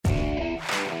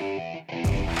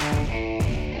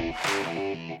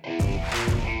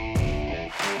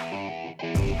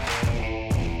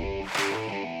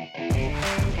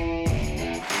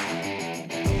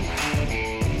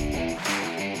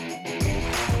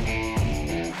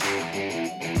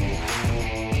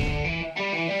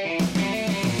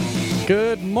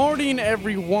Good morning,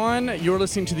 everyone. You're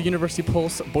listening to the University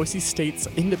Pulse, Boise State's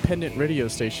independent radio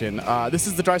station. This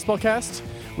is the Dry Spellcast.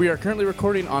 We are currently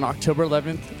recording on October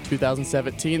 11th,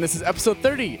 2017. This is episode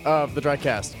 30 of the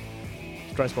Drycast.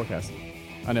 Dry Spellcast.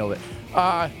 I nailed it.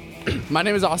 My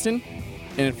name is Austin,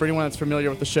 and for anyone that's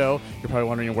familiar with the show, you're probably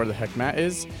wondering where the heck Matt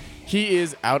is. He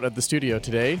is out of the studio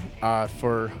today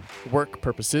for work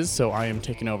purposes, so I am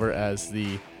taking over as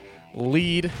the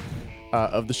lead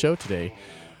of the show today.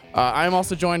 I am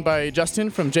also joined by Justin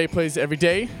from Jay Plays Every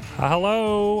Day.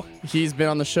 Hello. He's been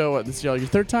on the show. This is your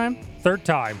third time? Third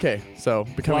time. Okay, so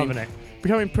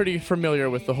becoming pretty familiar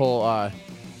with the whole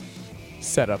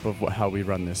setup of how we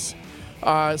run this.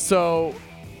 So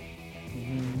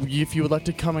if you would like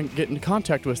to come and get into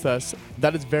contact with us,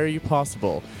 that is very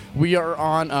possible. We are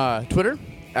on Twitter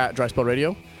at Dry Spell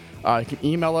Radio. You can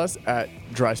email us at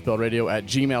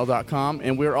dryspellradio@gmail.com,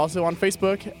 and we're also on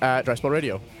Facebook at Dry Spell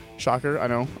Radio. Shocker, I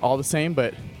know, all the same,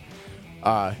 but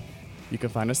you can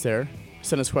find us there.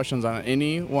 Send us questions on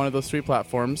any one of those three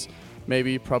platforms,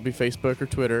 probably Facebook or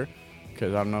Twitter,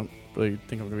 because I don't really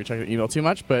think I'm going to be checking the email too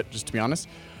much, but just to be honest.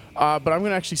 But I'm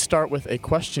going to actually start with a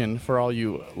question for all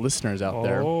you listeners out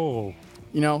there. Oh.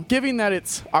 You know, given that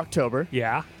it's October.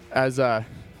 Yeah. As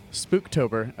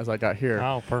Spooktober, as I got here.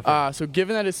 Oh, perfect. So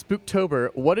given that it's Spooktober,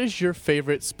 what is your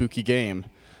favorite spooky game?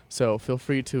 So feel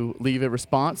free to leave a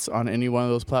response on any one of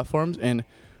those platforms, and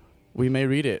we may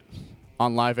read it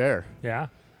on live air. Yeah.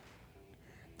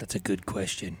 That's a good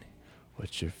question.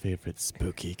 What's your favorite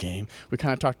spooky game? We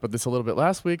kind of talked about this a little bit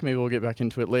last week. Maybe we'll get back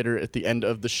into it later at the end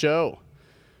of the show.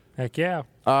 Heck yeah.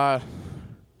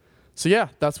 So yeah,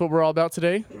 that's what we're all about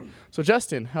today. So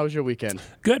Justin, how was your weekend?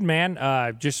 Good, man.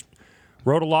 Just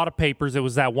wrote a lot of papers. It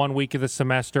was that 1 week of the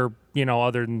semester,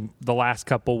 other than the last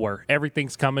couple where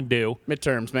everything's coming due.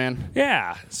 Midterms, man.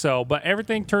 Yeah. So, but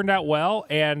everything turned out well,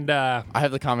 and I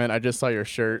have the comment. I just saw your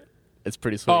shirt. It's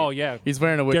pretty sweet. Oh, yeah. He's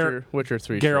wearing a Witcher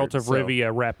 3 Geralt shirt. of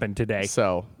Rivia repping today.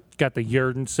 So. Got the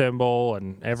Jurden symbol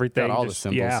and everything. Got all the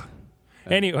symbols. Yeah.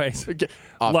 Anyways,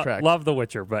 off track. Love The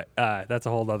Witcher, but that's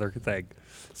a whole other thing.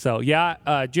 So,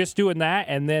 yeah, just doing that.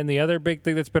 And then the other big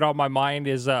thing that's been on my mind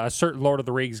is a certain Lord of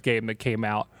the Rings game that came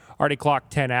out. Already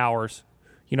clocked 10 hours.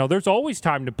 There's always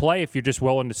time to play if you're just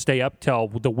willing to stay up till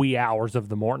the wee hours of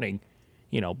the morning,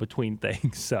 between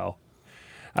things. So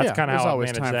that's kind of how I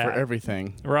manage that. There's always time for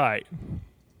everything. Right. I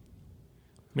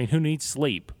mean, who needs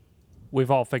sleep?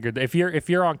 We've all figured that. If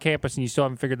you're on campus and you still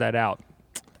haven't figured that out,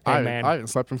 hey, man. I haven't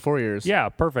slept in 4 years. Yeah,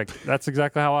 perfect. That's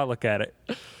exactly how I look at it.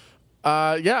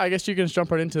 Yeah, I guess you can just jump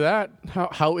right into that.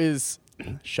 How is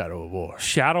Shadow of War?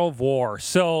 Shadow of War.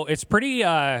 So it's pretty,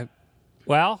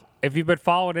 well, if you've been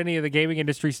following any of the gaming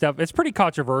industry stuff, it's pretty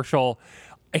controversial.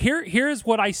 Here's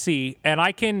what I see, and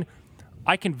I can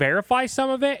verify some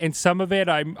of it, and some of it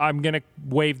I'm going to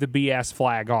wave the BS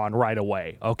flag on right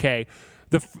away, okay?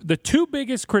 The two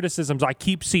biggest criticisms I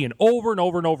keep seeing over and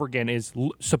over and over again is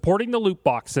supporting the loot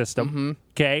box system,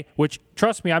 okay, which,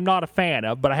 trust me, I'm not a fan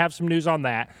of, but I have some news on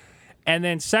that. And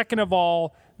then second of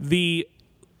all, the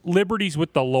liberties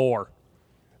with the lore.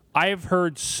 I have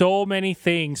heard so many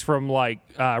things from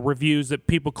reviews that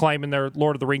people claiming they're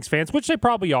Lord of the Rings fans, which they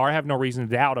probably are. I have no reason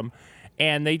to doubt them.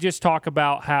 And they just talk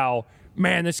about how,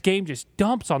 man, this game just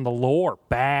dumps on the lore.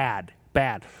 Bad.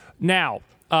 Now,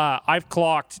 I've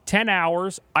clocked 10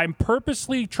 hours. I'm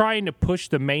purposely trying to push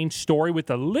the main story with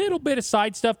a little bit of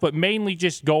side stuff, but mainly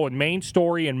just going main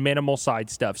story and minimal side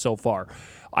stuff so far.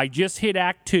 I just hit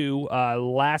Act 2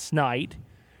 last night,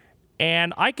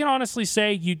 and I can honestly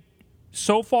say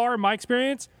so far in my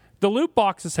experience, the loot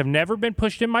boxes have never been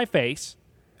pushed in my face.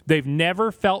 They've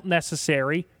never felt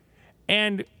necessary.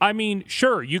 And, I mean,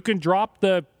 sure, you can drop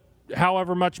the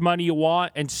however much money you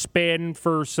want and spend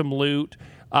for some loot.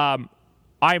 I'm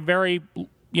very,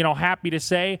 happy to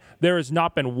say there has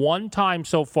not been one time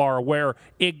so far where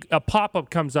a pop-up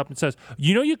comes up and says,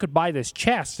 you could buy this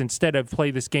chest instead of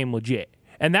play this game legit.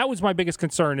 And that was my biggest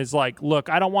concern is look,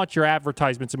 I don't want your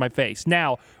advertisements in my face.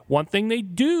 Now, one thing they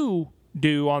do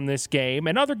on this game,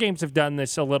 and other games have done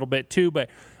this a little bit too, but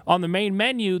on the main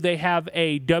menu, they have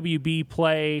a WB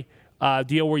Play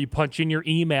deal where you punch in your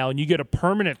email and you get a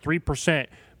permanent 3%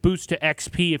 boost to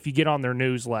XP if you get on their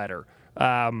newsletter.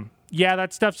 Yeah,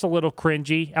 that stuff's a little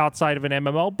cringy outside of an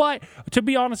MMO, but to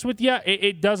be honest with you,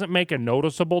 it doesn't make a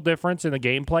noticeable difference in the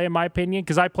gameplay, in my opinion,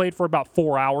 because I played for about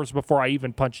 4 hours before I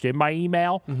even punched in my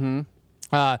email.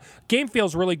 Game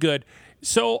feels really good.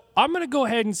 So I'm going to go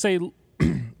ahead and say,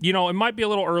 it might be a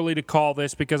little early to call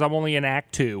this because I'm only in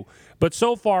Act 2, but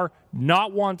so far,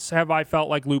 not once have I felt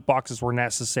like loot boxes were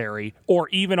necessary or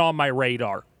even on my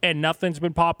radar, and nothing's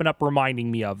been popping up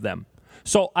reminding me of them.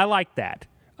 So I like that.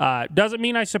 Doesn't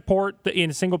mean I support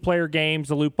in single-player games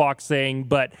the loot box thing,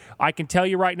 but I can tell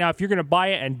you right now, if you're going to buy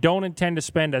it and don't intend to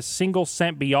spend a single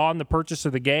cent beyond the purchase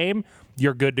of the game,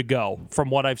 you're good to go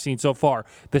from what I've seen so far.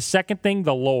 The second thing,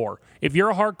 the lore. If you're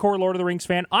a hardcore Lord of the Rings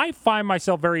fan, I find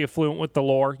myself very affluent with the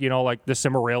lore, like the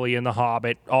Silmarillion, the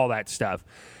Hobbit, all that stuff.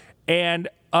 And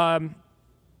let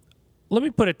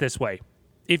me put it this way.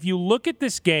 If you look at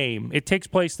this game, it takes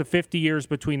place the 50 years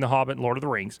between The Hobbit and Lord of the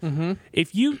Rings. Mm-hmm.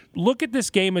 If you look at this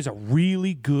game as a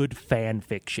really good fan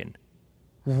fiction,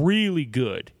 really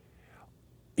good,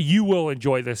 you will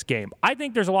enjoy this game. I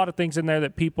think there's a lot of things in there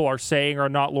that people are saying are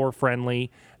not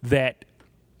lore-friendly that,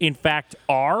 in fact,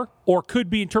 are or could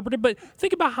be interpreted. But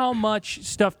think about how much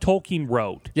stuff Tolkien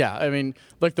wrote. Yeah, I mean,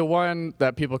 like the one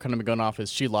that people kind of been going off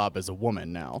is Shelob is a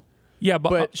woman now. Yeah,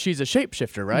 but she's a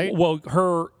shapeshifter, right? Well,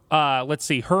 her... let's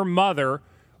see, her mother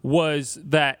was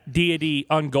that deity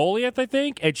Ungoliath, I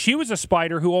think, and she was a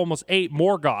spider who almost ate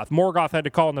Morgoth. Morgoth had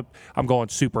to call in the... I'm going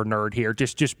super nerd here.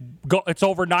 Just go. It's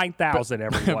over 9,000,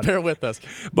 everyone. Bear with us.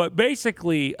 But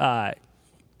basically,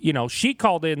 she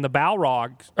called in the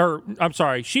Balrogs, or I'm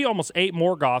sorry, she almost ate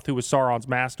Morgoth, who was Sauron's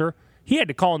master. He had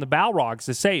to call in the Balrogs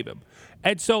to save him.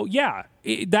 And so,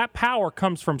 that power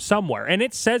comes from somewhere. And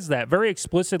it says that very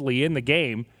explicitly in the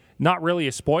game. Not really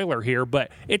a spoiler here,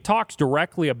 but it talks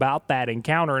directly about that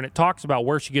encounter, and it talks about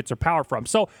where she gets her power from.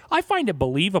 So I find it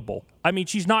believable. I mean,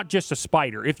 she's not just a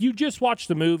spider. If you just watch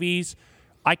the movies,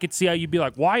 I could see how you'd be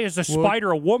like, why is a spider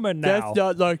a woman now? That's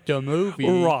not like the movie.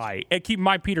 Right. And keep in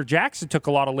mind, Peter Jackson took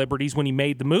a lot of liberties when he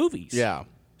made the movies. Yeah.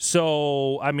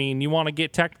 So, I mean, you want to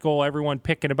get technical, everyone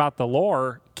picking about the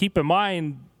lore, keep in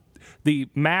mind the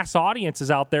mass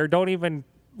audiences out there don't even,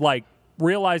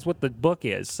 realize what the book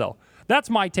is. So... that's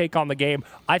my take on the game.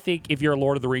 I think if you're a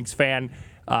Lord of the Rings fan,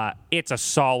 it's a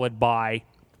solid buy.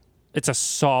 It's a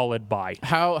solid buy.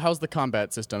 How's the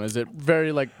combat system? Is it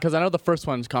very because I know the first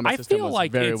one's combat system was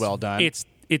very well done. It's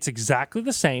exactly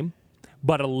the same,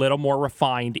 but a little more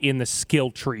refined in the skill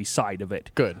tree side of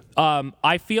it. Good.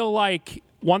 I feel like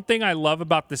one thing I love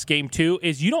about this game too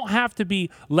is you don't have to be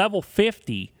level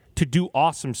 50 to do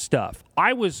awesome stuff.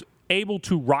 I was able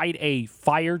to ride a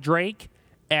fire drake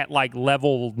at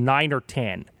level 9 or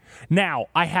 10. Now,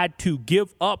 I had to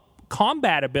give up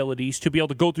combat abilities to be able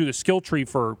to go through the skill tree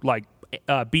for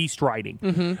beast riding.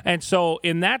 Mm-hmm. And so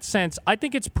in that sense, I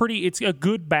think it's a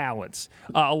good balance.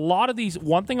 A lot of these,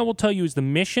 one thing I will tell you is the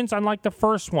missions, unlike the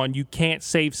first one, you can't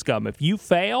save scum. If you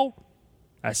fail,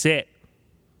 that's it.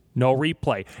 No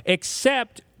replay.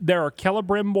 Except there are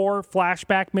Celebrimbor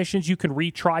flashback missions you can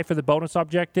retry for the bonus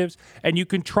objectives, and you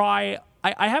can try...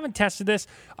 I haven't tested this.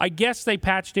 I guess they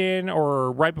patched in,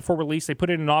 or right before release, they put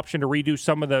in an option to redo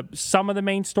some of the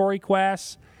main story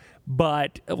quests.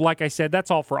 But like I said,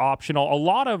 that's all for optional. A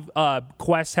lot of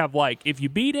quests have if you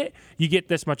beat it, you get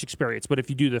this much experience. But if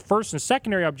you do the first and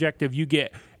secondary objective, you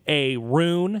get a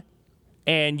rune,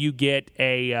 and you get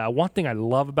a... one thing I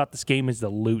love about this game is the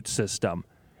loot system.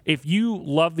 If you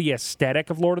love the aesthetic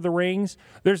of Lord of the Rings,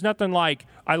 there's nothing like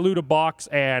I loot a box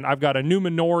and I've got a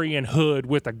Númenórean hood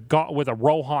with a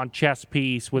Rohan chest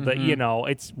piece with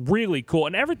it's really cool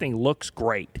and everything looks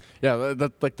great. Yeah,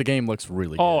 the game looks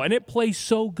really good. Oh, and it plays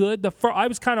so good. I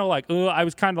was kind of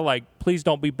like, please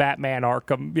don't be Batman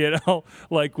Arkham,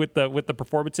 with the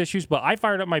performance issues. But I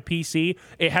fired up my PC.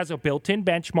 It has a built-in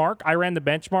benchmark. I ran the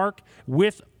benchmark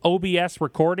with OBS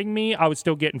recording me. I was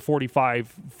still getting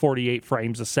 45, 48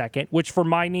 frames a second, which for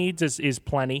my needs is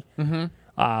plenty.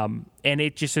 Mm-hmm. And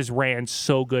it just has ran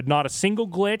so good. Not a single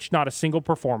glitch, not a single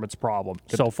performance problem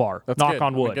so far. That's Knock good.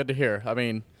 on wood. Good to hear. I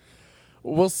mean,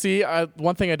 we'll see.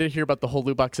 One thing I did hear about the whole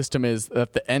loot box system is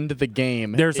at the end of the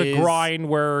game, there's a grind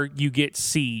where you get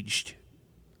sieged.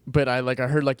 But I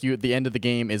heard the end of the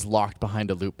game is locked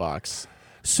behind a loot box.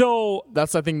 So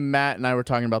that's, I think Matt and I were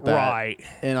talking about that. Right.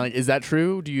 And is that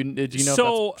true? Do you know if that's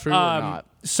true or not?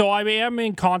 So I am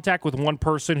in contact with one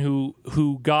person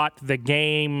who got the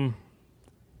game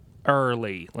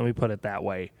early. Let me put it that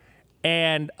way.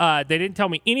 And they didn't tell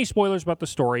me any spoilers about the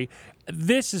story.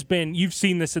 This has been, you've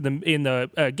seen this in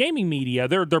the gaming media.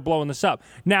 They're blowing this up.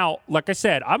 Now, like I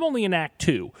said, I'm only in Act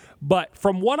 2. But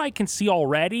from what I can see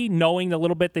already, knowing the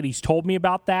little bit that he's told me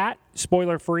about that,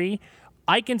 spoiler free,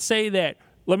 I can say that,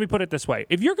 let me put it this way.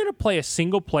 If you're going to play a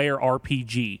single-player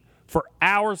RPG for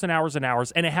hours and hours and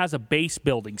hours, and it has a base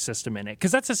building system in it,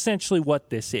 because that's essentially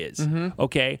what this is,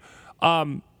 okay?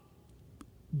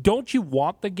 Don't you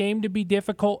want the game to be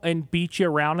difficult and beat you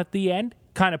around at the end?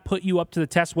 Kind of put you up to the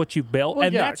test what you built? Well,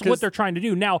 and that's what they're trying to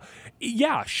do. Now,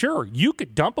 yeah, sure, you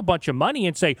could dump a bunch of money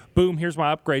and say, boom, here's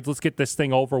my upgrades. Let's get this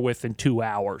thing over with in 2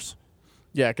 hours.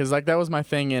 Yeah, because like that was my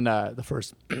thing in the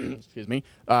first, excuse me,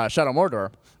 Shadow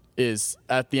Mordor. Is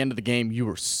at the end of the game you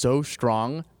were so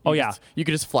strong. You could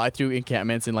just fly through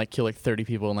encampments and like kill like 30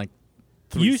 people in like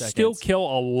 3 seconds. Still kill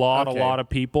a lot of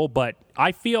people, but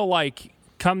I feel like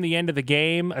come the end of the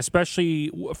game,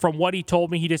 especially from what he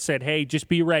told me, he just said, "Hey, just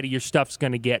be ready. Your stuff's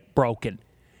gonna get broken,"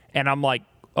 and I'm like,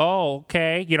 "Oh,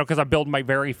 okay," because I'm building my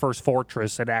very first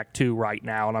fortress at Act 2 right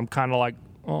now, and I'm kind of like,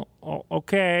 "Oh,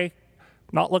 okay."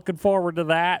 Not looking forward to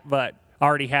that, but I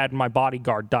already had my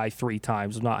bodyguard die 3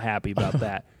 times. I'm not happy about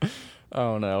that.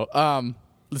 Oh no.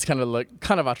 It's kind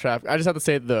of off track. I just have to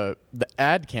say the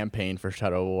ad campaign for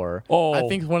Shadow War. Oh, I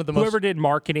think one of the most whoever did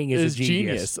marketing is a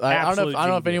genius. I don't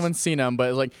know if anyone's seen them,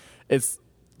 but it's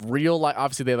real life.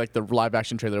 Obviously, they like the live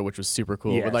action trailer, which was super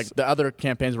cool. Yes. But like the other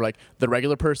campaigns were like the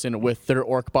regular person with their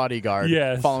orc bodyguard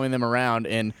following them around,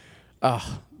 and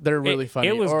they're really funny.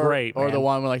 It was great. Or man. the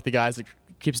one where like the guys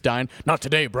keeps dying. Not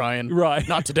today, Brian. Right.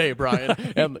 Not today, Brian.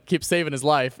 And keeps saving his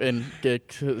life, and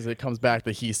it comes back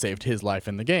that he saved his life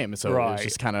in the game. So it's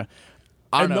just kind of,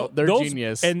 I don't know. They're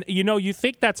genius. And you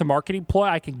think that's a marketing ploy?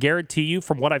 I can guarantee you,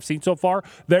 from what I've seen so far,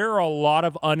 there are a lot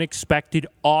of unexpected,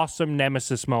 awesome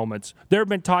nemesis moments. There have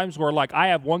been times where like I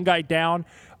have one guy down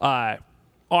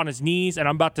on his knees, and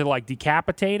I'm about to like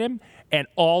decapitate him, and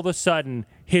all of a sudden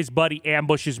his buddy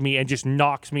ambushes me and just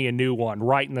knocks me a new one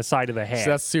right in the side of the head.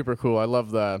 So that's super cool. I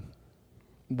love the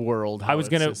world.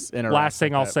 Last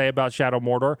thing I'll say about Shadow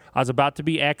Mordor, I was about to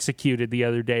be executed the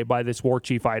other day by this war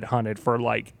chief I'd hunted for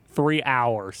like 3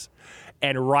 hours.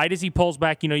 And right as he pulls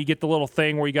back, you get the little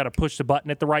thing where you got to push the button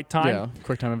at the right time. Yeah,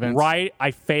 quick time events. Right,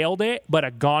 I failed it, but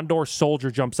a Gondor soldier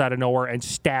jumps out of nowhere and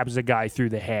stabs a guy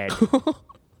through the head.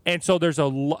 And so there's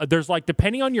like,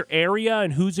 depending on your area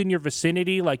and who's in your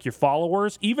vicinity, like your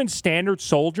followers, even standard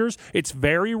soldiers, it's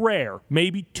very rare,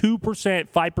 maybe 2%,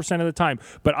 5% of the time.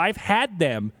 But I've had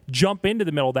them jump into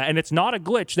the middle of that, and it's not a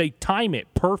glitch. They time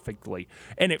it perfectly.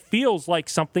 And it feels like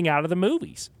something out of the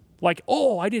movies. Like,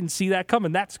 oh, I didn't see that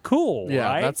coming. That's cool, yeah,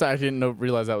 right? I didn't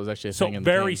realize that was actually a thing in the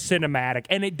game. Very cinematic,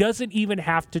 and it doesn't even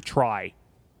have to try.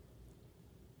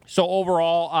 So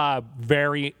overall,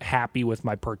 very happy with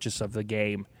my purchase of the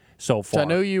game so far. So I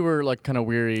know you were like kind of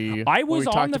weary. I was we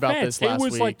on talked the about fence. This last it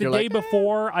was week. like the day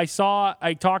before. I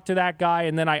talked to that guy,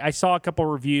 and then I saw a couple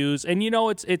reviews. And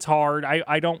it's hard.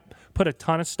 I don't put a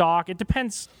ton of stock. It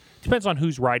depends on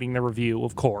who's writing the review.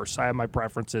 Of course, I have my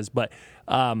preferences, but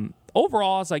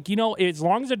overall, it's like as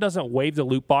long as it doesn't wave the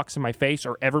loot box in my face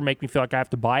or ever make me feel like I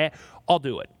have to buy it, I'll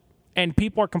do it. And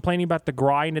people are complaining about the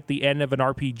grind at the end of an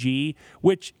RPG,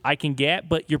 which I can get,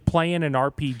 but you're playing an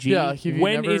RPG. Yeah,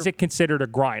 when is it considered a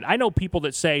grind? I know people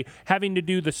that say having to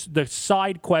do the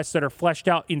side quests that are fleshed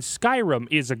out in Skyrim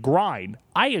is a grind.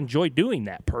 I enjoy doing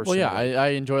that personally. Well, yeah,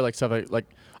 I enjoy like stuff like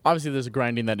obviously there's a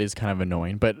grinding that is kind of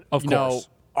annoying, but of course.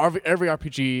 Every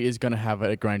RPG is going to have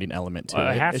a grinding element to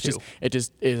it. It has to. It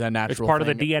just is a natural It's part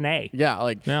thing. of the DNA.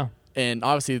 Yeah, And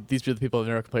obviously, these are the people that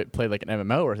never played like an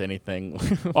MMO or anything.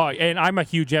 And I'm a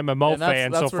huge MMO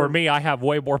fan, so for me, I have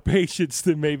way more patience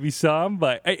than maybe some.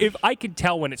 But if I can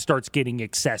tell when it starts getting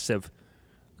excessive,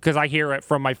 because I hear it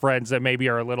from my friends that maybe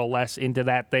are a little less into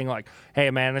that thing, like, "Hey,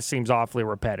 man, this seems awfully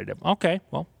repetitive." Okay,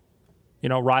 well,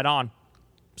 right on.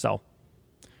 So,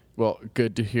 well,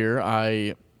 good to hear.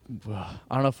 I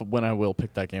don't know when I will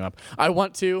pick that game up. I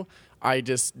want to. I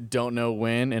just don't know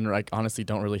when, and honestly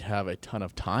don't really have a ton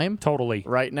of time. Totally.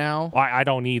 Right now. I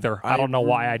don't either. I don't know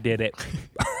why I did it.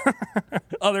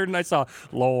 Other than I saw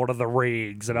Lord of the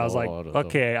Rings, and I was like,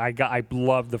 okay, I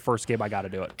love the first game. I got to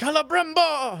do it.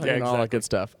 Celebremba! And all that good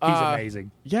stuff. He's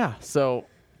amazing. Yeah, so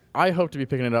I hope to be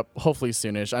picking it up hopefully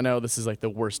soonish. I know this is like the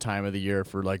worst time of the year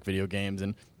for like video games,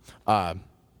 and I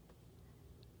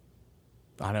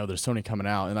know there's so many coming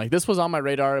out, and like this was on my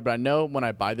radar, but I know when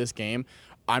I buy this game,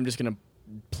 I'm just gonna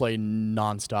play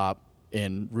nonstop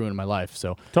and ruin my life.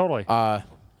 So totally.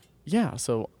 Yeah.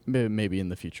 So maybe in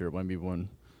the future, maybe when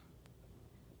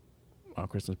on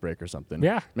Christmas break or something.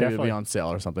 Yeah, maybe definitely. it'll be on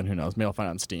sale or something. Who knows? Maybe I'll find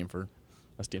it on Steam for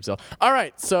a Steam sale. All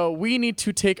right. So we need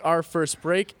to take our first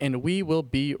break, and we will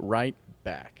be right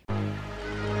back.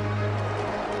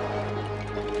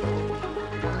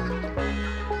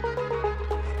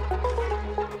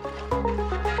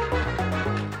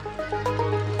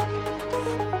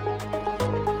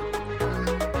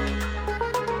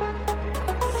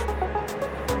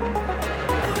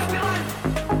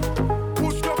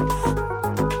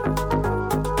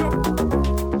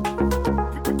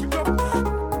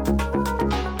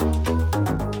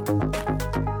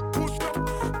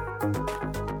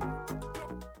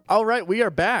 All right, we are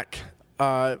back.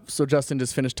 So Justin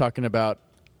just finished talking about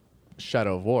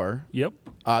Shadow of War. Yep.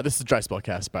 This is Dry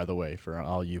Spellcast, by the way, for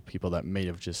all you people that may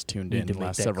have just tuned in the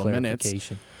last several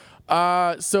minutes.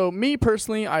 So me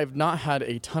personally, I've not had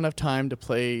a ton of time to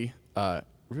play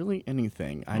really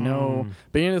anything. I know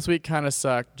beginning of this week kind of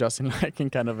sucked. Justin and I can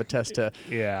kind of attest to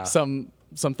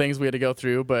some things we had to go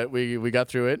through, but we got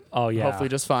through it. Oh, yeah. Hopefully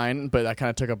just fine, but that kind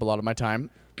of took up a lot of my time.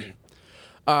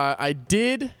 I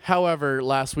did, however,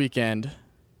 last weekend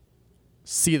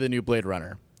see the new Blade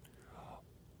Runner.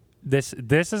 This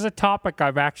is a topic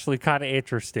I'm actually kind of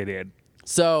interested in.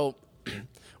 So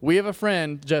we have a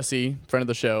friend, Jesse, friend of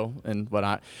the show and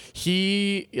whatnot.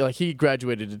 He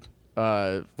graduated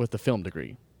with a film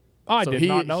degree. Oh, I did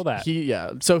not know that.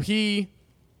 So he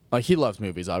loves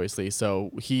movies, obviously. So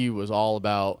he was all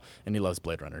about, and he loves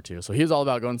Blade Runner too. So he was all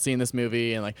about going and seeing this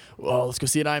movie and let's go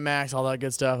see it IMAX, all that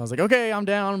good stuff. I was like, okay, I'm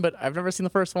down, but I've never seen the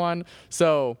first one.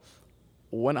 So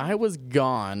when I was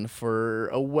gone for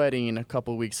a wedding a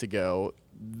couple weeks ago,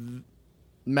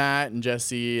 Matt and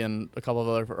Jesse and a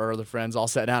couple of other friends all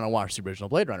sat down and watched the original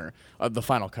Blade Runner, the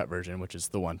final cut version, which is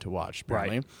the one to watch,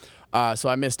 apparently. Right. So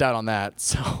I missed out on that.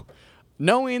 So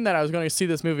knowing that I was going to see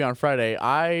this movie on Friday,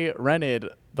 I rented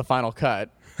the final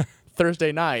cut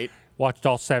Thursday night. Watched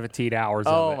all 17 hours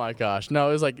of it. Oh, my gosh.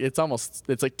 No, it's like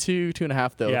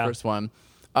 2.5, though, the first one.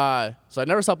 So I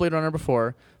never saw Blade Runner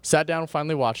before. Sat down and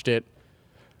finally watched it.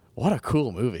 What a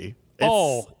cool movie.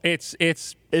 It's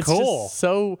It's cool. just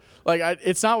so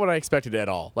it's not what I expected at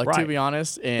all. To be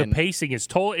honest, and the pacing is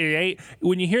totally.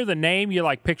 When you hear the name, you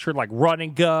picture run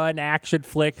and gun action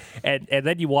flick, and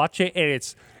then you watch it, and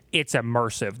it's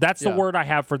immersive. That's the word I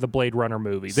have for the Blade Runner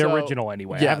movie, the original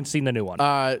anyway. Yeah. I haven't seen the new one.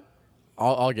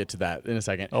 I'll get to that in a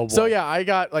second. Oh, boy. So yeah, I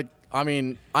got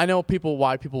I know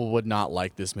why people would not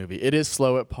like this movie. It is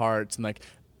slow at parts and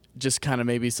just kind of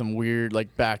maybe some weird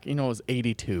back, it was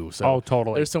 82. So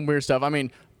totally. There's some weird stuff. I mean,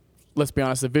 let's be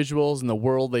honest, the visuals and the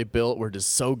world they built were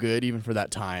just so good even for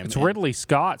that time. It's Ridley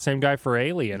Scott, same guy for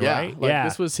Alien, right? Yeah.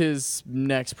 This was his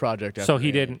next project. So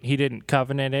he didn't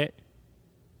Covenant it?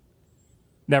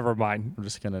 Never mind. I'm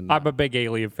just gonna I'm a big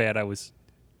Alien fan. I was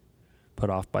put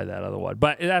off by that other one,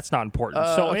 but that's not important.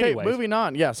 Okay, moving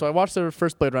on. Yeah, so I watched the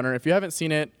first Blade Runner. If you haven't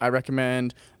seen it, I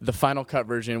recommend the final cut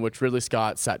version, which Ridley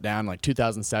Scott sat down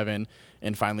 2007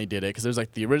 and finally did it, because there's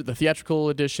the theatrical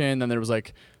edition, then there was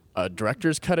a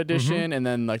director's cut edition, and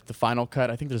then the final cut.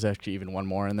 I think there's actually even one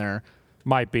more in there.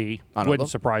 Might be. Wouldn't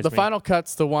surprise me. The final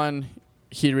cut's the one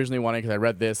he originally wanted, because I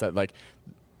read this that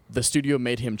the studio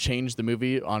made him change the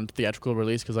movie on theatrical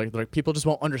release because people just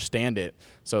won't understand it,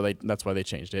 so that's why they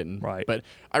changed it. Right. But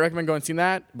I recommend going and seeing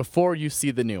that before you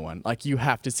see the new one. You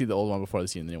have to see the old one before you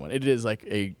see the new one. It is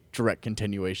a direct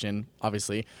continuation,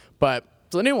 obviously. But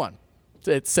so the new one,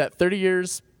 it's set 30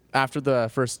 years after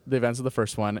the events of the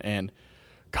first one, and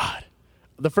God,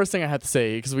 the first thing I have to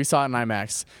say, because we saw it in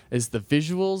IMAX, is the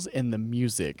visuals and the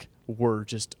music were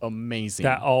just amazing.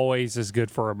 That always is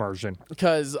good for immersion.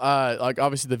 Because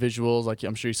obviously the visuals,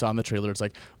 I'm sure you saw in the trailer, it's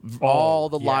all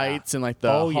the lights and the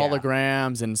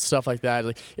holograms and stuff like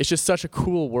that. It's just such a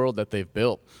cool world that they've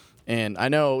built. And I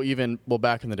know even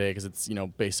back in the day, because it's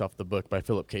based off the book by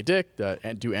Philip K. Dick,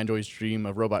 Do Androids Dream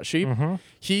of Robot Sheep? Mm-hmm.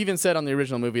 He even said on the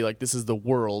original movie this is the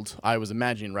world I was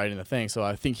imagining writing the thing. So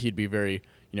I think he'd be very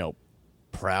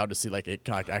proud to see it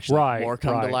actually more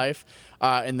come to life.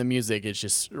 And the music is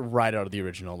just right out of the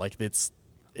original.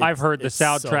 I've heard the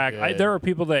soundtrack. So there are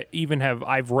people that even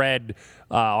I've read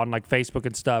on Facebook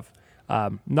and stuff.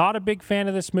 Not a big fan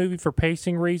of this movie for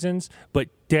pacing reasons, but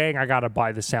dang, I gotta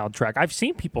buy the soundtrack. I've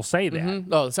seen people say that.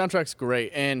 Mm-hmm. Oh, the soundtrack's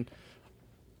great. And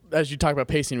as you talk about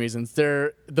pacing reasons,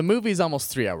 the movie's almost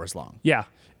 3 hours long. Yeah.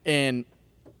 And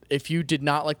if you did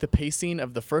not like the pacing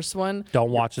of the first one, don't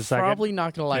watch the second. Probably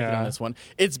not going to like it on this one.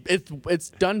 It's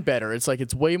done better.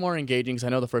 It's way more engaging, because I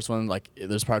know the first one,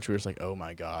 there's parts where it's oh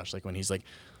my gosh, when he's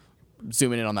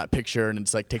zooming in on that picture and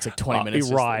it's takes 20 minutes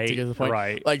to get to the point.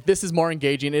 Right. This is more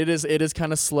engaging. It is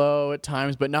kind of slow at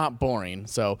times, but not boring.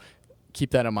 So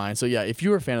keep that in mind. So yeah, if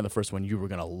you were a fan of the first one, you were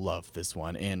going to love this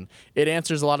one, and it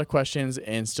answers a lot of questions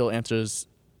and still answers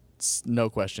no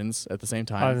questions at the same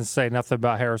time. I didn't say nothing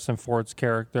about Harrison Ford's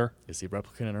character. Is he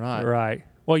replicant or not? Right.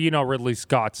 Well, Ridley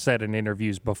Scott said in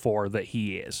interviews before that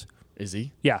he is. Is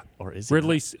he? Yeah. Or is he?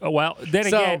 Ridley? Well, then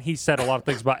again, he said a lot of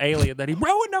things about Alien that he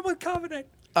ruined them with Covenant.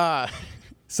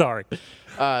 Sorry.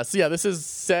 So yeah, this is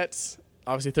set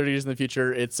obviously 30 years in the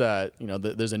future. It's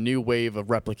there's a new wave of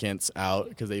replicants out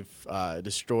because they've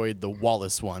destroyed the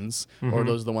Wallace ones, or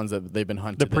those are the ones that they've been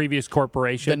hunted. The previous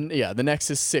corporation. The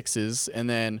Nexus 6s, and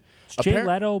then Jay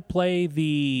Leto play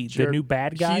the new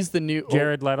bad guy. He's the new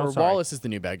Jared Leto. Or Wallace is the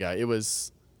new bad guy. It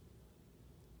was.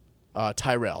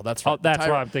 Tyrell. That's right. Oh, that's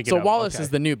what I'm thinking So of. Wallace Okay. is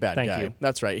the new bad Thank guy. you.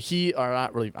 That's right. He, or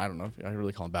not really, I don't know if I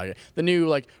really call him bad guy. The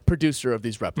new producer of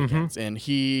these replicants, and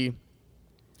he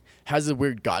has a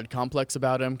weird god complex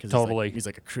about him because Totally. he's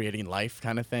like a creating life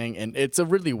kind of thing, and it's a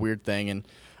really weird thing. And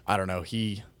I don't know.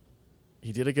 He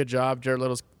did a good job. Jared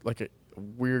Leto's like a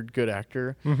weird good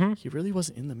actor. He really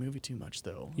wasn't in the movie too much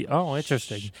though. Oh,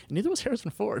 interesting. Neither was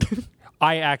Harrison Ford.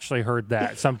 I actually heard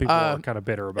that. Some people are kind of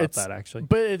bitter about that, actually.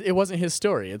 But it wasn't his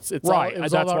story. It's Right. All, it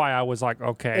was That's all why I was like,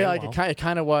 okay. Yeah, like well. it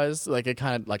kind of was like it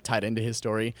kind of like tied into his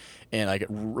story, and like it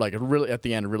really at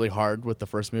the end really hard with the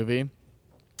first movie.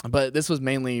 But this was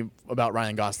mainly about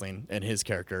Ryan Gosling and his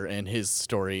character and his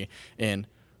story, and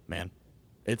man,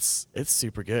 it's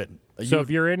super good. So if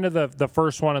you're into the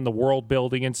first one and the world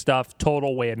building and stuff,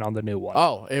 total win on the new one.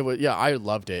 Oh, it was I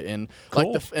loved it, and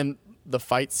Cool. like the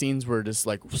fight scenes were just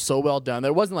like so well done.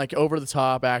 There wasn't like over the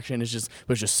top action. It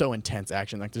was just so intense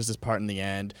action. Like there's this part in the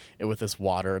end with this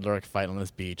water. They're like fighting on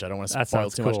this beach. I don't want to That spoil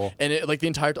sounds too cool. much. And like the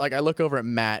entire I look over at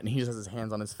Matt and he just has his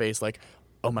hands on his face like,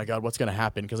 oh my god, what's gonna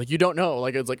happen? Because like you don't know.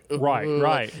 Like it's like Right.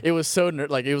 Like, it was so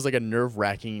like it was like a nerve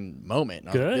wracking moment. And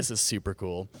I was like, Good. this is super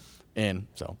cool, and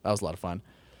so that was a lot of fun.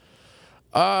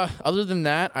 Other than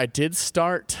that, I did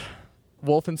start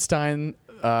Wolfenstein: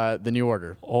 The New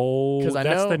Order. Oh, 'Cause I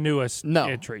that's know- the newest No.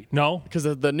 entry. No? Because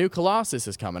the new Colossus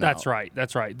is coming out. That's right.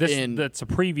 That's right. That's a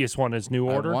previous one is New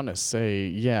Order. I want to say,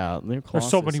 yeah. New There's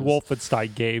Colossus so many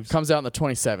Wolfenstein games. comes out on the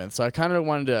 27th, so I kind of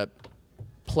wanted to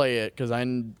play it because I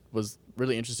was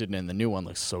really interested in the new one.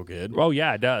 Looks so good. Oh,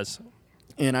 yeah, it does.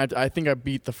 And I think I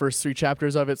beat the first 3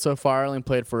 chapters of it so far. I only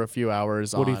played for a few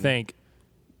hours What do you on think?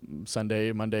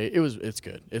 Sunday, Monday. It's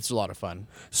good. It's a lot of fun.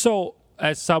 So,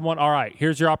 as someone, all right,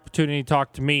 here's your opportunity to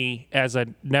talk to me as a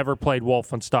never played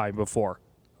Wolfenstein before.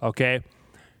 Okay?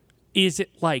 Is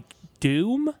it like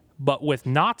Doom, but with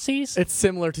Nazis? It's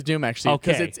similar to Doom actually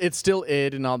because Okay. it's still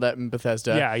id and all that in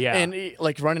Bethesda. Yeah, yeah. And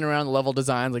like running around the level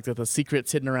designs, like the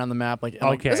secrets hidden around the map. Like, I'm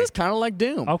like, Okay. this is kind of like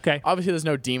Doom. Okay. Obviously, there's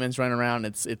no demons running around.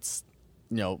 It's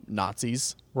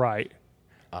Nazis. Right.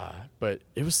 But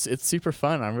it's super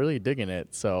fun. I'm really digging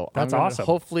it. So That's I'm gonna awesome.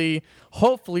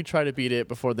 Hopefully try to beat it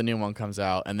before the new one comes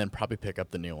out, and then probably pick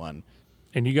up the new one.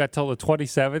 And you got till the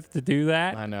 27th to do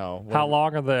that? I know. How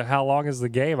long is the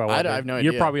game? I wonder. have no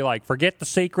You're idea. probably like, forget the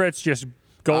secrets, just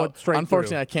go straight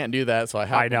Unfortunately, through. I can't do that. So I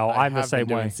have. I know, I'm the have been same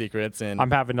doing way. secrets, and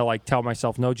I'm having to like tell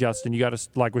myself, no, Justin, you got to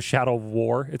like with Shadow of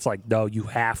War. It's like, no, you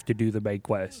have to do the main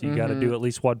quest. You got to do at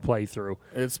least one playthrough.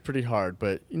 it's pretty hard.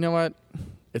 But you know what?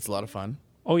 It's a lot of fun.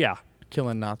 Oh yeah,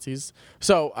 Killing Nazis.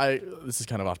 So this is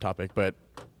kind of off topic, but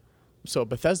so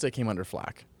Bethesda came under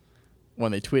flack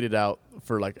when they tweeted out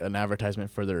for like an advertisement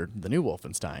for the new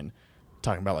Wolfenstein,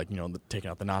 talking about like taking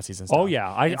out the Nazis and stuff. Oh,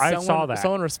 yeah. I saw that.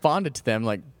 Someone responded to them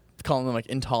like calling them like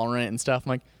intolerant and stuff. I'm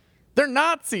like, they're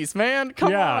Nazis, man.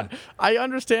 Come Yeah. on. I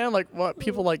understand like what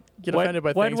people like get offended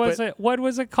by when things. when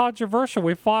was it controversial?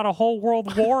 We fought a whole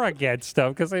world war against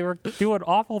them because they were doing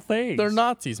awful things. They're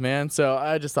Nazis, man. So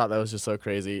I just thought that was just so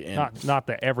crazy. And Not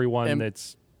that everyone And-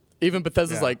 that's even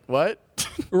Bethesda's Yeah. like, what?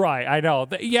 right. I know.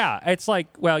 Yeah, it's like,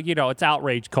 well, it's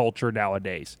outrage culture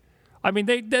nowadays. I mean,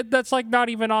 that's like not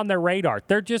even on their radar.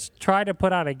 They're just trying to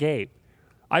put out a game.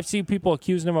 I've seen people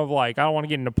accusing them of like, I don't want to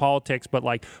get into politics, but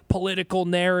like political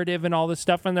narrative and all this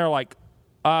stuff, and they're like,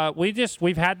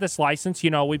 we've had this license,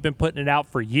 we've been putting it out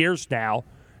for years now,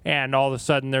 and all of a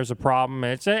sudden there's a problem.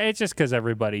 It's just because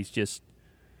everybody's just,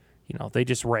 they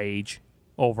just rage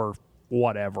over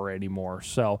whatever anymore.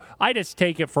 So I just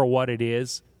take it for what it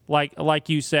is. Like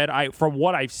you said, from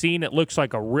what I've seen, it looks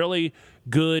like a really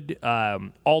good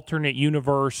alternate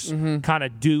universe kind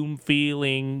of Doom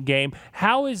feeling game.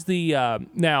 How is the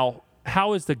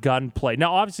How is the gunplay?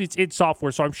 Now, obviously, it's id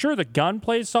Software, so I'm sure the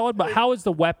gunplay is solid, but how is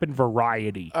the weapon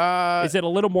variety? Is it a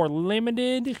little more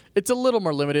limited? It's a little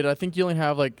more limited. I think you only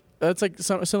have it's like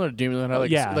similar to Doom. You have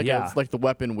Yeah. like the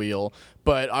weapon wheel,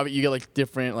 but you get like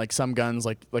different like some guns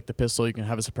like the pistol you can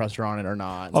have a suppressor on it or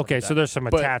not. and stuff Okay, like so that. there's some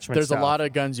But attachment there's stuff. a lot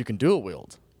of guns you can dual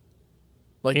wield.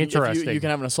 Like if Interesting. you can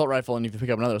have an assault rifle, and if you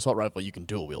pick up another assault rifle, you can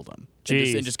dual wield them.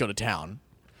 Jeez. And just go to town,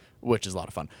 which is a lot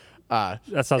of fun. That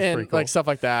sounds and pretty cool. like stuff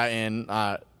like that. And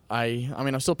I mean,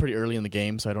 I'm still pretty early in the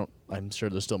game, so I'm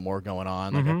sure there's still more going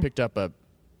on. Like I picked up a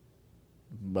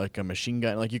machine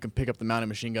gun. Like you can pick up the mounted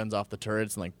machine guns off the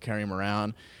turrets and like carry them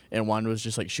around. And one was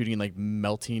just like shooting like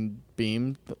melting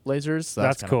beam lasers. So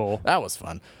That's cool. That was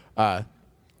fun.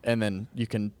 And then you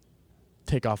can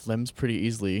take off limbs pretty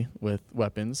easily with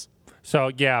weapons.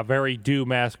 So, yeah, very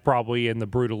Doom-esque probably in the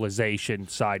brutalization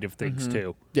side of things,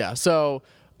 too. Yeah, so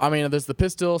I mean, there's the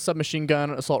pistol, submachine gun,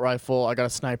 assault rifle. I got a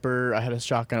sniper. I had a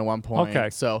shotgun at one point. Okay.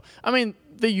 So, I mean,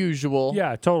 the usual.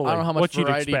 Yeah, totally. I don't know how much What you'd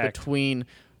variety expect. between,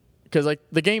 because like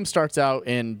the game starts out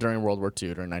during World War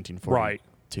II, during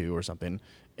 1942 or something,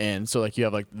 and so like you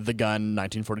have like the gun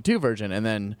 1942 version, and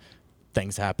then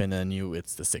things happen, and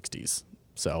it's the 60s.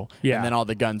 So Yeah. and then all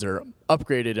the guns are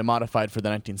upgraded and modified for the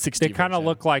 1960. They kind of version.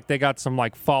 look like they got some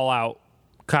like Fallout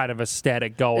kind of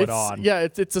aesthetic going on. Yeah,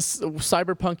 it's a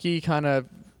cyberpunky kind of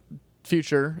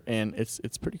future, and it's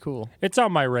pretty cool. It's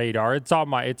on my radar. It's on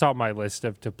my list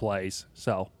of to plays.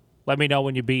 So let me know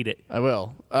when you beat it. I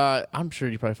will. I'm sure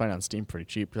you probably find it on Steam pretty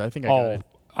cheap. 'Cause I think I got it.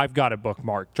 I've got it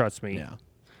bookmarked. Trust me. Yeah.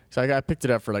 So I picked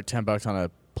it up for like $10 on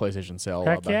a PlayStation sale. a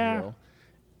while Heck back yeah. ago.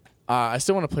 I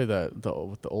still want to play the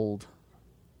old.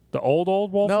 The old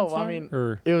Wolfenstein? No, I mean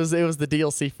Or- it was the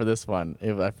DLC for this one. I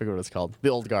forget what it's called. The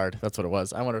Old Guard. That's what it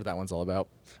was. I wonder what that one's all about.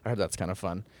 I heard that's kind of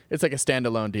fun. It's like a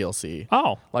standalone DLC.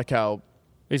 Oh, Like how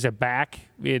is it back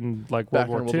in like back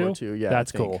World in War II? World War II. Yeah,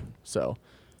 That's I think. cool. So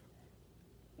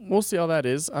we'll see how that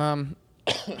is.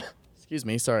 Excuse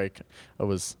me. Sorry, I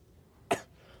was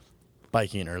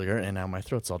biking earlier, and now my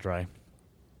throat's all dry.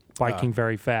 Biking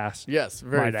very fast. Yes,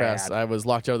 very Might fast. add. I was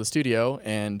locked out of the studio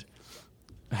and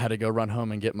I had to go run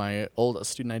home and get my old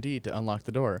student ID to unlock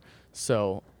the door.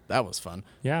 So that was fun.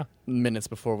 Yeah. Minutes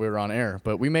before we were on air,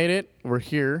 but we made it. We're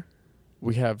here.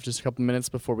 We have just a couple minutes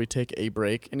before we take a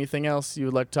break. Anything else you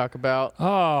would like to talk about?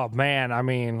 Oh man, I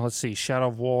mean, let's see, Shadow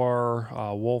of War,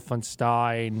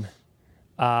 Wolfenstein.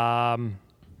 Trying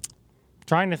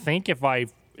to think if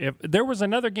there was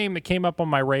another game that came up on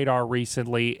my radar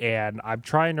recently, and I'm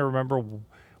trying to remember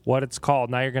what it's called.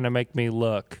 Now you're going to make me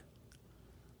look.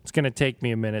 It's going to take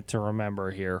me a minute to remember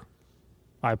here.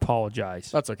 I apologize.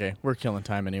 That's okay. We're killing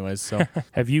time anyways. So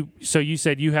So you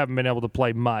said you haven't been able to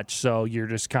play much, so you're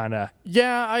just kind of.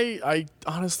 yeah, I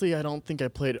honestly I don't think I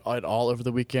played at all over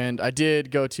the weekend. I did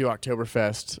go to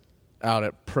Oktoberfest out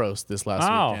at Prost this last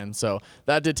weekend, so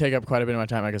that did take up quite a bit of my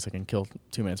time. I guess I can kill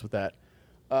 2 minutes with that.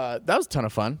 That was a ton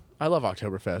of fun. I love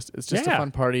Oktoberfest. It's just a fun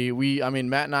party.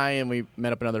 Matt and I, and we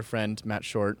met up another friend, Matt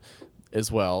Short,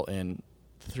 as well, and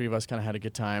the three of us kind of had a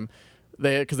good time.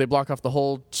 Because they block off the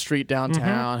whole street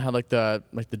downtown, had like the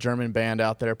German band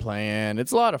out there playing.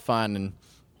 It's a lot of fun, and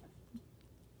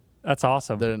That's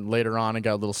awesome. then later on it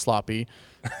got a little sloppy.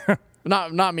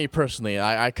 Not me personally.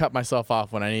 I cut myself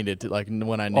off when I needed to, like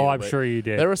when I knew. Oh, I'm but sure you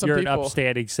did. There were some You're people. an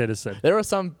upstanding citizen. There were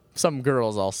some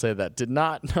girls, I'll say, that did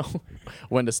not know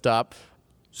when to stop.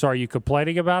 So are you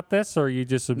complaining about this, or are you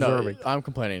just observing? No, I'm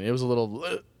complaining. It was a little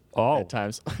Oh, at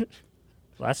times.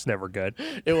 that's never good.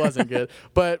 It wasn't good,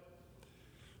 but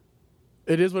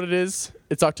it is what it is.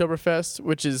 It's Oktoberfest,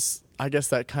 which is, I guess,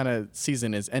 that kind of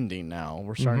season is ending now.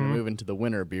 We're starting to move into the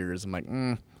winter beers. I'm like,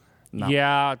 no.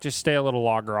 Yeah, just stay a little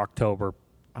longer, October.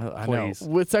 I know. Please.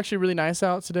 Well, it's actually really nice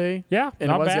out today. Yeah, and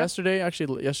not it was bad. yesterday.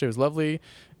 Actually, yesterday was lovely,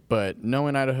 but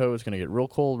knowing Idaho is going to get real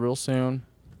cold real soon.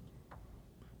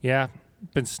 Yeah,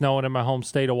 been snowing in my home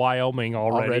state of Wyoming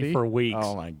already? For weeks.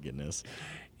 Oh my goodness.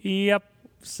 Yep.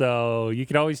 So you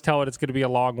can always tell it's going to be a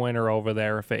long winter over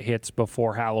there if it hits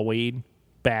before Halloween.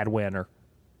 Bad winter.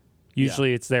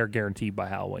 Usually it's there guaranteed by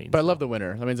Halloween. But I love the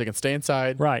winter. That means I can stay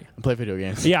inside Right. and play video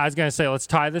games. Yeah, I was going to say, let's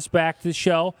tie this back to the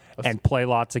show and play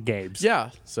lots of games. Yeah.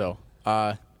 So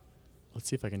let's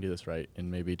see if I can do this right and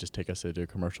maybe just take us to a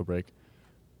commercial break.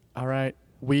 All right.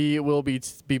 We will be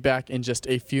back in just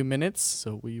a few minutes,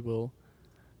 so we will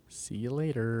see you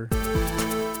later.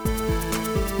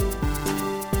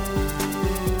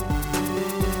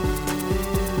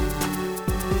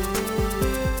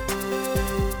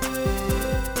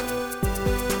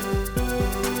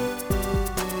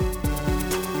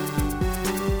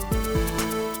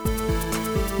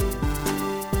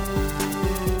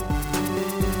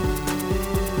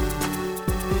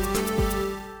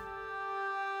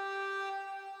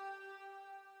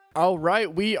 All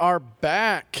right, we are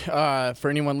back. For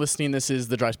anyone listening, this is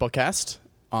the Dry Spellcast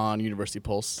on University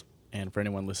Pulse. And for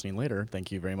anyone listening later,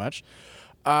 thank you very much.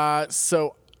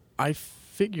 So I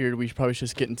figured we probably should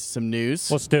just get into some news.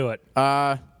 Let's do it.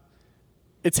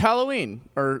 It's Halloween,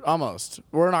 or almost.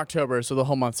 We're in October, so the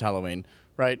whole month's Halloween,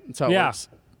 right? That's how it works.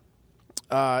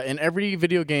 And every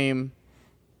video game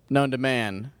known to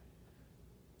man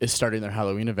is starting their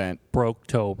Halloween event.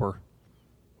 Broketober.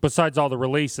 Besides all the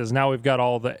releases, now we've got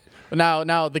all the...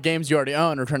 Now the games you already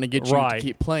own are trying to get you to Right.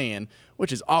 keep playing,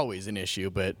 which is always an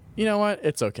issue, but you know what?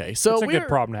 It's okay. So It's a good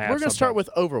problem to have We're going to start with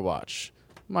sometimes. Overwatch.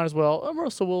 Might as well.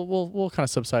 So we'll kind of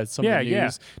subside some of the Yeah,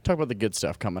 news. Talk about the good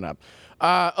stuff coming up.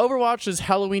 Overwatch's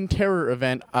Halloween Terror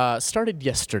event started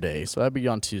yesterday, so that'll be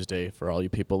on Tuesday for all you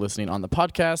people listening on the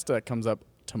podcast. That comes up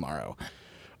tomorrow.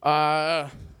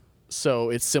 So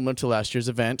it's similar to last year's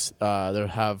event. They'll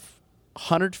have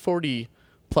 140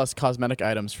 plus cosmetic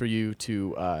items for you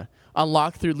to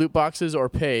unlock through loot boxes or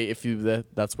pay if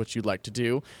that's what you'd like to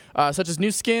do, such as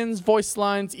new skins, voice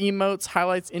lines, emotes,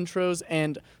 highlights, intros,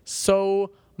 and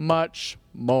so much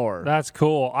more. That's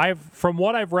cool. From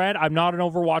what I've read, I'm not an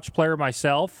Overwatch player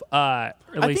myself. At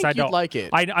least I don't you'd like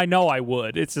it. I know I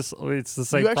would. It's the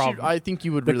same problem. I think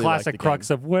you would the really classic like the crux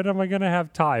game. of when am I going to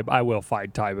have time? I will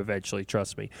find time eventually.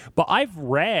 Trust me. But I've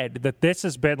read that this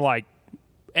has been like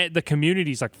the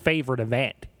community's like favorite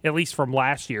event, at least from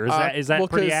last year. Is that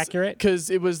pretty accurate? Because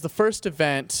it was the first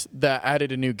event that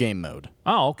added a new game mode.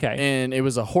 Oh, okay. And it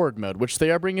was a horde mode, which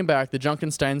they are bringing back, the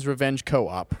Junkenstein's Revenge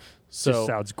co-op. So this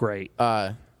sounds great.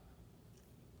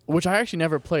 Which I actually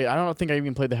never played. I don't think I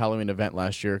even played the Halloween event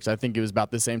last year because I think it was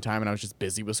about the same time and I was just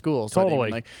busy with school. So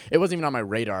Totally. It wasn't even on my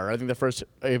radar. I think the first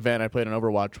event I played on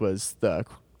Overwatch was the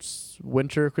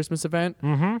winter Christmas event.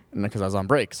 Mm-hmm. Because I was on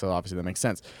break, so obviously that makes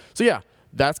sense. So yeah,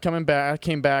 that's came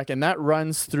back, and that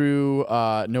runs through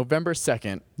November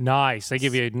 2nd. Nice. They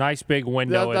give you a nice big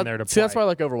window in there to play. See, that's why I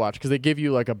like Overwatch, because they give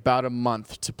you like about a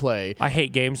month to play. I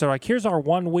hate games. They're like, here's our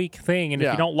 1 week thing, and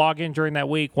if you don't log in during that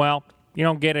week, well, you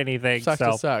don't get anything. Sucks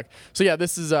to suck. So yeah,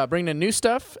 this is bringing in new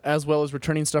stuff as well as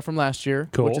returning stuff from last year,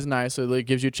 which is nice. So it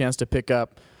gives you a chance to pick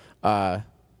up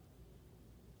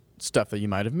stuff that you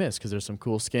might have missed, because there's some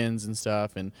cool skins and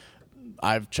stuff. And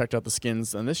I've checked out the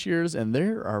skins on this year's, and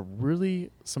there are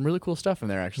some really cool stuff in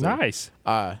there, actually. Nice.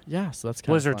 Yeah, so that's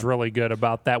kind Blizzard's of fun. really good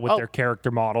about that with their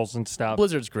character models and stuff.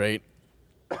 Blizzard's great.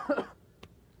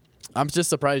 I'm just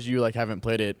surprised you haven't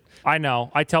played it. I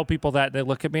know. I tell people that, they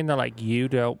look at me and they're like, "You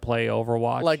don't play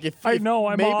Overwatch." I know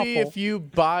I'm maybe awful. if you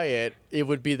buy it, it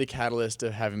would be the catalyst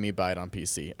of having me buy it on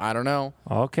PC. I don't know.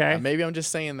 Okay. Maybe I'm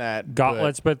just saying that.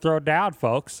 Gauntlet's been thrown down,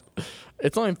 folks.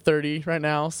 It's only 30 right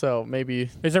now, so maybe.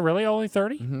 Is it really only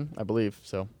 30? Mm-hmm, I believe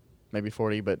so. Maybe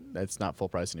 40, but it's not full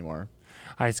price anymore.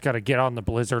 I just got to get on the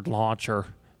Blizzard launcher.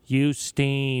 Use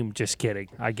Steam. Just kidding.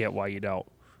 I get why you don't.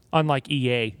 Unlike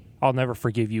EA. I'll never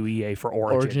forgive you, EA, for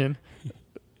Origin.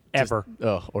 Ever.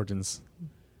 Origins.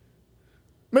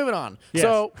 Moving on. Yes.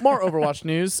 So, more Overwatch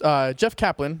news. Jeff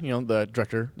Kaplan, the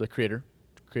director, the creative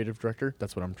director.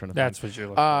 That's what I'm trying to think. That's what you're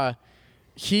looking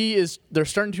for. They're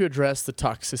starting to address the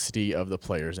toxicity of the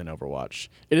players in Overwatch.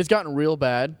 It has gotten real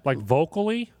bad. Like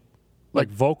vocally? Like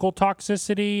vocal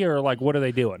toxicity, or what are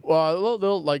they doing? Well,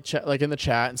 they'll in the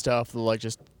chat and stuff. They'll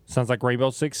just sounds like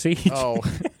Rainbow Six Siege. Oh,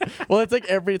 well, it's like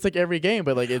every game,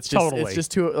 but it's just totally. It's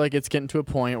just it's getting to a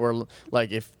point where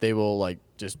if they will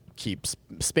just keep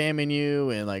spamming you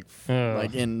and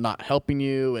and not helping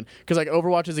you, and because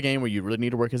Overwatch is a game where you really need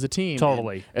to work as a team.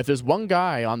 Totally. And if there's one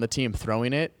guy on the team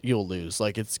throwing it, you'll lose.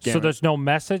 So there's no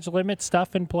message limit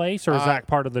stuff in place, or is that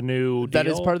part of the new deal? That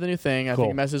is part of the new thing. I Cool.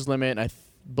 think message limit. And I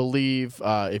believe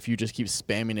if you just keep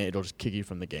spamming it, it'll just kick you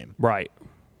from the game. Right.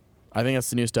 I think that's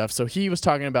the new stuff. So he was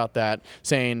talking about that,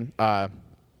 saying,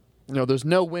 there's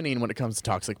no winning when it comes to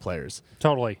toxic players.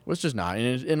 Totally. Which is not.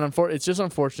 And it's just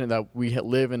unfortunate that we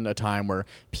live in a time where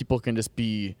people can just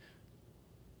be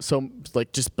so,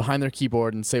 just behind their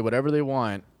keyboard and say whatever they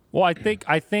want. Well, I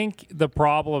think the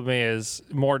problem is,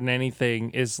 more than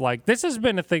anything, is this has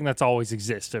been a thing that's always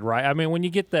existed, right? I mean, when you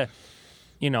get the,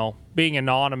 being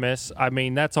anonymous, I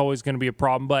mean, that's always going to be a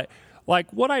problem. But,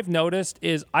 what I've noticed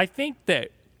is I think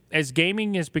that as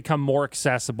gaming has become more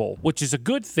accessible, which is a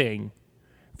good thing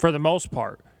for the most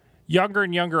part, younger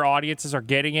and younger audiences are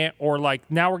getting it, or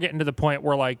now we're getting to the point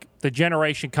where the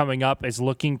generation coming up is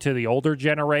looking to the older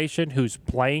generation who's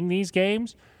playing these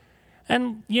games.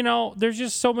 And, there's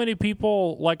just so many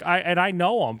people I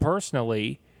know them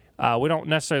personally. We don't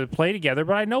necessarily play together,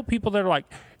 but I know people that are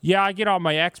yeah, I get on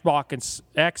my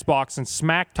Xbox and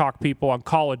smack talk people on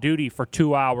Call of Duty for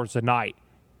 2 hours a night.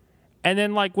 And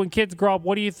then, when kids grow up,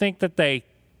 what do you think that they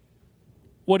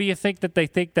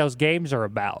think those games are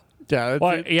about?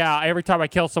 Yeah. Every time I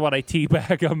kill someone, I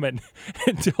teabag them and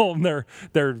tell them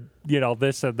they're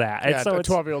this and that. Yeah, and so a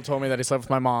 12-year-old told me that he slept with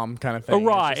my mom, kind of thing.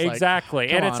 Right, exactly.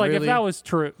 And it's really? if that was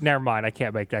true, never mind. I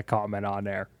can't make that comment on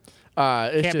there.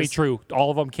 Can't be true.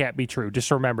 All of them can't be true. Just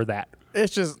remember that.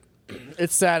 It's just,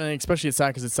 it's sad, and especially it's sad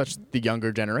because it's such the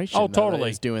younger generation. Oh, totally. That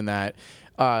is doing that.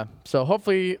 So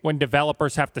hopefully, when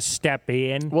developers have to step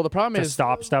in, the problem to is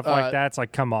stop stuff like that.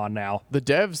 It's come on now. The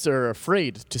devs are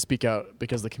afraid to speak out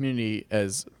because the community,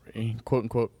 as quote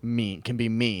unquote mean, can be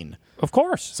mean. Of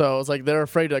course. So it's they're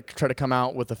afraid to try to come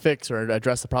out with a fix or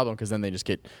address the problem because then they just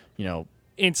get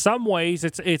In some ways,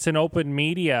 it's an open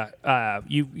media.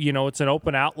 It's an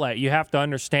open outlet. You have to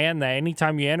understand that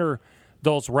anytime you enter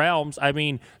those realms. I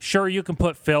mean, sure, you can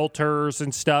put filters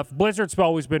and stuff. Blizzard's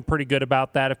always been pretty good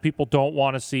about that. If people don't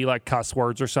want to see like cuss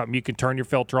words or something, you can turn your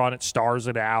filter on, it stars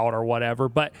it out or whatever.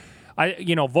 But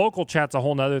vocal chat's a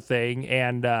whole nother thing,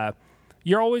 and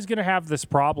you're always going to have this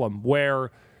problem where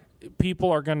people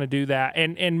are going to do that.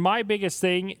 And my biggest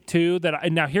thing too,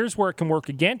 now here's where it can work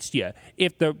against you.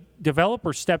 If the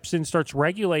developer steps in, starts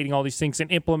regulating all these things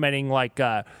and implementing like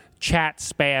chat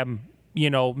spam,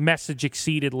 message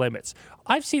exceeded limits.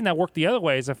 I've seen that work the other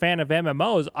way. As a fan of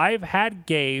MMOs, I've had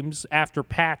games after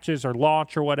patches or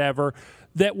launch or whatever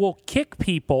that will kick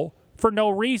people for no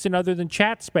reason other than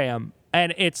chat spam.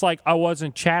 And it's like, I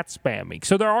wasn't chat spamming.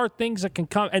 So there are things that can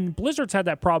come. And Blizzard's had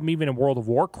that problem even in World of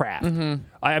Warcraft. Mm-hmm.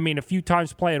 I mean, a few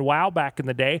times playing WoW back in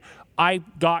the day, I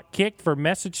got kicked for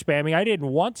message spamming. I didn't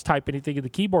once type anything in the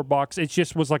keyboard box. It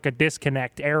just was like a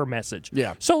disconnect error message.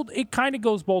 Yeah. So it kind of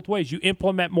goes both ways. You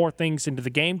implement more things into the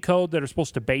game code that are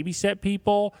supposed to babysit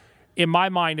people. In my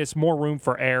mind, it's more room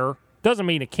for error. Doesn't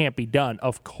mean it can't be done,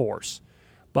 of course.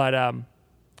 But,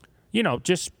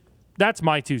 just... that's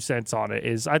my 2 cents on it.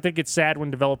 Is I think it's sad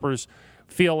when developers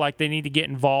feel like they need to get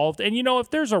involved. And, if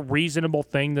there's a reasonable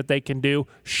thing that they can do,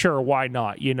 sure, why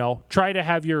not? Try to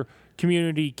have your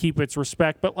community keep its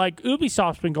respect. But, like,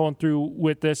 Ubisoft's been going through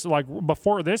with this. Like,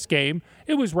 before this game,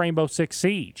 it was Rainbow Six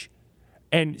Siege.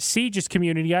 And Siege's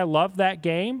community, I love that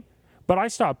game. But I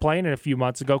stopped playing it a few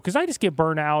months ago because I just get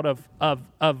burnt out of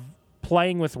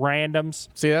playing with randoms.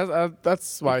 See,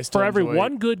 that's why I still for every enjoy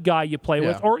one good guy you play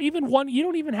with, or even one, you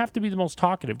don't even have to be the most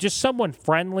talkative, just someone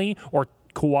friendly or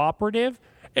cooperative.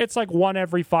 It's like one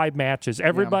every 5 matches.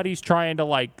 Everybody's trying to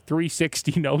like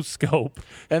 360 no scope,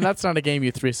 and that's not a game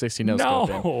you 360 no scope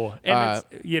in. No,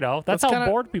 and that's how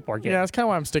bored people are getting. Yeah, that's kind of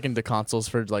why I'm sticking to consoles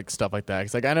for like stuff like that.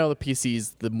 Because like I know the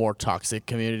PC's the more toxic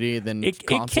community than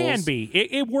consoles. It can be.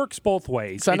 It works both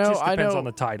ways. So it just depends on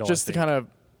the title. Just the kind of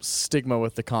stigma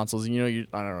with the consoles, I don't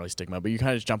really stigma, but you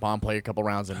kind of just jump on, play a couple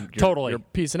rounds, and you're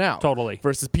piecing out. Totally.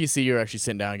 Versus PC, you're actually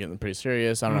sitting down and getting pretty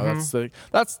serious. I don't know.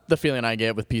 That's the feeling I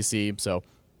get with PC. So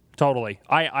totally,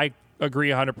 I agree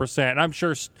 100%. And I'm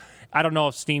sure. I don't know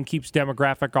if Steam keeps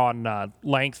demographic on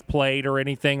length played or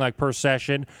anything like per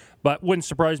session, but wouldn't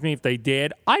surprise me if they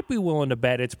did. I'd be willing to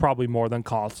bet it's probably more than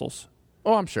consoles.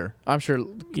 Oh, I'm sure.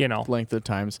 Length of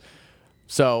times.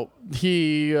 So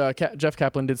Jeff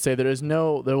Kaplan did say there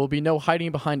will be no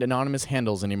hiding behind anonymous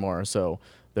handles anymore. So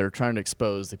they're trying to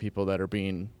expose the people that are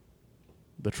being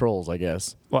the trolls, I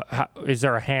guess. Is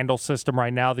there a handle system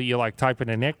right now that you like type in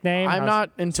a nickname? I'm not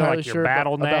entirely sure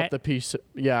about the PC.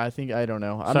 Yeah, I don't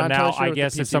know. I'm so not now sure I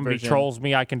guess if somebody trolls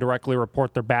me, I can directly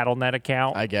report their Battle.net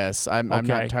account. I guess I'm not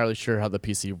entirely sure how the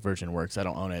PC version works. I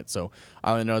don't own it, so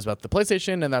all I know is about the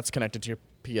PlayStation, and that's connected to your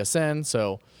PSN.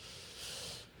 So.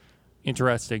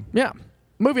 Interesting. Yeah.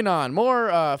 Moving on.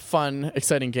 More fun,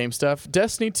 exciting game stuff.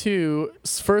 Destiny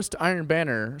 2's first Iron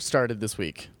Banner started this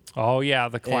week. Oh, yeah,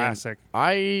 the classic.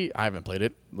 And I haven't played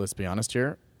it, let's be honest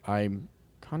here. I'm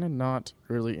kind of not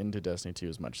really into Destiny 2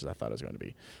 as much as I thought it was going to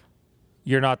be.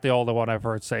 You're not the only one I've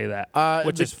heard say that,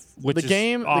 which is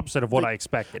opposite of what I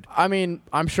expected. I mean,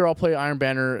 I'm sure I'll play Iron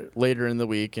Banner later in the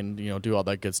week and do all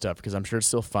that good stuff because I'm sure it's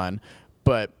still fun.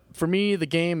 But for me, the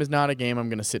game is not a game I'm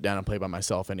going to sit down and play by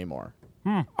myself anymore.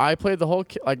 I played the whole,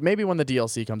 maybe when the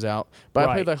DLC comes out, but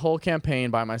I played the whole campaign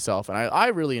by myself, and I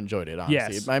really enjoyed it,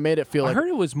 honestly. Yes. I made it feel like... I heard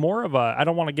it was more of a, I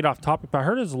don't want to get off topic, but I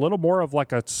heard it was a little more of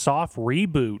like a soft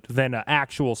reboot than an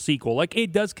actual sequel. Like,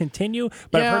 it does continue,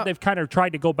 but I've heard they've kind of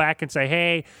tried to go back and say,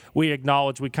 hey, we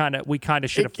acknowledge we kind of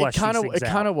should have fleshed these things out. It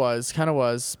kind of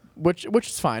was. Which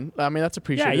is fine. I mean, that's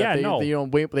appreciated. Yeah, they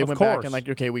went back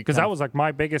and because that was like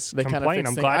my biggest complaint.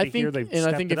 I'm glad to hear they've stepped it up.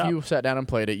 And I think if you sat down and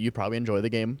played it, you'd probably enjoy the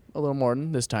game a little more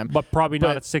than this time. But probably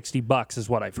not at $60 is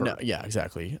what I've heard. No, yeah,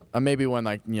 exactly. Maybe when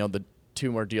the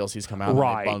 2 more DLCs come out, and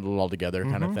they bundle it all together,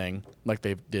 kind of thing, like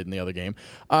they did in the other game.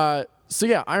 So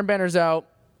yeah, Iron Banner's out.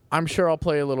 I'm sure I'll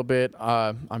play a little bit.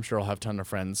 I'm sure I'll have a ton of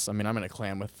friends. I mean, I'm in a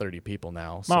clan with 30 people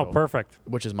now. So, perfect.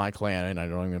 Which is my clan, and I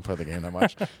don't even play the game that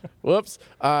much. Whoops.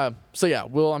 So yeah,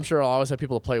 I'm sure I'll always have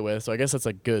people to play with. So I guess that's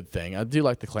a good thing. I do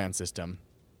like the clan system.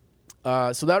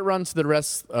 So that runs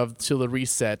till the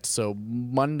reset. So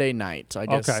Monday night, I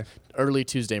guess. Early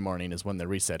Tuesday morning is when the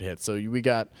reset hits. So we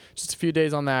got just a few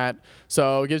days on that.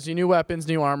 So it gives you new weapons,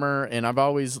 new armor, and I've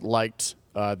always liked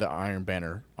the Iron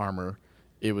Banner armor.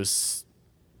 It was.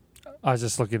 I was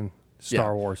just looking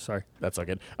Star Wars, sorry. That's all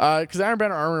good. Because Iron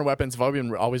Banner armor and weapons have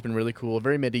always been really cool,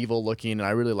 very medieval looking, and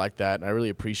I really like that, and I really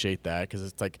appreciate that, because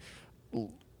it's like,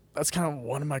 that's kind of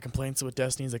one of my complaints with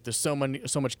Destiny, is like there's so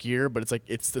much gear, but it's like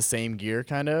it's the same gear,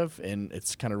 kind of, and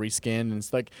it's kind of reskinned, and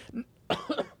it's like,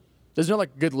 There's no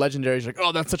like good legendaries. Like,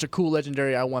 oh, that's such a cool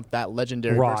legendary. I want that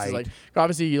legendary. Right. Versus like,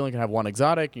 obviously you only can have one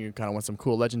exotic. And you kind of want some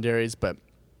cool legendaries. But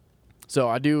so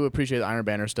I do appreciate the Iron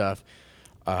Banner stuff.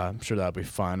 I'm sure that'll be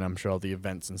fun. I'm sure all the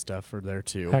events and stuff are there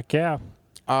too. Heck yeah.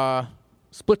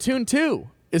 Splatoon 2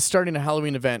 is starting a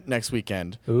Halloween event next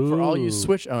weekend for all you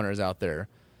Switch owners out there.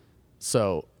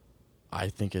 So I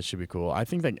think it should be cool. I've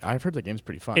heard the game's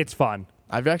pretty fun. It's fun.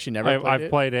 I've actually never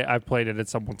played it. I've played it at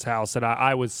someone's house, and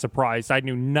I was surprised. I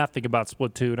knew nothing about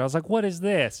Splatoon. I was like, what is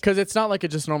this? Because it's not like a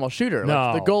just normal shooter. No.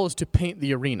 Like, the goal is to paint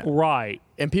the arena. Right.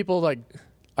 And people like...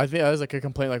 I think that was like a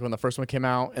complaint like when the first one came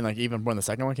out and like even when the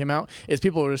second one came out is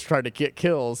people were just trying to get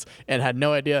kills and had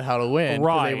no idea how to win.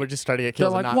 Right. They were just trying to get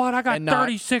kills. They're like, what? I got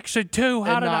 36-2.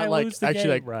 How did I lose the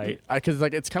game? Right. Because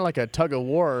like it's kind of like a tug of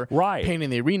war. Right. Painting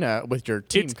the arena with your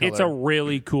team color. It's a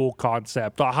really cool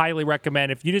concept. I highly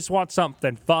recommend if you just want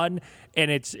something fun and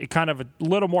it's kind of a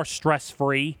little more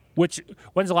stress-free. Which,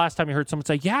 when's the last time you heard someone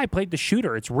say, yeah, I played the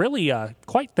shooter. It's really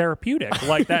quite therapeutic.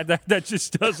 Like that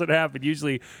just doesn't happen.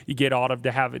 Usually you get autumn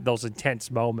to have those intense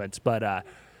moments. But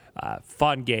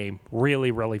fun game.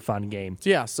 Really, really fun game.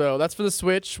 Yeah, so that's for the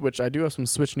Switch, which I do have some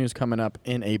Switch news coming up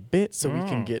in a bit, so we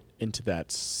can get into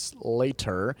that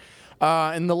later.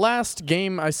 And the last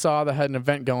game I saw that had an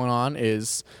event going on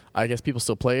is, I guess people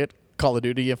still play it, Call of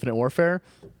Duty Infinite Warfare.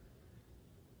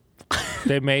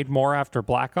 They made more after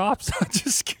Black Ops? I'm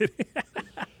just kidding.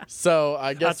 So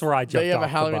I guess that's where I jumped they have off a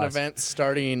Halloween the bus. event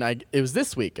starting. It was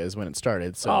this week is when it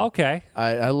started. So okay.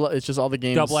 It's just all the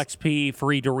games. Double XP,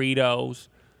 free Doritos.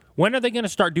 When are they going to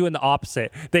start doing the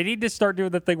opposite? They need to start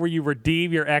doing the thing where you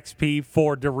redeem your XP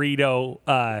for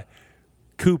Dorito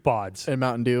coupons and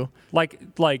Mountain Dew. Like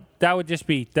that'd just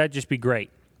be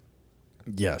great.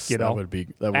 Yes, you know, that would be.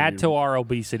 Add to our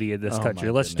obesity in this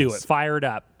country. Let's do it. Fire it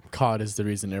up. COD is the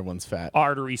reason everyone's fat.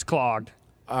 Arteries clogged.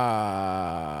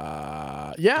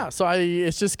 Yeah, so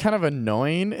it's just kind of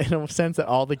annoying in a sense that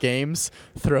all the games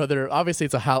throw their... Obviously,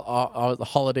 it's a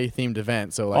holiday-themed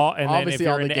event, so like and obviously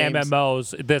then if you're into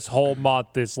MMOs, this whole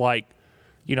month is like,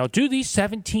 you know, do these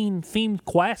 17 themed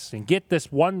quests and get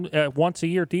this one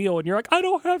once-a-year deal, and you're like, I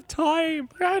don't have time.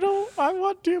 I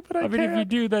want to, but I can't. I mean, if you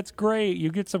do, that's great. You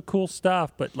get some cool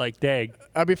stuff, but like, dang.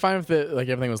 I'd be fine if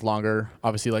everything was longer.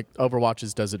 Obviously, like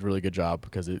Overwatch does a really good job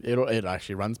because it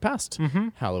actually runs past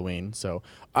Halloween. So,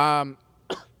 and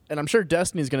I'm sure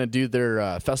Destiny's going to do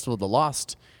their Festival of the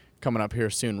Lost coming up here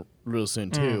real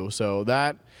soon too. So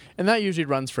that usually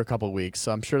runs for a couple of weeks.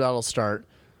 So I'm sure that'll start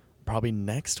probably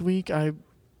next week.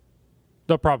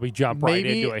 They'll probably jump right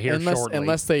into it here shortly.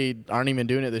 Unless they aren't even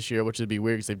doing it this year, which would be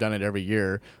weird because they've done it every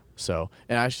year. So,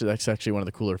 and actually, that's actually one of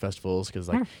the cooler festivals because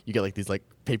like you get like these like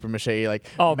paper mache like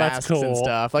masks and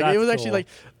stuff. Like it was actually like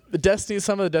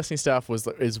some of the Destiny stuff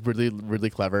is really really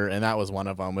clever, and that was one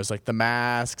of them. Was like the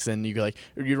masks, and you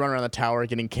run around the tower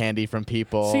getting candy from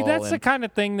people. See, that's the kind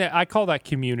of thing that I call that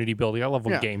community building. I love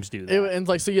when games do that. And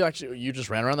like so, you just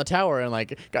ran around the tower and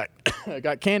like got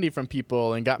candy from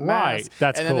people and got masks. Right,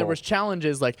 that's and cool. then there was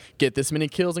challenges like get this many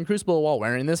kills in Crucible while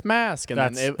wearing this mask.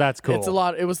 And that's cool.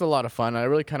 It was a lot of fun. I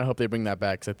really kind of hope they bring that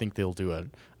back because I think they'll do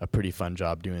a pretty fun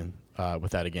job doing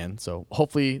with that again. So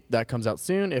hopefully that comes out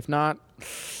soon. If not,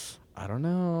 I don't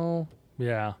know.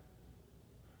 Yeah.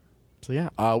 So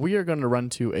yeah, we are going to run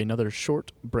to another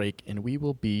short break, and we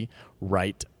will be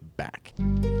right back.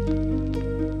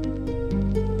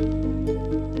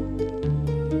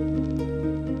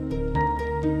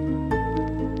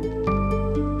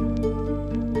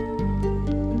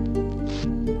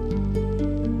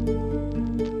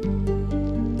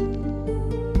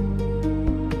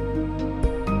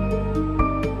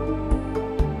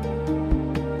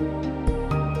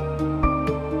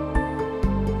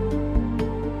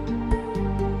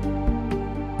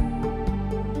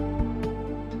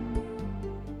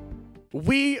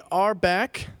 We are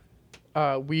back.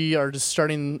 We are just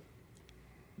starting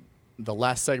the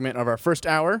last segment of our first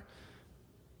hour,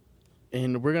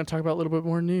 and we're going to talk about a little bit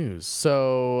more news.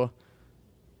 So,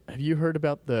 have you heard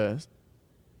about the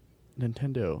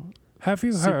Nintendo? Have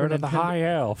you heard of the High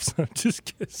Elves? Just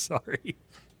kidding.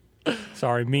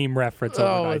 Sorry, meme reference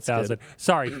over 9,000.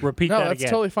 Sorry, repeat that again. No, that's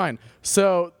totally fine.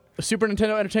 So, Super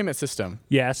Nintendo Entertainment System.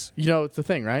 Yes. You know, it's the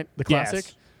thing, right? The classic.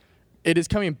 Yes. It is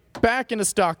coming back into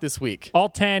stock this week. All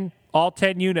 10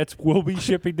 units will be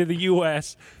shipping to the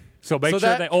U.S., so make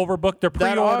sure they overbook their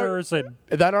pre-orders.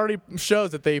 That already shows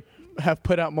that they have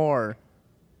put out more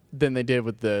than they did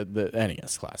with the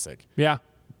NES Classic. Yeah.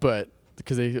 But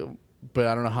I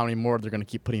don't know how many more they're going to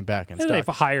keep putting back in stock. They've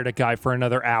hired a guy for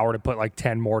another hour to put like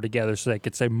 10 more together so they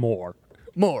could say more.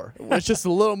 more. It's just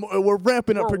a little more. We're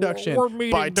ramping up production. We're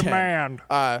meeting by 10. demand.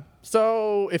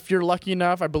 So if you're lucky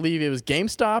enough, I believe it was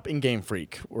GameStop and Game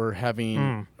Freak. We're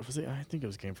having. I think it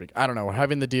was Game Freak. I don't know. We're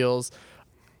having the deals.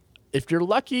 If you're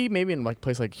lucky, maybe in like a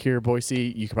place like here,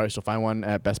 Boise, you could probably still find one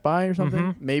at Best Buy or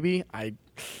something. Maybe.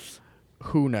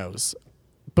 Who knows?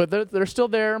 But they're still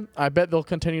there. I bet they'll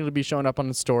continue to be showing up on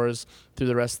the stores through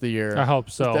the rest of the year. I hope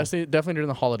so. Definitely during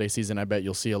the holiday season, I bet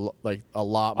you'll see a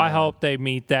lot more. I hope they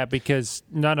meet that because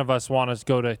none of us want to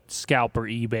go to Scalp or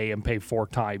eBay and pay 4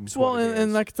 times. Well,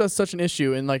 and that's such an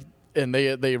issue, and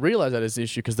they realize that is an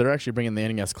issue because they're actually bringing the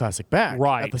NES Classic back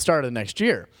at the start of the next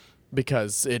year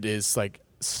because it is like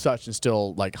such and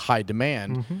still like high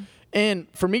demand. And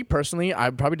for me personally,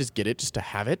 I'd probably just get it just to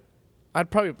have it. I'd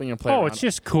probably play around. Oh, it's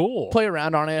just cool. Play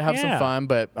around on it, have some fun,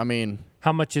 but I mean...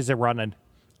 How much is it running?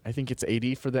 I think it's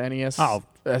 $80 for the NES. Oh,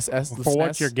 SS, for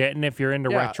what you're getting if you're into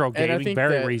retro gaming,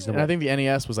 very reasonable. And I think the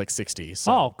NES was like $60. So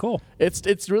oh, cool.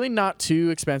 It's really not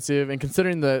too expensive, and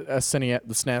considering the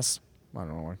SNES, I don't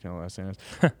know what kind of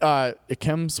SNES, it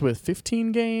comes with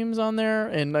 15 games on there,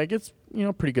 and like it's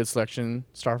pretty good selection.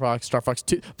 Star Fox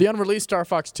 2, the unreleased Star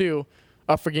Fox 2,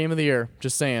 up for Game of the Year.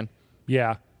 Just saying.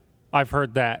 Yeah, I've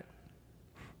heard that.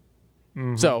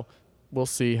 So we'll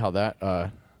see how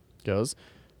that goes.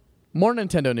 More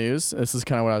Nintendo news. This is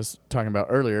kind of what I was talking about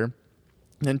earlier.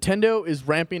 Nintendo is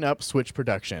ramping up Switch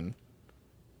production.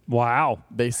 Wow.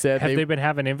 They said have they been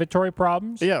having inventory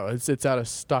problems? Yeah, it's out of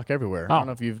stock everywhere. Oh. I don't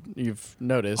know if you've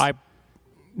noticed.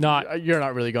 You're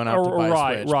not really going out to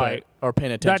buy a Switch, or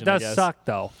paying attention. That does suck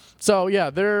though. So yeah,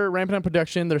 they're ramping up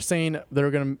production. They're saying they're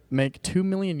going to make 2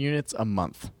 million units a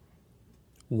month.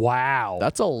 Wow.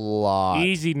 That's a lot.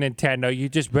 Easy, Nintendo. You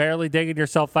just barely digging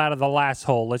yourself out of the last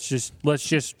hole. Let's just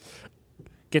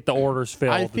get the orders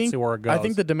filled and see where it goes. I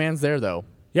think the demand's there, though.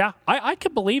 Yeah, I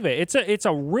can believe it. It's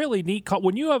a really neat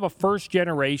when you have a first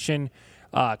generation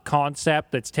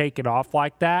concept that's taken off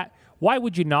like that. Why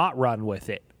would you not run with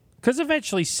it? Because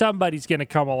eventually somebody's going to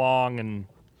come along and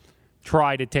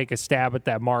try to take a stab at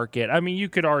that market. I mean, you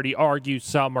could already argue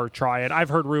some are trying. I've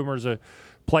heard rumors of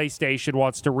PlayStation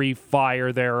wants to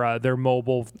refire their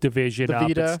mobile division up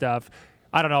and stuff.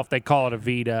 I don't know if they call it a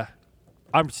Vita.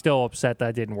 I'm still upset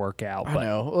that didn't work out. I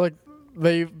know. Like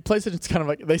PlayStation's kind of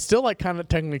like they still like kind of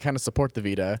technically kind of support the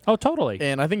Vita. Oh, totally.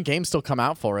 And I think games still come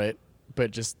out for it,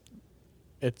 but just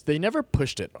they never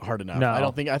pushed it hard enough. No.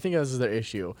 I think this is their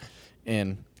issue.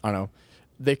 And I don't know.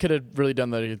 They could have really done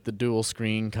the dual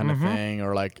screen kind of thing,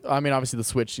 or like obviously the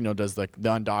Switch does like the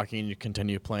undocking, you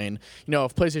continue playing.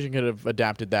 If PlayStation could have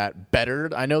adapted that better.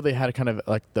 I know they had to kind of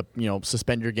like the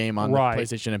suspend your game on the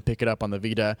PlayStation and pick it up on the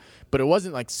Vita, but it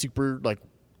wasn't like super like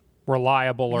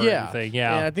reliable or anything.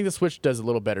 Yeah, and I think the Switch does a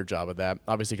little better job of that,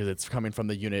 obviously because it's coming from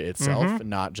the unit itself and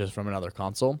not just from another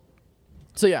console.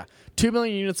 So yeah, 2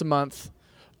 million units a month.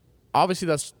 Obviously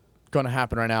that's going to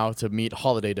happen right now to meet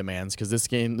holiday demands because this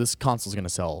console is going to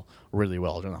sell really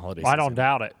well during the holiday season. I don't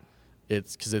doubt it.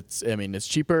 It's because it's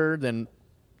cheaper than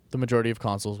the majority of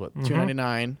consoles. What,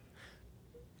 $299?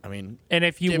 I mean, and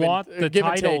if you want the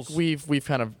titles, we've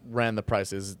kind of ran the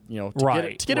prices. To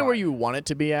get it where you want it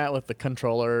to be at with the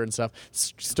controller and stuff.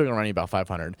 It's still going to run you about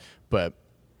 $500, but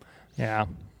yeah.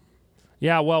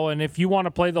 Well, and if you want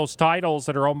to play those titles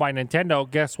that are owned by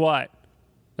Nintendo, guess what?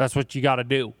 That's what you got to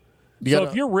do. So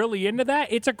if you're really into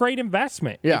that, it's a great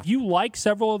investment. Yeah. If you like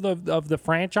several of the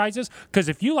franchises, because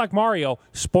if you like Mario,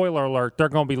 spoiler alert, there are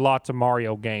going to be lots of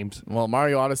Mario games. Well,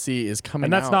 Mario Odyssey is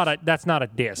coming out. And that's not a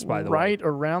diss, by the way. Right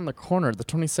around the corner, the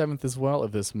 27th as well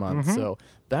of this month. So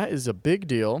that is a big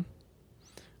deal.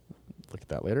 Look at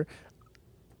that later.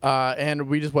 And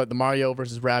we just the Mario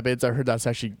versus Rabbids. I heard that's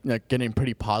actually getting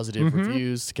pretty positive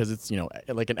reviews because it's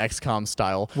like an XCOM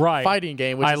style fighting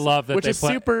game. Which I love that which they is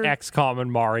put super XCOM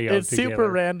and Mario. It's together.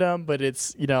 super random, but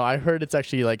it's I heard it's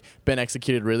actually like been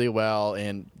executed really well,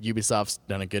 and Ubisoft's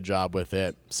done a good job with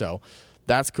it. So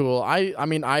that's cool. I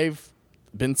mean I've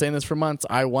been saying this for months.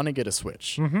 I want to get a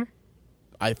Switch.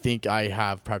 I think I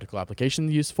have practical application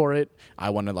use for it. I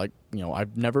want to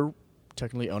I've never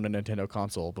technically owned a Nintendo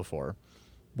console before.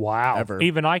 Wow. Ever.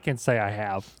 Even I can say I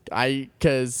have.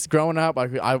 Because growing up,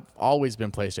 I've always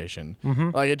been PlayStation.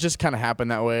 Like, it just kind of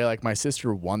happened that way. Like, my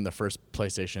sister won the first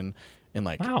PlayStation in,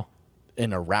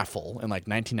 in a raffle in,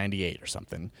 1998 or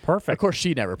something. Perfect. Of course,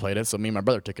 she never played it, so me and my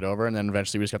brother took it over, and then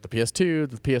eventually we just got the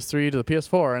PS2, the PS3, to the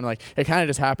PS4, and, it kind of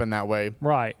just happened that way.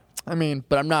 Right. I mean,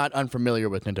 but I'm not unfamiliar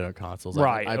with Nintendo consoles.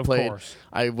 Right, I of played. course.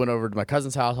 I went over to my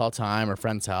cousin's house all the time or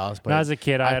friend's house. But when I was a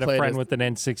kid, I had a friend with an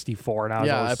N64, and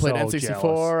I was played so N64.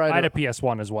 Jealous. I had a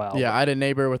PS1 as well. Yeah, I had a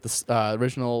neighbor with the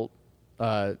original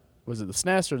was it the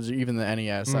SNES or was it even the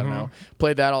NES? I don't know.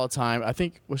 Played that all the time. I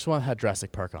think which one had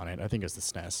Jurassic Park on it? I think it was the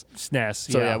SNES.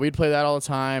 SNES. So yeah, we'd play that all the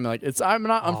time. Like I'm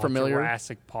not unfamiliar.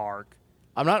 Jurassic Park.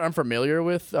 I'm not unfamiliar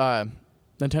with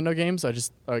Nintendo games. I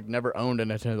just never owned a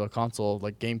Nintendo console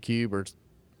like GameCube or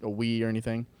a Wii or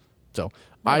anything. So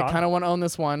I kind of want to own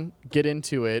this one, get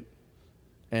into it,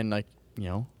 and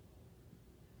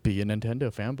be a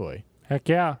Nintendo fanboy. Heck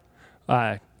yeah.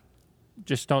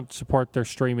 Just don't support their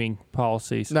streaming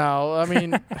policies. No, I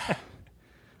mean,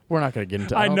 we're not going to get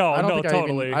into it. I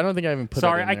don't think I even put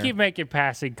Sorry, that in I there. keep making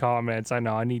passing comments. I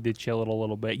know. I need to chill it a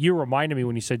little bit. You reminded me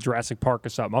when you said Jurassic Park or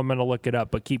something. I'm going to look it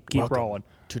up, but keep rolling.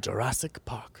 To Jurassic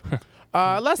Park.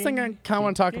 Last thing I kind of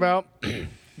want to talk about,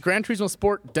 Gran Turismo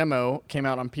Sport demo came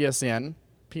out on PSN.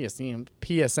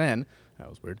 That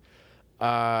was weird.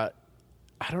 I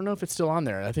don't know if it's still on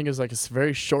there. I think it was like a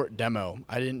very short demo.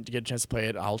 I didn't get a chance to play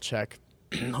it. I'll check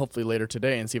hopefully later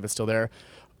today and see if it's still there.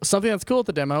 Something that's cool with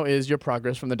the demo is your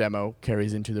progress from the demo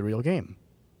carries into the real game.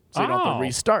 So you don't have to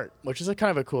restart, which is a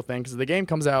kind of a cool thing because the game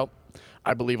comes out,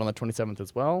 I believe, on the 27th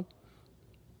as well.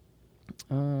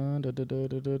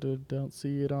 Don't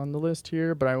see it on the list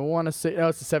here, but I want to say,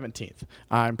 it's the 17th.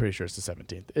 I'm pretty sure it's the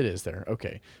 17th. It is there.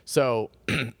 Okay. So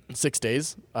 6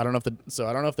 days. I don't know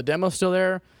if the demo's still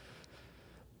there.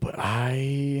 But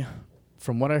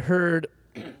from what I heard,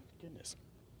 goodness,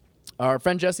 our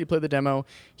friend Jesse played the demo.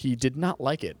 He did not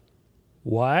like it.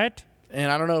 What?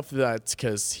 And I don't know if that's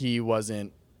because he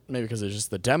wasn't, maybe because it's just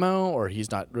the demo, or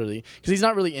he's not really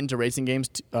into racing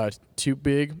games too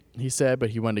big, he said,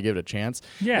 but he wanted to give it a chance.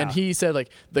 Yeah. And he said, like,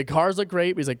 the cars look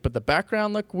great, but he's like, but the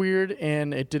background looked weird,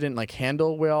 and it didn't, like,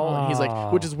 handle well. And he's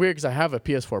like, which is weird because I have a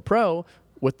PS4 Pro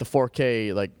with the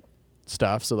 4K, like,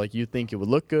 stuff, so, like, you think it would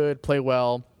look good, play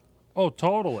well. Oh,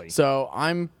 totally. So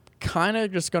I'm kind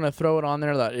of just going to throw it on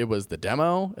there that it was the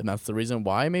demo, and that's the reason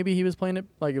why maybe he was playing it,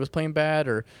 like it was playing bad,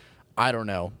 or I don't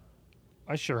know.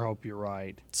 I sure hope you're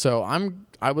right. So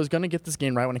I was going to get this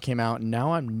game right when it came out, and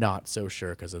now I'm not so sure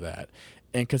because of that.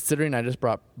 And considering I just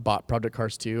bought Project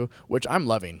Cars 2, which I'm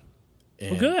loving.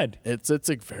 Well, good. It's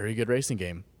a very good racing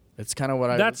game. It's kind of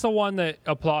what That's the one that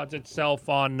applauds itself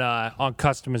on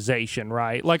customization,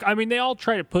 right? Like, I mean, they all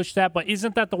try to push that, but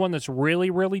isn't that the one that's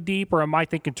really, really deep, or am I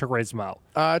thinking Turismo?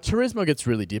 Turismo gets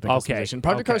really deep in customization.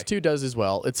 Project Cars 2 does as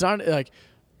well. It's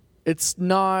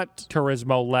not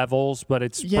Turismo levels, but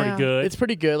it's pretty good. It's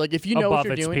pretty good. Like, if you know Above what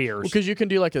you're its doing, peers. because you can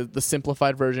do like the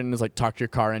simplified version is like talk to your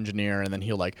car engineer, and then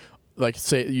he'll like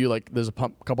say you there's a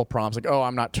couple prompts like, oh,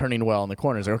 I'm not turning well in the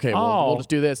corners. Like, okay, we'll just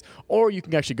do this. Or you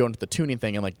can actually go into the tuning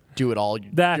thing and like do it all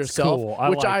yourself. Cool.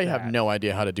 Which I have no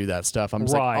idea how to do that stuff. I'm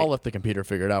just like, I'll let the computer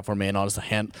figure it out for me, and I'll just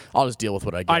deal with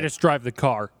what I get. I just drive the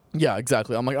car. Yeah,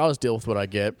 exactly. I'm like, I'll just deal with what I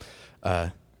get.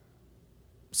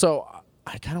 So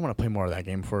I kind of want to play more of that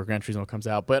game before Gran Turismo comes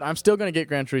out, but I'm still going to get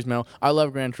Gran Turismo. I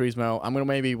love Gran Turismo. I'm going to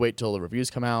maybe wait till the reviews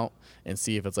come out and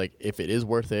see if it is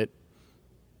worth it.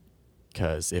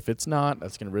 Because if it's not,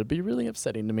 that's going to be really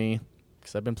upsetting to me.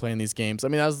 Because I've been playing these games. I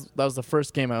mean, that was the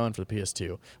first game I owned for the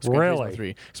PS2. Gran Turismo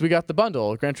 3. So we got the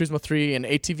bundle, Gran Turismo 3 and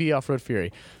ATV Off-Road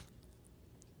Fury.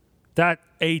 I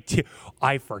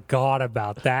forgot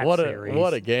about that series.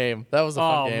 What a game. That was a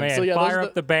fun game. Man, so, yeah, fire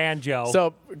up the banjo.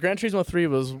 So Gran Turismo 3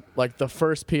 was like the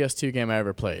first PS2 game I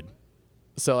ever played.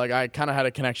 So like I kind of had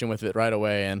a connection with it right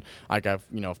away, and like I've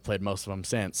played most of them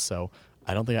since. So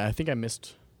I think I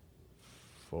missed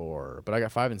 4, but I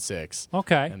got 5 and 6.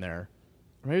 Okay. In there.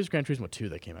 Or maybe it was Gran Turismo 2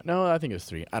 that came out. No, I think it was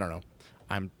 3. I don't know.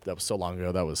 That was so long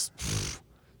ago. That was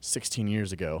 16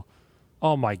 years ago.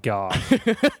 Oh my God.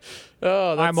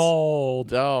 I'm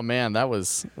old. Oh man, that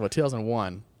was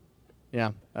 2001.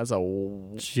 Yeah, that's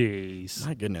jeez.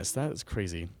 My goodness, that is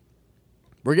crazy.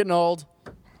 We're getting old.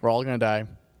 We're all gonna die.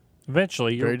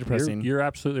 Eventually. Very depressing. You're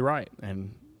absolutely right.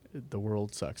 And the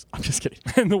world sucks. I'm just kidding.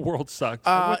 And the world sucks.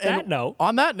 On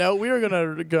that note, we are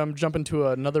gonna jump into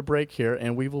another break here,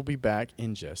 and we will be back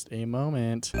in just a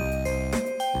moment.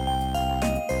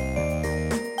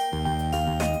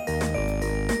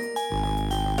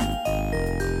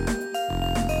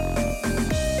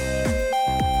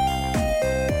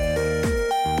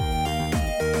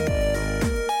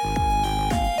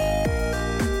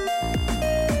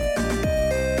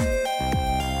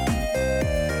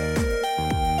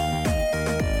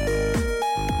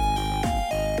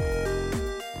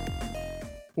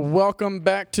 Welcome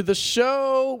back to the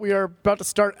show. We are about to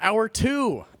start hour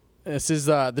 2. This is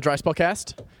the Dry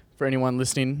Spellcast. For anyone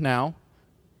listening now,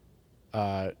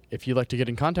 if you'd like to get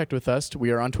in contact with us,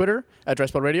 we are on Twitter at Dry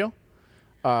Spell Radio.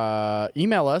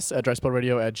 Email us at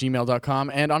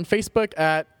dryspellradio@gmail.com, and on Facebook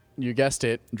at, you guessed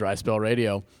it, Dry Spell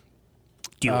Radio.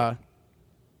 Do it.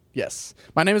 Yes.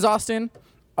 My name is Austin.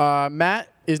 Matt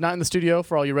is not in the studio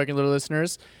for all you regular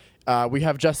listeners. We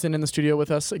have Justin in the studio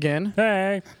with us again.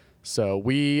 Hey. So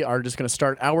we are just going to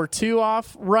start hour 2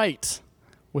 off right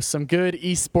with some good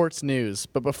esports news.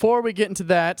 But before we get into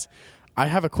that, I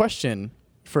have a question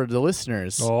for the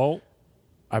listeners. Oh.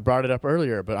 I brought it up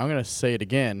earlier, but I'm going to say it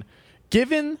again.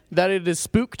 Given that it is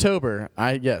Spooktober,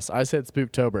 I said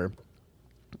Spooktober.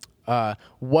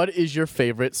 What is your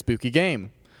favorite spooky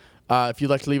game? If you'd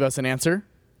like to leave us an answer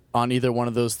on either one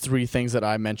of those 3 things that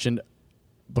I mentioned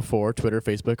before, Twitter,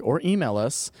 Facebook, or email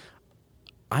us,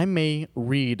 I may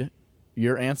read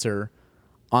your answer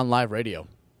on live radio.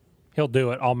 He'll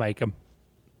do it. I'll make him.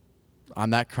 I'm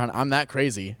that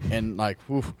crazy, and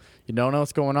you don't know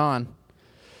what's going on.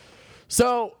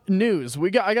 So, news. I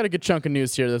got a good chunk of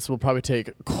news here. This will probably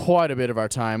take quite a bit of our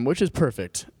time, which is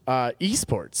perfect.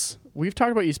 Esports. We've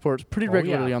talked about esports pretty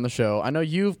regularly on the show. I know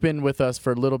you've been with us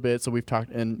for a little bit, so we've talked,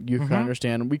 and you can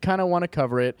understand. We kind of want to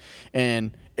cover it,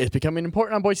 and it's becoming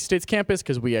important on Boise State's campus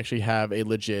because we actually have a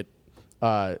legit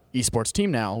esports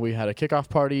team now. We had a kickoff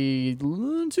party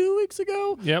 2 weeks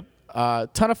ago. Yep.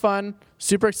 Ton of fun,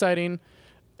 super exciting.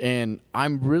 And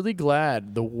I'm really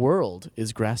glad the world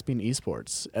is grasping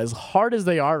esports as hard as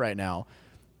they are right now.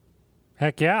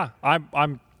 Heck yeah.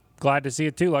 I'm glad to see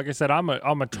it too. Like I said, I'm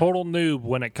a total noob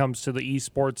when it comes to the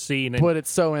esports scene. And but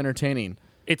it's so entertaining.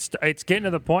 It's getting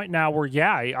to the point now where,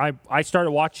 I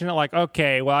started watching it like,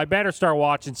 okay, well, I better start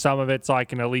watching some of it so I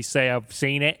can at least say I've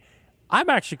seen it. I'm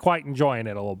actually quite enjoying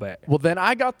it a little bit. Well, then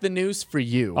I got the news for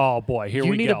you. Oh, boy. Here we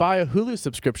go. You need to buy a Hulu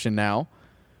subscription now.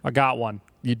 I got one.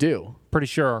 You do? Pretty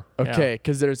sure. Okay,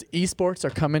 because there's esports are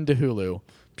coming to Hulu.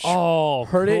 Oh,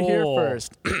 Heard cool. it here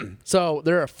first. So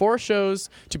there are 4 shows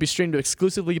to be streamed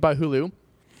exclusively by Hulu.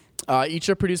 Each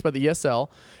are produced by the ESL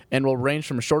and will range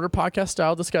from shorter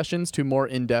podcast-style discussions to more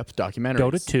in-depth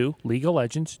documentaries. Dota 2, League of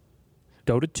Legends.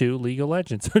 Dota 2, League of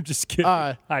Legends. I'm just kidding.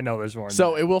 I know there's more.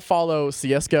 So it will follow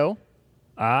CSGO,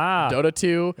 Dota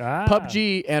 2,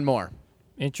 PUBG, and more.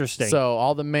 Interesting. So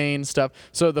all the main stuff.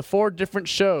 So the 4 different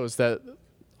shows that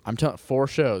I'm telling 4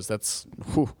 shows. It's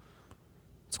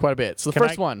quite a bit. So the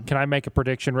first one. Can I make a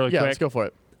prediction really quick? Yeah, let's go for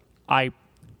it. I'm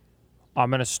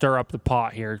going to stir up the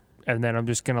pot here, and then I'm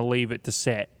just going to leave it to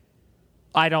sit.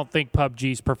 I don't think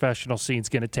PUBG's professional scene's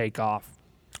going to take off.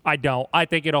 I don't. I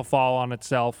think it'll fall on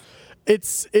itself.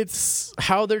 It's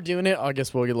how they're doing it. I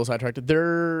guess we'll get a little sidetracked.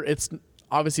 It's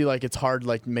obviously it's hard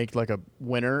to make a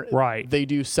winner. Right. They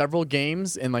do several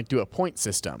games and do a point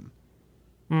system.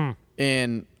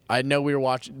 And I know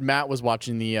Matt was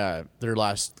watching their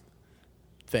last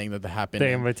thing that happened. The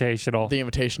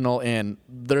Invitational, and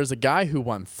there's a guy who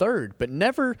won 3rd, but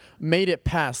never made it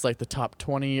past the top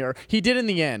 20, or he did in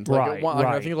the end. Right.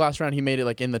 I think the last round he made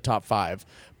it in the top 5,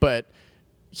 but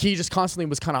he just constantly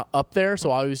was kind of up there. So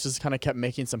I was just kind of kept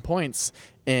making some points.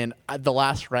 And the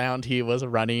last round he was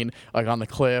running on the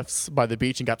cliffs by the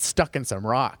beach and got stuck in some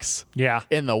rocks. Yeah.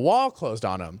 And the wall closed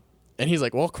on him. And he's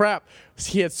like, well, crap.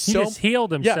 He just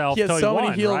healed himself. Yeah, he had so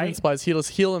many healing right? supplies. He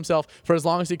just healed himself for as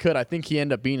long as he could. I think he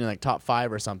ended up being in top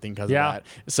 5 or something because of that.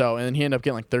 So, and then he ended up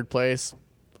getting 3rd place.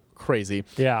 Crazy.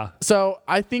 Yeah. So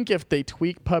I think if they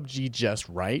tweak PUBG just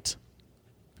right,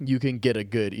 you can get a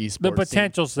good esports. The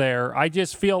potential's there. I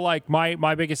just feel like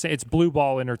my biggest thing, it's Blue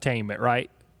Ball Entertainment, right?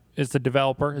 Is the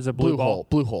developer? Is it Blue Ball?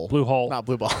 Blue Hole. Blue Hole. Not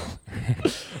Blue Ball.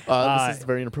 This is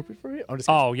very inappropriate for you. I'm just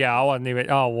kidding. Oh, yeah. I wasn't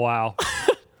even. Oh, wow.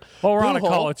 Well, we're on a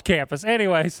college campus.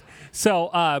 Anyways,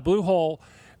 so Blue Hole,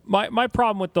 my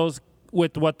problem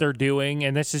with what they're doing,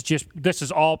 and this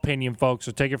is all opinion, folks,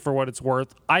 so take it for what it's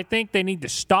worth. I think they need to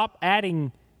stop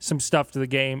adding some stuff to the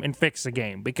game and fix the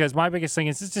game, because my biggest thing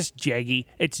is it's just jaggy.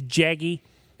 It's jaggy.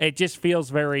 It just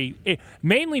feels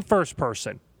mainly first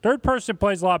person. Third person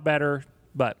plays a lot better,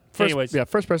 but anyways. Yeah,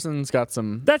 first person's got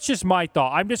some. That's just my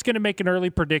thought. I'm just going to make an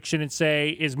early prediction and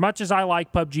say, as much as I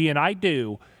like PUBG, and I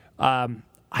do,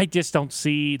 I just don't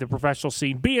see the professional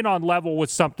scene being on level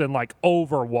with something like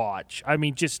Overwatch. I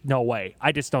mean, just no way.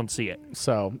 I just don't see it.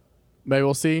 So maybe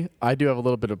we'll see. I do have a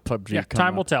little bit of PUBG coming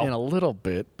time will tell in a little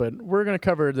bit, but we're going to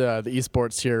cover the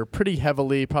esports here pretty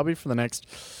heavily, probably for the next,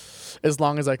 as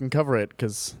long as I can cover it,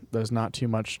 because there's not too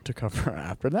much to cover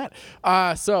after that.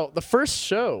 So the first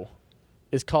show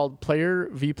is called Player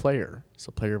v Player,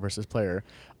 so player versus player,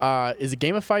 is a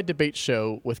gamified debate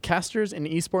show with casters and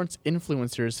esports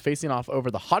influencers facing off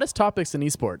over the hottest topics in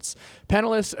esports.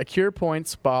 Panelists accrue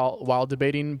points while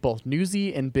debating both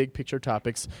newsy and big picture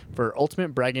topics for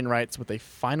ultimate bragging rights, with a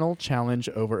final challenge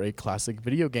over a classic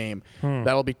video game.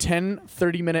 That'll be 10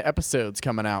 30-minute episodes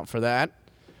coming out for that.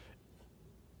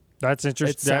 That's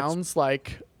interesting. It sounds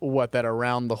like that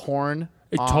Around the Horn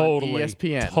on totally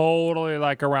ESPN. Totally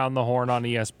like Around the Horn on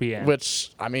ESPN.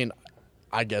 Which, I mean,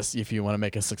 I guess if you want to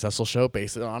make a successful show,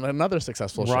 base it on another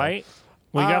successful show. Right.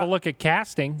 We got to look at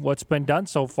casting, what's been done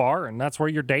so far, and that's where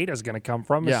your data is going to come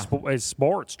from. Yeah. Is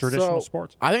sports, traditional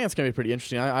sports. I think it's going to be pretty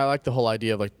interesting. I like the whole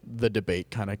idea of like the debate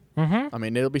kind of. I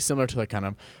mean, it'll be similar to like kind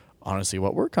of honestly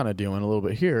what we're kind of doing a little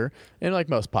bit here in like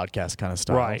most podcast kind of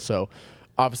style. Right. So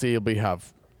obviously we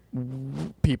have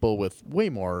people with way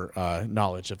more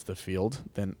knowledge of the field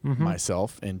than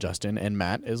myself and Justin and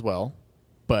Matt as well.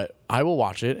 But I will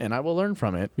watch it and I will learn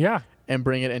from it. Yeah. And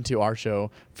bring it into our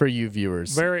show for you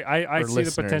viewers. I see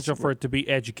listeners. the potential for it to be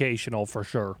educational for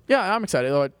sure. Yeah, I'm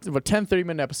excited. What 10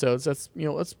 30-minute episodes, that's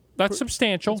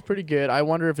substantial. That's pretty good. I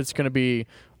wonder if it's going to be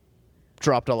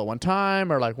dropped all at one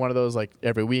time or like one of those like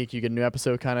every week you get a new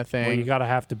episode kind of thing. Well, you got to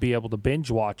have to be able to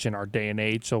binge watch in our day and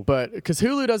age. So, but because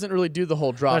Hulu doesn't really do the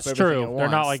whole drop. That's true. At They're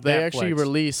not once. like they Netflix. actually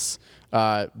release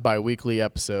bi-weekly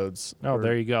episodes. Oh,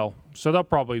 there you go. So they'll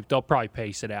probably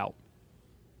pace it out.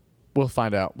 We'll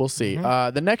find out. We'll see.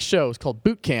 The next show is called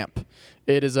Boot Camp.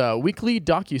 It is a weekly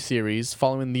docuseries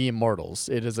following the Immortals.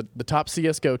 It is the top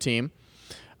CSGO team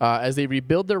as they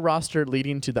rebuild their roster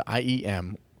leading to the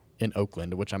IEM in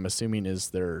Oakland, which I'm assuming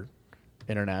is their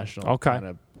international kind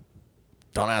of.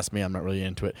 Don't ask me. I'm not really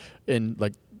into it. In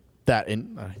like that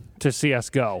in to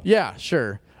CSGO. Yeah,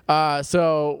 sure.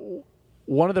 So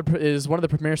one of the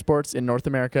premier sports in North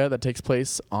America that takes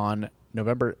place on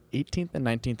November 18th and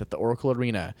 19th at the Oracle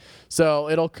Arena. So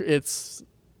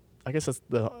I guess that's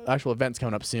the actual event's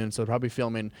coming up soon. So probably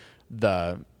filming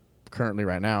currently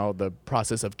right now the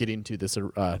process of getting to this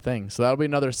thing. So that'll be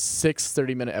another 6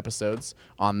 30-minute episodes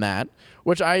on that,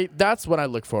 which that's what I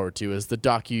look forward to is the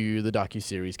docu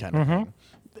series kind of thing.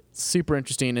 Super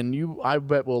interesting, and I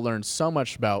bet we'll learn so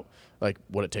much about like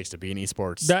what it takes to be an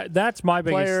esports. That's my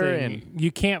biggest thing.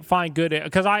 You can't find good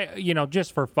because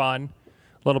just for fun.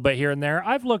 A little bit here and there.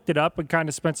 I've looked it up and kind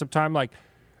of spent some time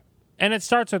and it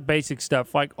starts with basic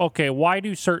stuff like, okay, why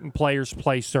do certain players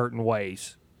play certain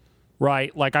ways?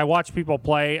 Right? Like I watch people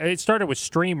play. It started with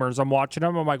streamers. I'm watching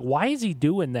them. I'm like, why is he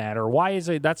doing that? Or why is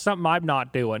it? That's something I'm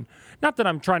not doing. Not that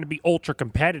I'm trying to be ultra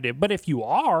competitive, but if you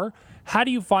are, how do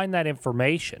you find that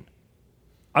information?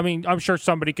 I mean, I'm sure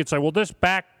somebody could say, well, this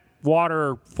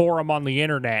backwater forum on the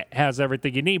internet has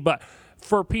everything you need. But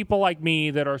for people like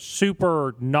me that are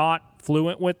super not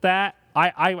fluent with that,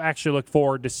 I actually look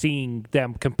forward to seeing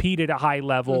them compete at a high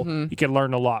level. You can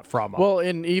learn a lot from them. Well,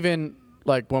 and even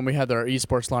like when we had our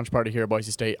esports launch party here at Boise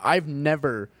State, I've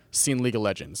never seen League of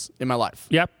Legends in my life.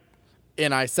 Yep.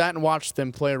 And I sat and watched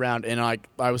them play around, and I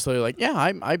was totally like, yeah,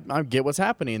 I get what's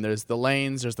happening. There's the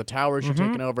lanes, there's the towers you're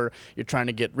taking over. You're trying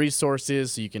to get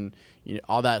resources so you can,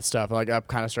 all that stuff. Like I've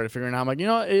kind of started figuring out. I'm like,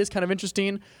 it is kind of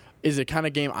interesting. Is it kind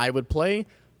of game I would play?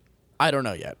 I don't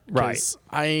know yet. Right.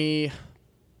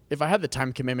 If I had the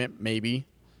time commitment, maybe.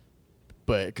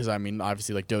 But because I mean,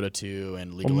 obviously, like Dota 2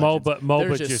 and League of Legends, MOBA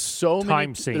there's just so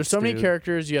many. There's so many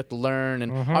characters you have to learn,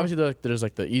 and obviously there's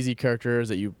like the easy characters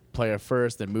that you play at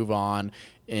first, then move on.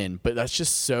 But that's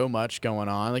just so much going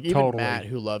on. Like even Matt,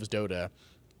 who loves Dota,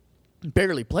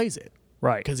 barely plays it.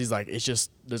 Right. Because he's like, it's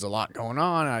just there's a lot going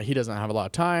on. He doesn't have a lot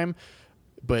of time,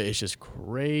 but it's just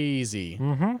crazy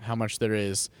how much there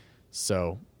is.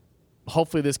 So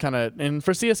hopefully this kind of, and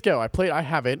for CSGO,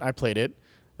 I played it.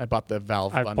 I bought the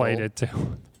Valve bundle. I played it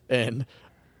too. And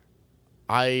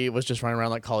I was just running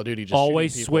around like Call of Duty. Just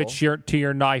always switch to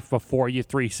your knife before you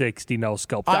 360 no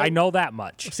scope. I know that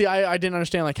much. See, I didn't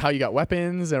understand like how you got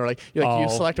weapons, or like you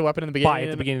select a weapon in the beginning. Buy at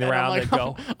the beginning of the round, like, then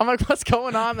go. I'm like, what's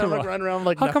going on? And I'm like running around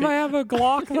like, how come I have a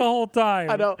Glock the whole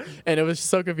time? I know, and it was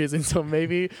so confusing. So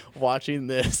maybe watching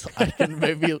this, I can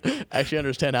maybe actually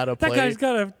understand how to play. That guy's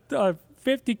got a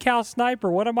 50 cal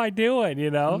sniper. What am I doing?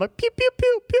 I'm like pew pew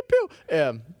pew pew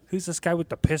pew. Who's this guy with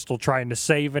the pistol trying to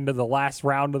save into the last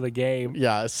round of the game?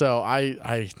 Yeah, so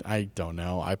I don't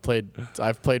know. I've played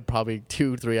probably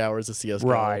 2-3 hours of CS:GO.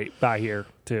 Right, about here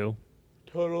too.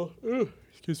 Total.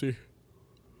 Excuse me.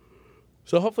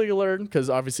 So hopefully you learn, because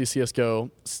obviously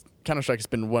CS:GO, Counter-Strike has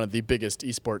been one of the biggest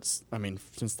esports. I mean,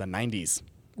 since the 90s.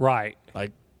 Right.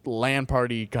 Like LAN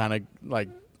party kind of like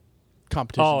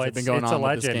competitions have been going on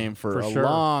with this game for a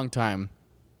long time.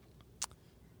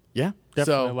 Yeah,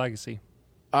 definitely a legacy.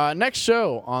 Next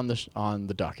show on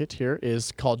the docket here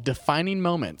is called Defining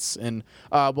Moments, and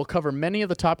we'll cover many of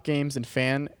the top games and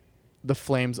fan the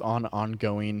flames on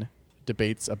ongoing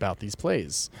debates about these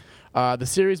plays. The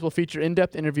series will feature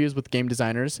in-depth interviews with game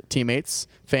designers, teammates,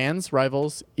 fans,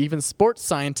 rivals, even sports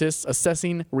scientists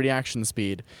assessing reaction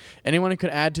speed. Anyone who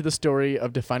could add to the story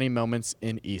of defining moments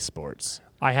in esports.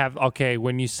 Okay,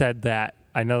 when you said that,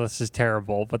 I know this is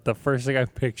terrible, but the first thing I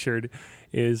pictured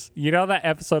is, you know that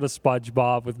episode of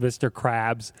SpongeBob with Mr.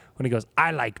 Krabs when he goes,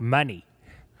 I like money.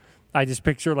 I just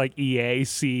picture like EA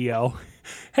CEO.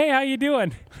 Hey, how you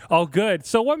doing? Oh, good.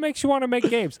 So what makes you want to make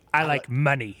games? I like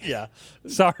money. Yeah.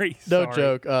 Sorry. No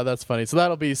joke. That's funny. So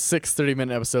that'll be 6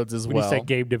 30-minute episodes as when well. You said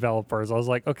game developers, I was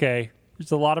like, okay,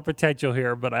 there's a lot of potential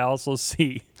here, but I also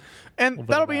see. And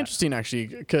that'll be interesting, actually,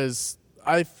 because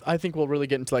I think we'll really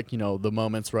get into, like, the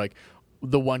moments where, like,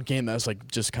 the one game that's, like,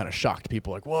 just kind of shocked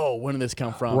people, like, whoa, when did this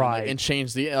come from? Right. And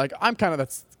change the, like,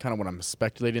 that's kind of what I'm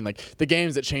speculating, like, the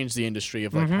games that change the industry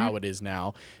of, like, how it is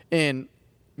now. And,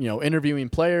 interviewing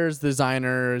players,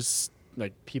 designers,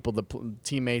 like, people,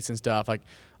 teammates and stuff, like,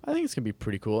 I think it's going to be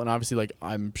pretty cool. And obviously, like,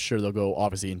 I'm sure they'll go,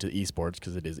 obviously, into esports,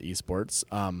 because it is esports.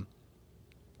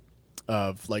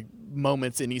 Of like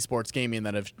moments in esports gaming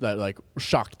that like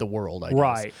shocked the world, I guess,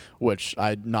 right? Which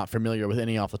I'm not familiar with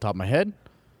any off the top of my head.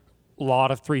 A lot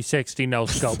of 360 no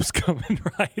scopes coming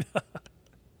right up.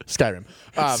 Skyrim.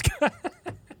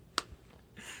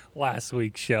 Last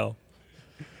week's show.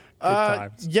 Good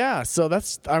times. Yeah, so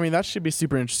that should be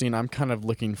super interesting. I'm kind of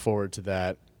looking forward to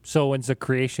that. So when's the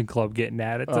Creation Club getting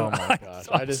at it? Oh my gosh.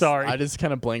 I'm sorry. I just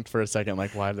kind of blanked for a second,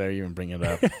 like, why did I even bring it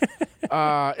up?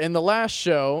 In the last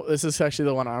show, this is actually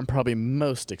the one I'm probably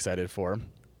most excited for,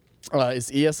 is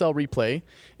ESL Replay.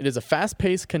 It is a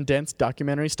fast-paced, condensed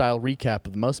documentary-style recap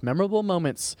of the most memorable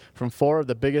moments from 4 of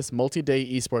the biggest multi-day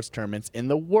esports tournaments in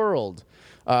the world.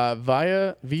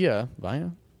 Via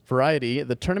Variety,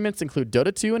 the tournaments include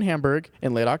Dota 2 in Hamburg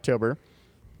in late October,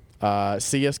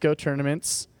 CSGO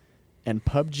tournaments, and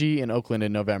PUBG in Oakland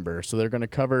in November. So they're going to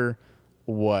cover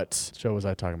what show was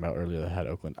I talking about earlier that had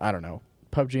Oakland? I don't know.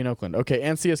 PUBG in Oakland. Okay,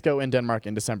 and CSGO in Denmark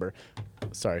in December.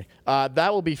 Sorry.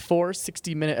 That will be 4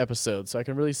 60-minute episodes. So I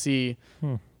can really see,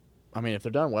 I mean, if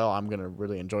they're done well, I'm going to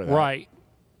really enjoy that. Right.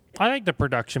 I think the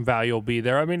production value will be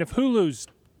there. I mean, if Hulu's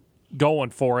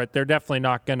going for it, they're definitely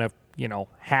not going to,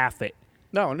 half it.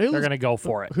 No, they're going to go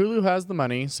for it. Hulu has the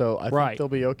money, so I think they'll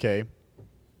be okay.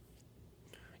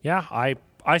 Yeah,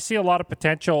 I see a lot of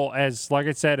potential like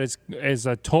I said, as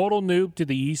a total noob to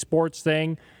the esports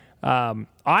thing.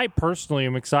 I personally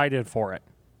am excited for it.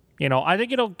 I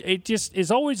think it just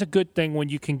is always a good thing when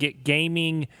you can get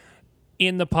gaming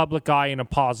in the public eye in a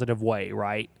positive way,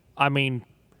 right? I mean,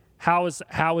 how is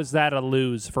that a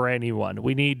lose for anyone?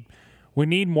 We need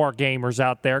more gamers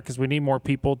out there because we need more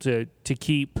people to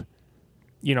keep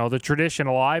the tradition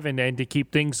alive and to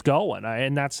keep things going.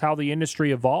 And that's how the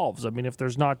industry evolves. I mean, if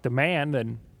there's not demand,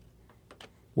 then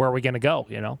where are we going to go,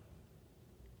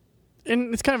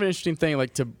 And it's kind of an interesting thing,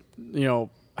 like, to,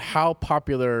 how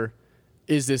popular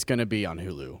is this going to be on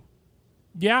Hulu?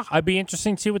 Yeah, I'd be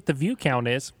interesting to see what the view count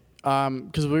is.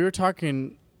 Because we were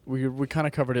talking, we kind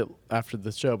of covered it after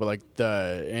the show, but, like,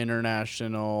 the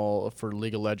international for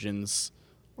League of Legends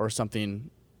or something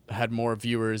had more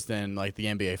viewers than, like, the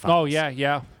NBA Finals. Oh,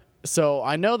 yeah. So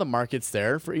I know the market's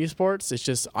there for esports. It's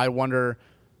just I wonder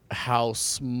how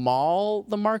small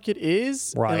the market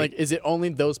is. Right. And, like, is it only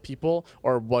those people,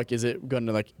 or, like, is it going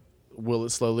to, like, will it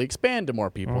slowly expand to more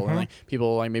people? And, like,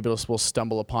 people, like, maybe will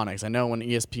stumble upon it. 'Cause I know when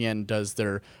ESPN does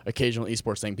their occasional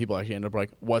esports thing, people actually end up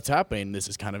like, what's happening? This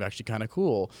is kind of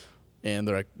cool. And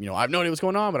they're like, I have no idea what's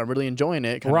going on, but I'm really enjoying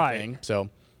it kind of thing. So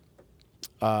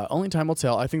only time will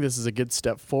tell. I think this is a good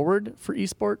step forward for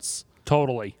esports.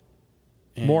 Totally.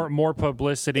 And more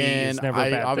publicity is never a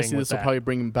bad thing. Obviously, this will probably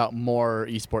bring about more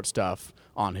esports stuff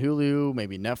on Hulu.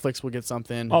 Maybe Netflix will get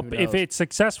something. If it's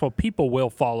successful, people will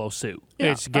follow suit.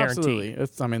 Yeah, it's guaranteed.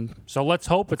 Absolutely. So let's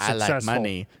hope it's successful. I like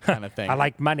money kind of thing. I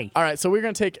like money. All right, so we're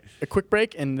going to take a quick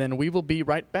break, and then we will be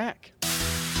right back.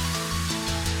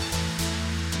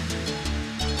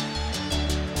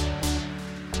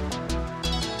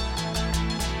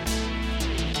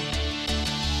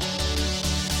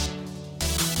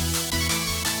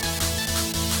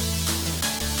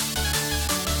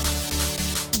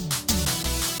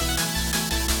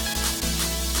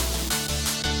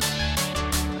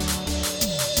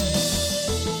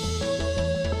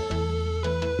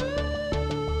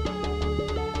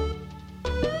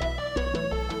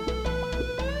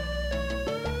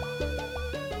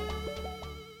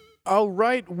 All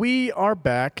right, we are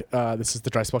back. This is the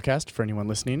Dry Spellcast for anyone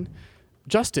listening.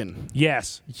 Justin.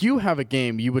 Yes. You have a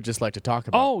game you would just like to talk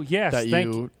about. Oh, yes. That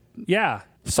you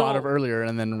thought of earlier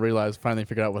and then finally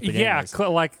figured out what the game is. Yeah,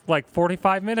 like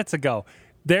 45 minutes ago.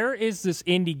 There is this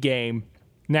indie game.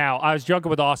 Now, I was joking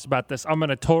with Austin about this. I'm going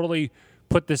to totally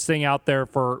put this thing out there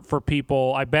for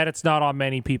people. I bet it's not on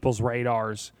many people's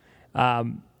radars.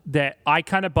 that I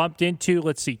kind of bumped into,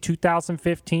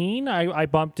 2015. I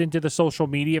bumped into the social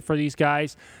media for these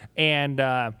guys. And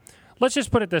let's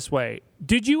just put it this way.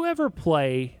 Did you ever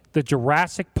play the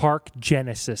Jurassic Park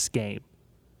Genesis game?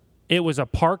 It was a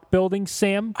park building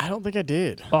sim. I don't think I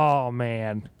did. Oh,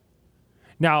 man.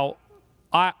 Now,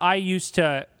 I used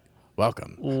to...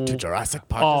 Welcome to Jurassic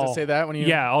Park. Does it say that when you...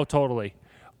 Yeah, totally.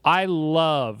 I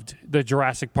loved the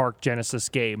Jurassic Park Genesis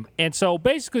game. And so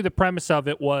basically the premise of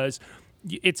it was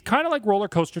it's kind of like Roller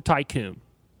Coaster Tycoon,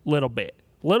 little bit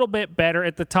better.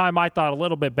 At the time, I thought a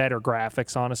little bit better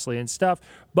graphics, honestly, and stuff.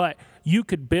 But you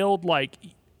could build like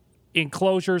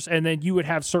enclosures, and then you would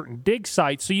have certain dig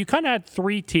sites. So you kind of had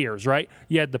 3 tiers, right?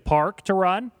 You had the park to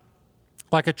run,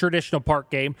 like a traditional park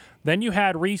game. Then you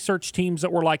had research teams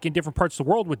that were like in different parts of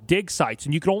the world with dig sites,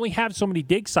 and you could only have so many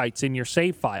dig sites in your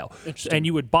save file. And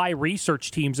you would buy research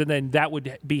teams, and then that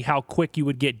would be how quick you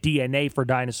would get DNA for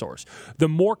dinosaurs. The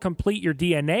more complete your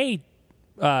DNA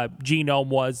genome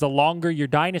was, the longer your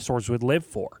dinosaurs would live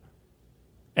for,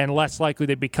 and less likely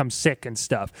they'd become sick and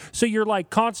stuff. So you're like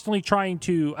constantly trying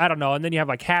to, I don't know, and then you have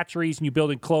like hatcheries and you build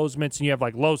enclosements and you have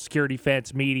like low security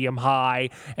fence, medium, high,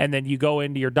 and then you go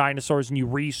into your dinosaurs and you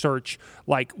research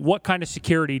like what kind of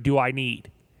security do I need?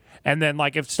 And then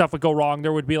like if stuff would go wrong,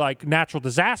 there would be like natural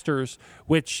disasters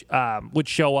which would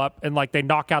show up and like they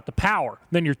knock out the power.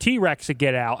 Then your T-Rex would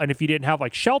get out, and if you didn't have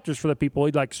like shelters for the people,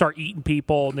 he'd like start eating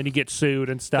people, and then you get sued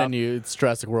and stuff. Then it's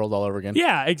Jurassic World all over again.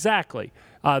 Yeah, exactly.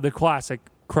 The classic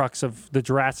crux of the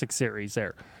Jurassic series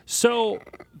there. So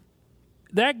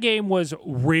that game was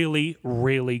really,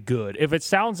 really good. If it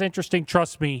sounds interesting,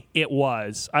 trust me, it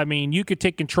was. I mean, you could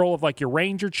take control of like your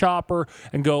Ranger chopper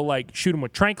and go like shoot them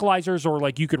with tranquilizers, or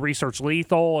like you could research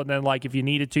lethal, and then like if you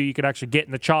needed to, you could actually get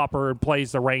in the chopper and play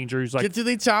as the Ranger. Who's like, get to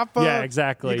the chopper. Yeah,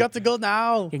 exactly. You got to go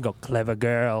now. You can go clever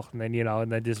girl, and then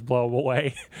and then just blow them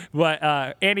away.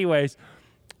 But anyways,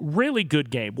 really good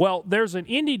game. Well, there's an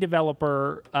indie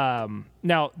developer.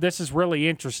 Now, this is really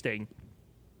interesting.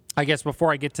 I guess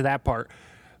before I get to that part,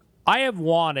 I have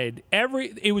wanted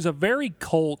it was a very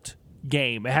cult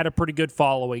game. It had a pretty good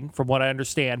following from what I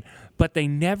understand, but they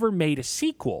never made a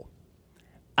sequel.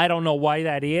 I don't know why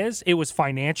that is. It was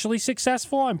financially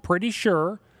successful, I'm pretty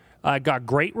sure. Got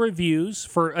great reviews,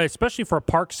 especially for a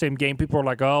park sim game. People are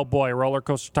like, oh boy, Roller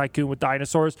Coaster Tycoon with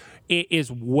dinosaurs. It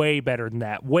is way better than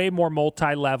that. Way more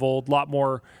multi-leveled, a lot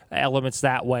more elements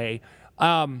that way.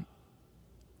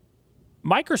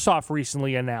 Microsoft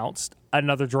recently announced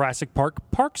another Jurassic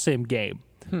Park sim game.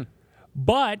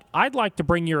 But I'd like to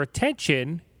bring your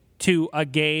attention to a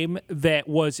game that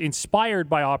was inspired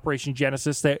by Operation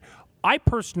Genesis that I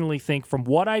personally think, from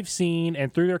what I've seen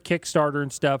and through their Kickstarter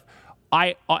and stuff,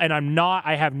 I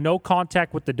have no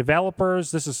contact with the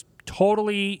developers. This is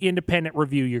totally independent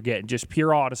review you're getting, just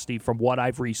pure honesty from what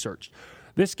I've researched.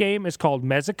 This game is called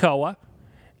Mesozoa,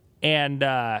 and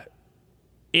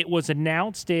it was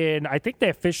announced I think they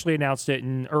officially announced it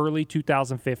in early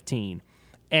 2015.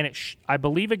 And I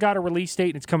believe it got a release date,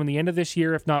 and it's coming the end of this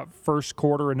year, if not first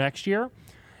quarter of next year.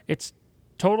 It's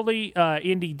totally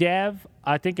indie dev.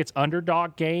 I think it's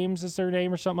Underdog Games is their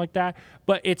name or something like that.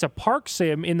 But it's a park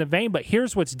sim in the vein, but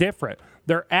here's what's different.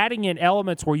 They're adding in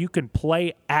elements where you can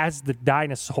play as the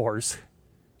dinosaurs.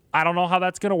 I don't know how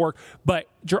that's going to work, but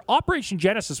Operation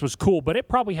Genesis was cool, but it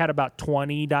probably had about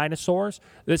 20 dinosaurs.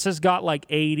 This has got like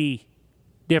 80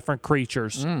 different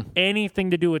creatures.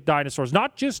 Anything to do with dinosaurs,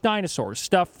 not just dinosaurs,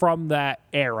 stuff from that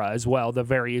era as well, the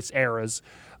various eras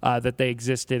that they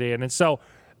existed in. And so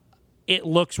it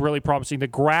looks really promising. The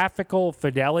graphical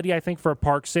fidelity, I think, for a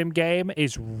park sim game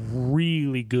is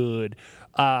really good.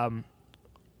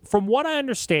 From what I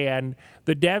understand,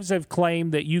 the devs have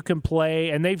claimed that you can play,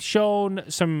 and they've shown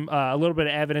some a little bit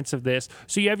of evidence of this.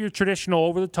 So you have your traditional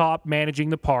over-the-top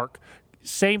managing the park.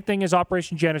 Same thing as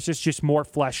Operation Genesis, just more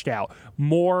fleshed out.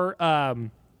 More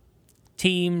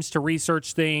teams to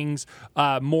research things,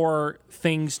 more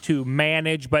things to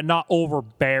manage, but not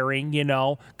overbearing,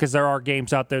 because there are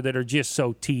games out there that are just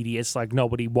so tedious, like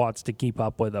nobody wants to keep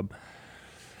up with them.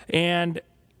 And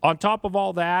on top of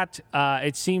all that,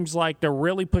 it seems like they're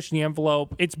really pushing the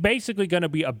envelope. It's basically going to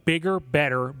be a bigger,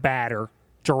 better, badder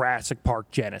Jurassic Park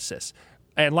Genesis.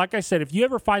 And like I said, if you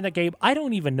ever find that game, I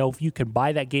don't even know if you can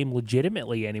buy that game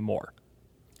legitimately anymore.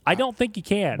 I don't think you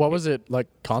can. What was it like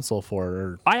console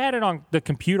for? I had it on the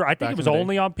computer. I think it was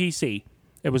only on PC.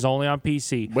 It was only on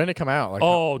PC. When did it come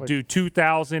out? Dude,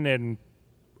 2000 and...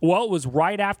 Well, it was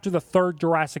right after the third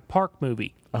Jurassic Park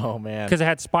movie. Oh, man. Because it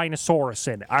had Spinosaurus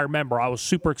in it. I remember. I was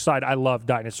super excited. I loved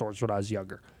dinosaurs when I was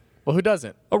younger. Well, who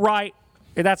doesn't? Right.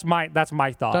 That's my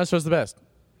thought. Dinosaurs the best.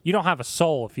 You don't have a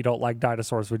soul if you don't like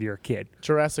dinosaurs when you're a kid.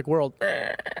 Jurassic World.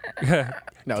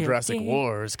 No, Jurassic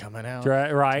Wars coming out.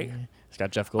 Right? It's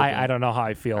got Jeff Goldblum. I don't know how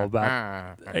I feel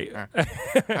about.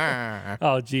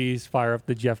 Oh, geez, fire up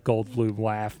the Jeff Goldblum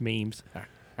laugh memes.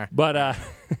 But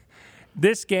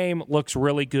this game looks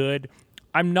really good.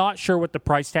 I'm not sure what the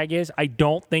price tag is. I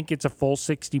don't think it's a full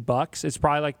 $60. It's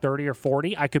probably like 30 or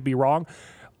 40. I could be wrong.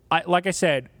 Like I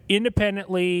said,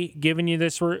 independently giving you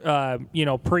this,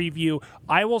 preview.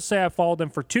 I will say I followed them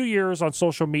for 2 years on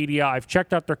social media. I've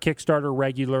checked out their Kickstarter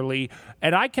regularly,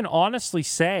 and I can honestly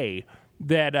say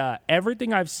that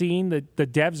everything I've seen, the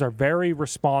devs are very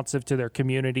responsive to their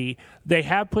community. They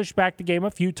have pushed back the game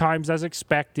a few times as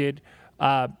expected,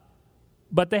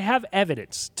 but they have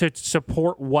evidence to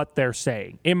support what they're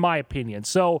saying, in my opinion.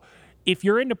 So if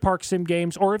you're into Park Sim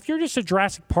games, or if you're just a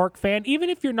Jurassic Park fan, even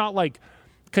if you're not like,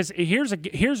 because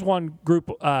here's one group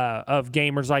of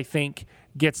gamers I think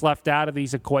gets left out of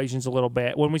these equations a little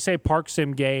bit. When we say Park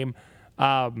Sim game,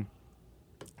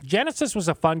 Genesis was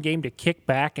a fun game to kick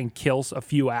back and kill a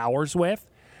few hours with.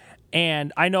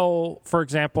 And I know, for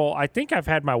example, I think I've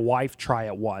had my wife try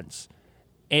it once.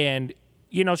 And,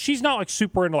 she's not like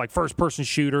super into like first-person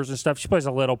shooters and stuff. She plays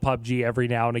a little PUBG every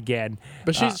now and again.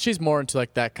 But she's more into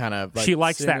like that kind of like she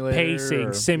likes that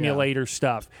pacing, simulator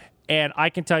stuff. And I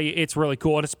can tell you it's really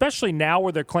cool. And especially now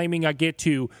where they're claiming I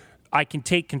can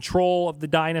take control of the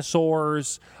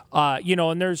dinosaurs,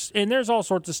 and there's all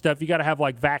sorts of stuff. You got to have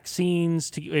like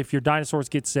vaccines if your dinosaurs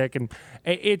get sick, and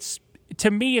to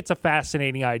me it's a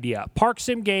fascinating idea. Park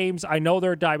Sim games, I know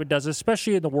they're a dime a dozen,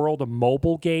 especially in the world of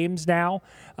mobile games now,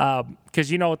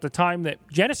 because at the time that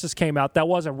Genesis came out, that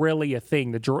wasn't really a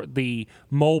thing. The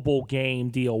mobile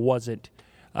game deal wasn't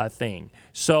a thing.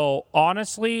 So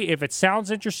honestly, if it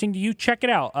sounds interesting to you, check it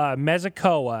out.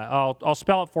 Mezcoa. I'll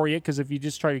spell it for you, because if you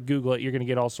just try to Google it, you're going to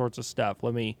get all sorts of stuff.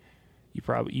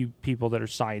 You people that are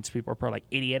science people are probably like,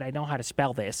 idiot, I know how to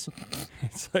spell this.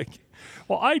 It's like,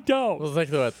 well, I don't. Well, it's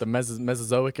like the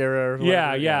Mesozoic era or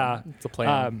whatever. Yeah. It's a play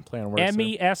on words.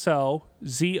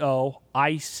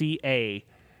 MESOZOICA.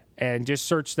 And just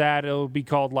search that. It'll be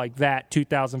called like that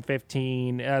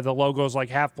 2015. The logo's like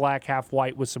half black, half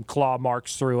white with some claw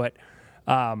marks through it.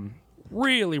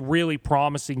 Really, really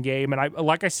promising game. And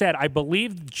like I said, I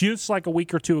believe just like a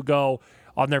week or two ago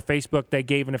on their Facebook, they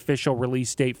gave an official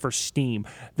release date for Steam.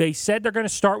 They said they're going to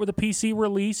start with a PC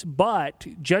release, but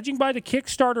judging by the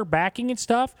Kickstarter backing and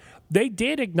stuff, they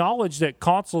did acknowledge that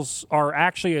consoles are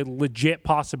actually a legit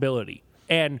possibility.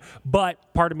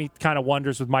 But part of me kind of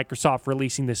wonders with Microsoft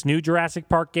releasing this new Jurassic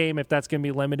Park game if that's going to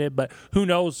be limited. But who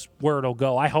knows where it'll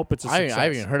go? I hope it's a success. I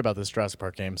haven't even heard about this Jurassic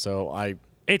Park game, so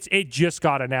it just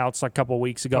got announced a couple of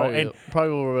weeks ago,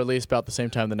 probably will release about the same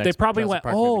time the next. They probably Jurassic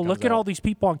went, Park look at all these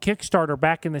people on Kickstarter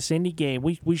backing this indie game.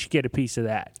 We should get a piece of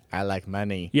that. I like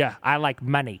money. Yeah, I like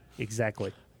money.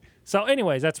 Exactly. So,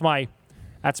 anyways, that's my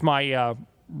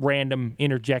random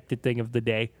interjected thing of the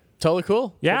day. Totally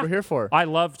cool. Yeah. That's what we're here for. I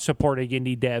love supporting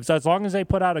indie devs. As long as they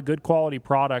put out a good quality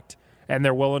product and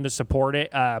they're willing to support it,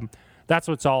 that's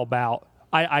what it's all about.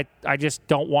 I just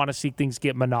don't want to see things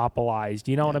get monopolized.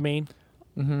 You know what I mean?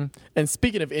 Mm-hmm. And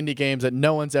speaking of indie games that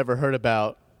no one's ever heard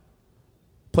about,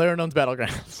 PlayerUnknown's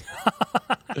Battlegrounds.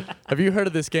 Have you heard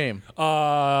of this game?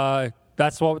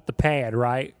 That's what with the pad,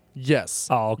 right? Yes.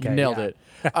 Oh, okay. You nailed it.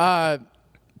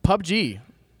 PUBG.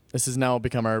 This is now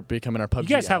becoming our PUBG. You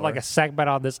guys have hour. like a segment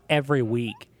on this every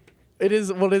week. It is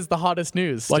the hottest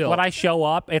news. Like still. when I show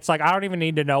up, it's like I don't even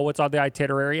need to know what's on the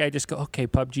itinerary. I just go, okay,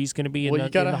 PUBG's going to be in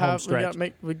the home stretch.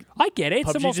 I get it.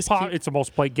 It's the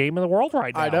most played game in the world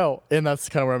right now. I know, and that's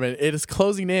kind of where I'm at. It is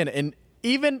closing in, and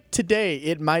even today,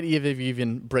 it might have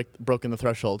even broken the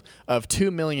threshold of 2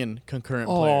 million concurrent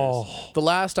players. The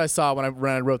last I saw when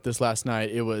I wrote this last night,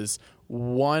 it was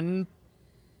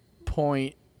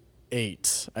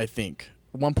 1.8, I think.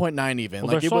 1.9 even.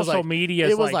 Well, like, their social media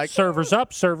is like servers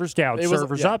up, servers down,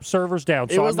 servers up, servers down.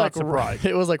 So I'm not surprised.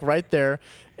 It was like right there,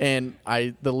 and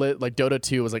Dota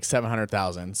 2 was like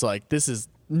 700,000. So like this is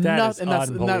that's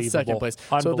second place.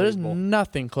 So there's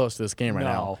nothing close to this game right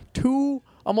now.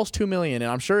 Almost 2 million, and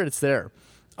I'm sure it's there.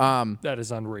 That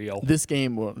is unreal. This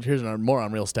game. Well, here's a more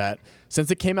unreal stat.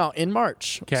 Since it came out in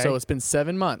March, so it's been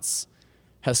 7 months,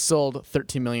 has sold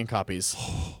 13 million copies.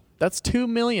 That's 2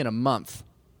 million a month.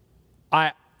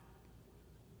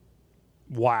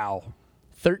 Wow.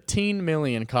 13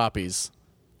 million copies.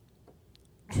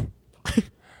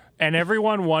 And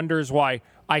everyone wonders why.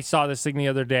 I saw this thing the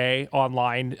other day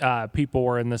online. People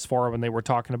were in this forum and they were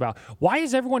talking about, why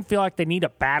does everyone feel like they need a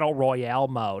battle royale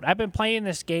mode? I've been playing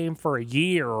this game for a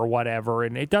year or whatever,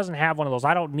 and it doesn't have one of those.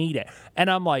 I don't need it. And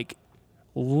I'm like,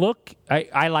 look,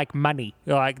 I like money.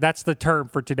 Like, that's the term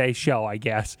for today's show, I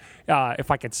guess,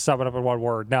 if I could sum it up in one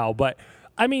word. No, but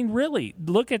I mean, really,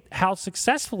 look at how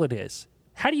successful it is.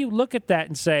 How do you look at that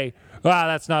and say,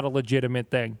 that's not a legitimate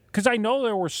thing? Because I know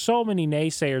there were so many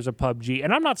naysayers of PUBG,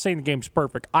 and I'm not saying the game's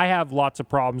perfect. I have lots of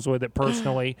problems with it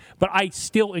personally, but I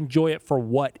still enjoy it for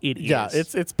what it is. Yeah,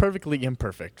 it's perfectly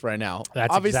imperfect right now.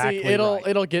 That's obviously exactly right.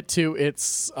 It'll get to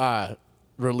its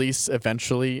release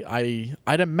eventually.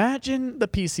 I'd imagine the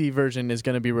PC version is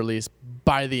going to be released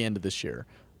by the end of this year.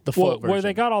 The full version. Where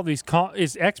they got all these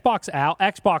is Xbox out?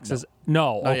 Xbox is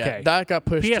no. Okay, Yeah, that got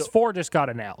pushed. PS4 just got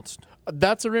announced.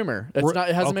 That's a rumor. It's not.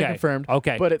 It hasn't been confirmed.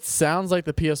 Okay, but it sounds like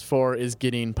the PS4 is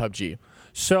getting PUBG.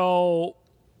 So,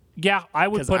 yeah, I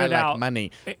would put it out.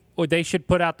 Money. They should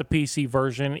put out the PC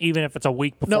version, even if it's a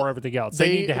week before everything else.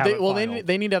 They need to have it. Well, final.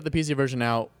 they need to have the PC version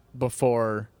out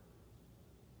before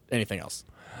anything else.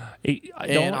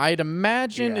 I'd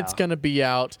imagine it's going to be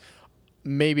out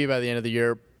maybe by the end of the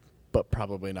year. But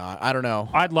probably not. I don't know.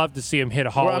 I'd love to see him hit a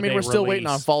holiday we're still release. waiting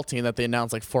on Faulting that they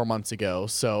announced like 4 months ago,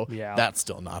 so that's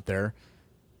still not there.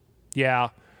 Yeah.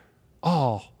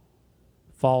 Oh,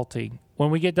 Faulting. When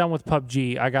we get done with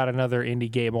PUBG, I got another indie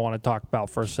game I want to talk about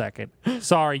for a second.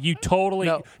 Sorry, you totally...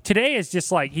 No. Today is just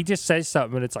like, he just says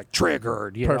something and it's like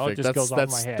triggered. Perfect. It just goes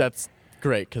off my head. That's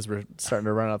great because we're starting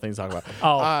to run out of things to talk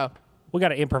about. We got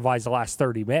to improvise the last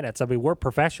 30 minutes. I mean, we're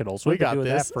professionals. We've been doing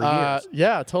that for years.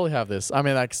 Yeah, totally have this. I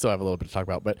mean, I still have a little bit to talk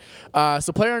about. But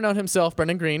so player unknown himself,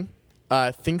 Brendan Green,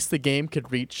 thinks the game could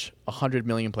reach 100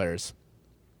 million players.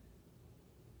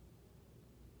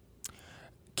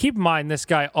 Keep in mind, this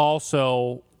guy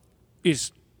also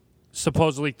is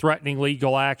supposedly threatening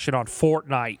legal action on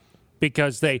Fortnite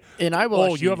because they... And I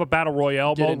will you have a Battle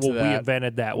Royale mode? Well, we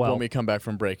invented that. When we come back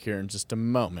from break here in just a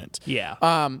moment. Yeah.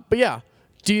 But yeah.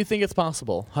 Do you think it's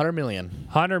possible? 100 million.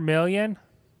 100 million?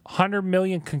 100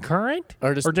 million concurrent?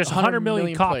 Or just 100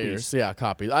 million copies? Players. Yeah,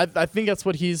 copies. I think that's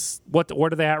what he's... What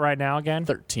are they at right now again?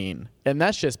 13. And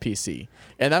that's just PC.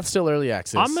 And that's still early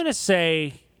access. I'm going to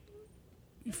say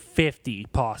 50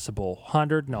 possible.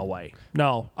 100? No way.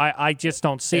 No, I just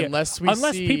don't see Unless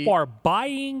people are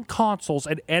buying consoles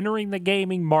and entering the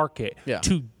gaming market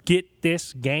to get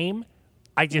this game.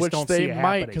 I just don't see it happening. Which they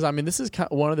might, because I mean, this is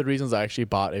one of the reasons I actually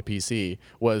bought a PC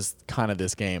was kind of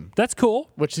this game. That's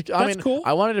cool. Cool.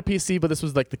 I wanted a PC, but this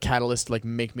was like the catalyst to like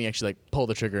make me actually like pull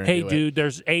the trigger and do it. Hey, dude,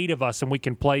 there's 8 of us and we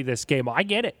can play this game. I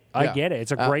get it. I get it.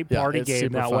 It's a great party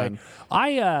game that fun.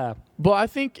 way. Well, I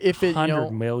think if it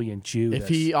 100 million Judas. If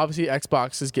he obviously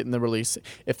Xbox is getting the release,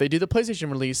 if they do the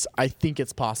PlayStation release, I think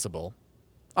it's possible.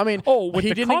 I mean, with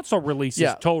the console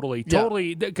releases, totally,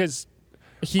 because.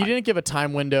 He didn't give a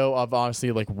time window of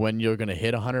honestly like when you're going to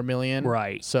hit 100 million.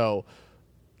 Right. So,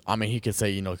 I mean, he could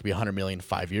say, it could be 100 million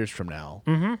 5 years from now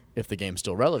if the game's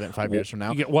still relevant 5 years from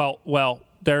now. Yeah, well,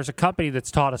 there's a company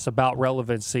that's taught us about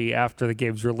relevancy after the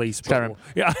game's release.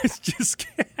 Yeah, it's just...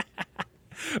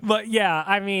 But yeah,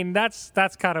 I mean, that's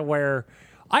kind of where...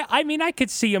 I mean, I could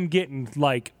see him getting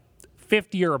like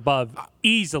 50 or above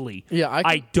easily. Yeah,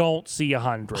 I don't see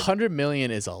 100. 100 million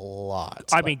is a lot.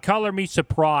 I mean, color me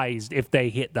surprised if they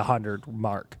hit the 100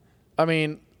 mark. I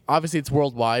mean, obviously it's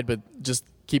worldwide, but just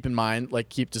keep in mind,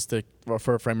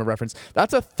 for a frame of reference,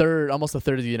 that's almost a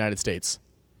third of the United States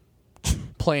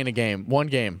playing a game, one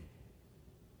game.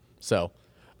 So,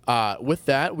 with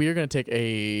that, we are going to take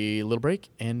a little break,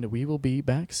 and we will be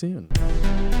back soon.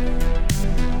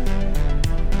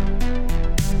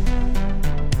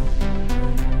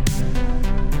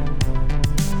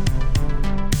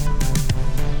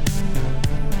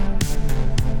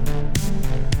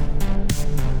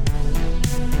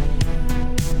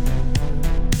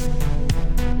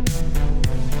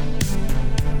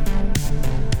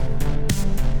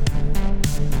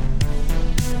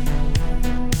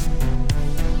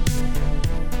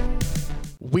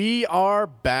 We are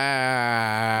back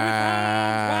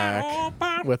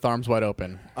with arms wide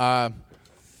open.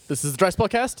 This is the Dry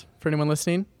Spellcast for anyone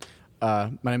listening.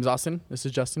 My name is Austin. This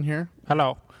is Justin here.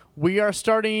 Hello. We are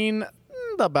starting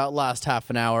the about last half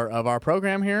an hour of our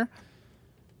program here,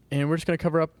 and we're just going to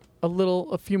cover up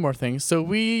a few more things. So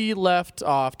we left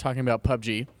off talking about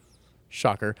PUBG.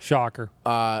 Shocker.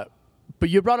 But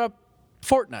you brought up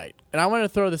Fortnite, and I wanted to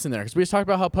throw this in there because we just talked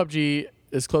about how PUBG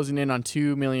is closing in on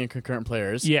 2 million concurrent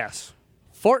players. Yes.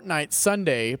 Fortnite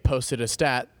Sunday posted a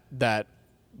stat that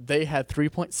they had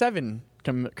 3.7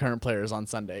 concurrent players on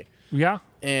Sunday. Yeah.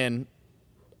 And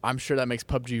I'm sure that makes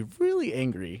PUBG really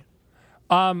angry.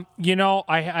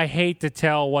 I hate to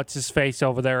tell what's his face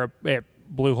over there at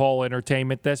Blue Hole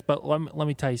Entertainment this, but let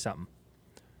me tell you something.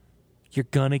 You're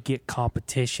going to get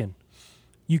competition.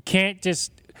 You can't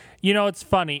just... it's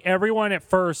funny. Everyone at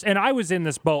first, and I was in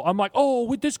this boat. I'm like,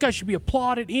 oh, this guy should be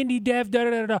applauded. Indie dev, da da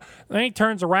da da. Then he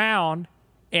turns around,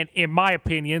 and in my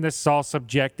opinion, this is all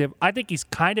subjective. I think he's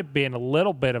kind of been a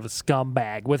little bit of a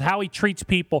scumbag with how he treats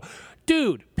people.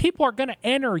 Dude, people are going to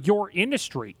enter your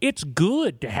industry. It's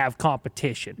good to have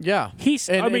competition. Yeah. People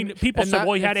said,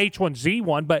 well, he had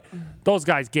H1Z1, but those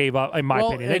guys gave up, in my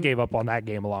opinion. They gave up on that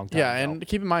game a long time ago. And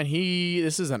keep in mind,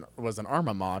 this was an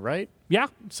Arma mod, right? Yeah.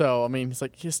 So, I mean, it's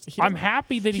like I'm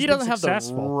happy that he he's doesn't been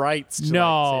successful. have the rights to say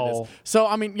this. So,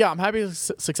 I mean, I'm happy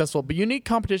he's successful, but you need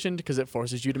competition because it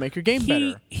forces you to make your game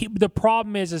better. The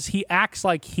problem is he acts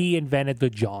like he invented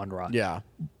the genre. Yeah.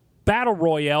 Battle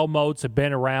Royale modes have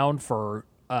been around for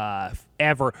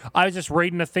ever. I was just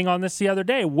reading a thing on this the other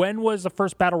day. When was the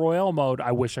first Battle Royale mode?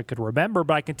 I wish I could remember,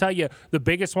 but I can tell you the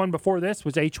biggest one before this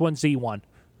was H1Z1.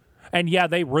 And yeah,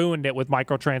 they ruined it with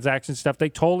microtransaction stuff. They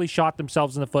totally shot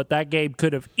themselves in the foot. That game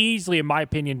could have easily, in my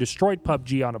opinion, destroyed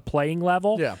PUBG on a playing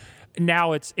level. Yeah.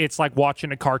 Now it's like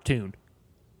watching a cartoon.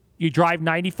 You drive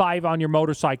 95 on your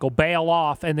motorcycle, bail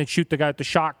off, and then shoot the guy with the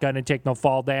shotgun and take no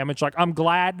fall damage. Like, I'm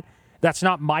glad that's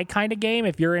not my kind of game.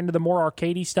 If you're into the more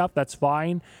arcadey stuff, that's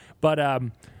fine. But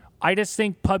I just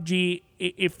think PUBG,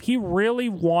 if he really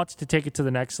wants to take it to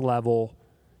the next level,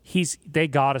 they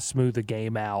got to smooth the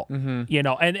game out.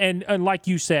 Mm-hmm. And like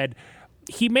you said,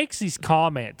 he makes these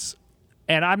comments,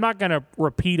 and I'm not going to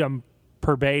repeat them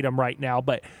verbatim right now,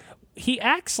 but he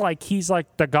acts like he's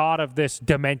like the god of this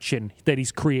dimension that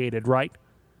he's created, right?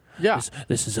 Yeah.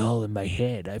 This is all in my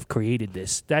head. I've created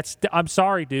this. I'm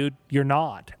sorry, dude. You're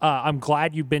not. I'm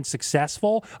glad you've been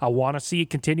successful. I want to see you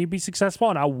continue to be successful,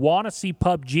 and I want to see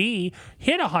PUBG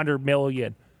hit 100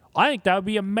 million. I think that would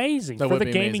be amazing for the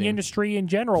gaming industry in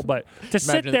general. But to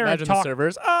sit there and talk, the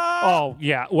servers. Oh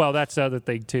yeah, well that's the other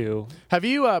thing too. Have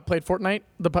you played Fortnite,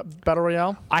 the Battle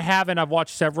Royale? I haven't. I've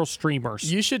watched several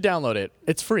streamers. You should download it.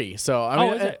 It's free. So I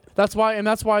mean, is it? That's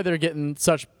why they're getting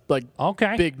such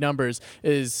big numbers.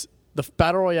 Is the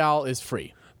Battle Royale is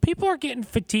free. People are getting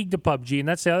fatigued of PUBG, and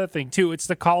that's the other thing, too. It's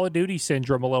the Call of Duty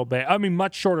syndrome a little bit. I mean,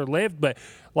 much shorter lived, but,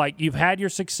 like, you've had your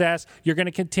success. You're going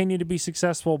to continue to be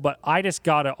successful, but I just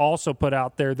got to also put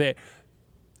out there that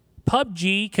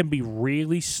PUBG can be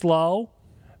really slow.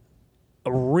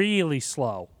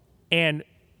 And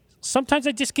sometimes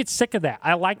I just get sick of that.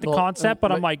 I like the concept,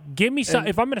 but I'm like, give me some.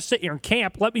 If I'm going to sit here and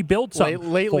camp, let me build something.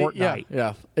 Fortnite.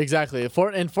 Yeah, exactly. And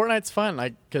Fortnite's fun,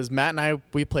 like because Matt and I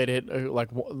we played it like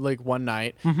one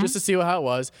night just to see how it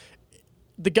was.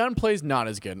 The gunplay's not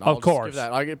as good. Of course,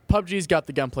 PUBG's got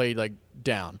the gunplay like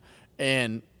down,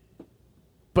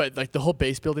 but like the whole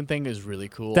base building thing is really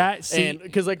cool.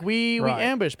 Because like we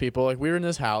ambush people. Like we were in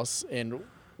this house and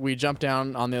we jumped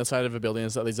down on the other side of a building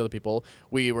and saw these other people.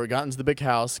 We got into the big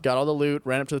house, got all the loot,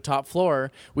 ran up to the top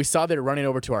floor. We saw they were running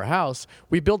over to our house.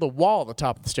 We built a wall at the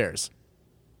top of the stairs.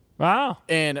 Wow.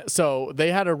 And so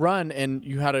they had to run, and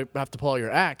you have to pull out your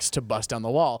axe to bust down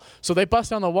the wall. So they bust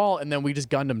down the wall, and then we just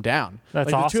gunned them down. That's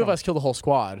awesome. awesome. The two of us killed the whole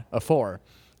squad of 4.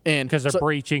 Because their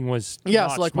breaching was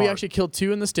not smart. We actually killed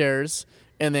 2 in the stairs,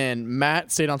 and then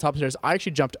Matt stayed on top of the stairs. I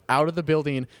actually jumped out of the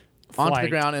building onto the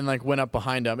ground and like went up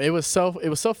behind them. It was so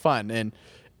fun, and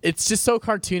it's just so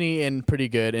cartoony and pretty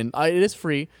good. And it is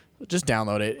free. Just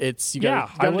download it. You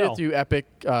gotta do it through Epic,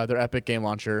 their Epic game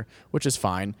launcher, which is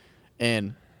fine.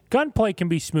 And gunplay can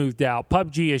be smoothed out.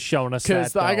 PUBG has shown us that.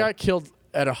 Because I got killed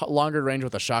at a longer range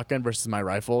with a shotgun versus my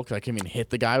rifle because I couldn't even hit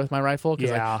the guy with my rifle.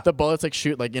 Because the bullets like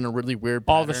shoot like in a really weird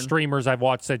pattern. All the streamers I've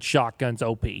watched said shotgun's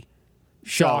OP.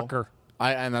 Shocker. So,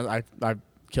 I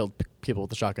killed people with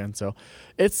the shotgun, so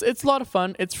it's a lot of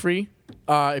fun. It's free.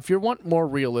 If you want more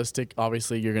realistic,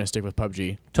 obviously you're gonna stick with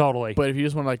PUBG. Totally. But if you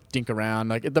just want to like dink around,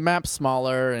 like the map's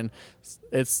smaller and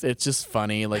it's just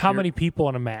funny. Like how many people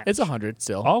in a match? It's 100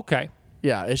 still. Okay.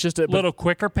 Yeah, it's just a little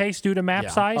quicker pace due to map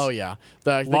size. Oh yeah,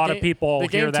 a lot of people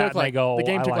hear that and they go. The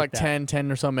game took like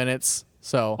 10 or so minutes.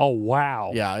 So. Oh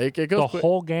wow. Yeah, it goes the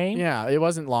whole game. Yeah, it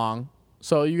wasn't long.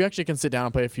 So you actually can sit down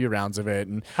and play a few rounds of it.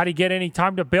 And how do you get any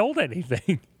time to build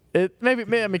anything? It could have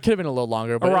been a little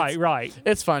longer, but right.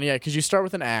 It's fun, yeah, because you start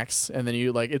with an axe, and then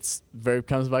you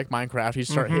comes like Minecraft. You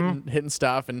start hitting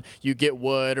stuff, and you get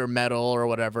wood or metal or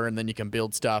whatever, and then you can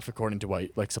build stuff according to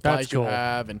what supplies you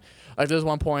have. And there's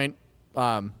one point,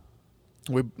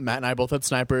 Matt and I both had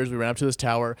snipers. We ran up to this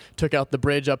tower, took out the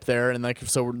bridge up there, and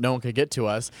so no one could get to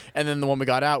us. And then when we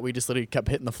got out, we just literally kept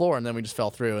hitting the floor, and then we just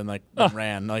fell through and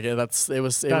ran. That's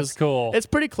cool. It's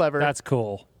pretty clever. That's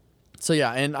cool. So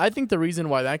yeah, and I think the reason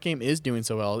why that game is doing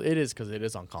so well, it is because it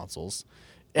is on consoles.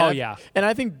 And and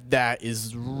I think that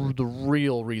is the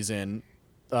real reason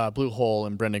Blue Hole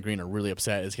and Brendan Green are really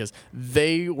upset is because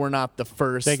they were not the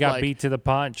first. They got beat to the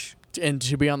punch. and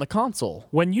to be on the console.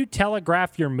 When you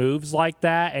telegraph your moves like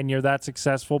that and you're that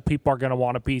successful, people are going to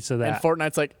want a piece of that. And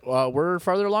Fortnite's like, well, we're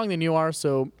farther along than you are,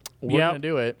 so we're going to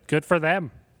do it. Good for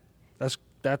them.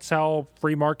 That's how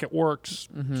free market works.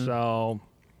 So,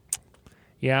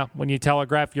 yeah, when you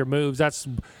telegraph your moves,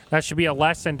 that should be a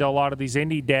lesson to a lot of these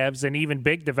indie devs and even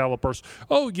big developers.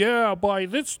 Oh, yeah, by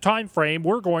this time frame,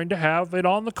 we're going to have it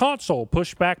on the console.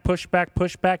 Push back, push back,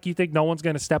 push back. You think no one's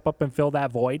going to step up and fill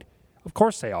that void? Of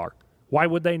course they are. Why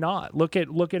would they not? Look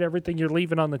at everything you're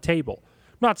leaving on the table.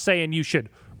 I'm not saying you should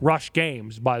rush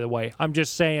games, by the way. I'm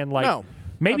just saying,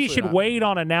 maybe you should wait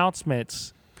on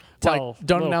announcements.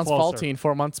 Don't announce Fall Team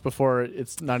 4 months before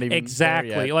it's not even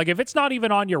exactly. there yet. Like if it's not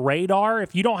even on your radar,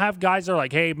 if you don't have guys that are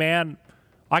like, hey man,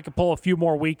 I could pull a few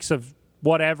more weeks of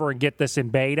whatever and get this in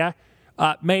beta,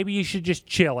 maybe you should just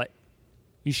chill it.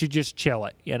 You should just chill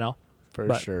it,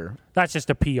 For sure. That's just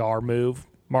a PR move,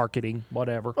 marketing,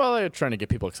 whatever. Well, they're trying to get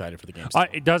people excited for the game.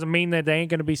 It doesn't mean that they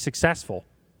ain't going to be successful.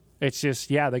 It's just,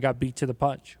 they got beat to the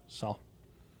punch. So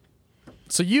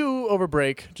you, over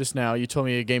break, just now, you told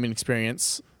me a gaming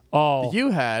experience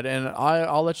you had, and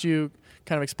I'll let you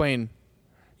kind of explain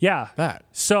that.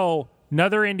 So,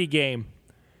 another indie game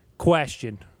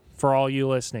question for all you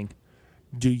listening.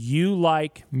 Do you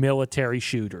like military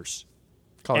shooters?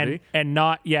 Call of Duty? And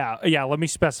not, let me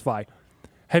specify.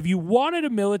 Have you wanted a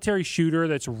military shooter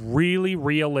that's really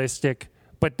realistic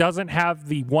but doesn't have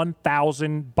the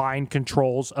 1,000 bind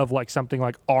controls of like something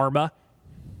like Arma?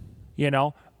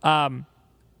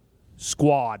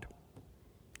 Squad.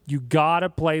 You gotta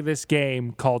play this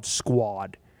game called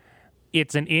Squad.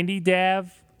 It's an indie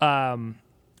dev.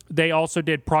 They also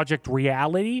did Project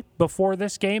Reality before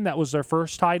this game. That was their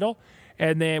first title,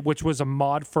 and then which was a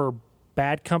mod for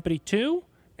Bad Company 2.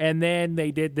 And then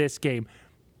they did this game.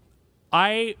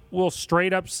 I will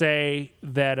straight up say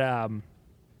that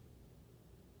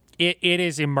it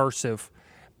is immersive.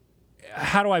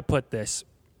 How do I put this?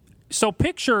 So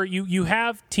picture you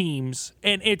have teams,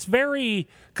 and it's very,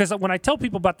 because when I tell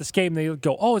people about this game, they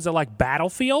go, oh, is it like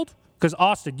Battlefield? Because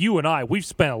Austin, you and we've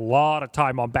spent a lot of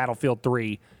time on Battlefield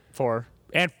 3. 4.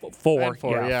 And 4. And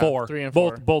 4, yeah. 4. 3 and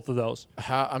 4. Both of those.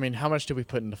 How much did we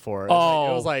put into 4? It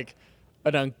Oh. was like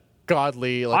an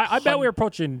ungodly, I bet we were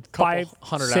approaching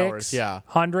 500 hours,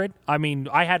 100. I mean,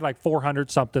 I had like 400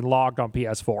 something logged on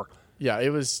PS4. Yeah,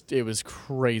 it was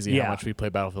crazy how much we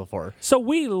played Battlefield 4. So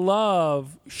we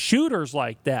love shooters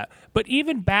like that. But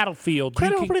even Battlefield...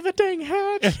 Quit opening the dang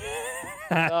hatch!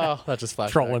 Oh, that just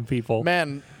flashed Trolling back. people.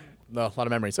 Man, a lot of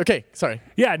memories. Okay, sorry.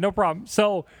 Yeah, no problem.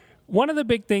 So one of the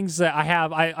big things that I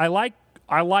have... I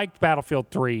liked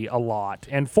Battlefield 3 a lot.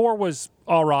 And 4 was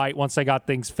all right once I got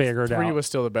things figured out. 3 was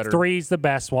still the better. 3's the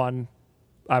best one.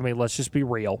 I mean, let's just be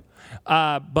real.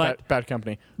 But Bad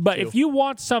Company. But 2. if you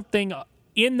want something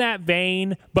in that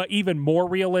vein, but even more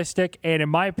realistic, and in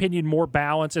my opinion, more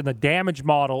balanced, and the damage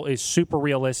model is super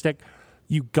realistic,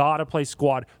 you gotta play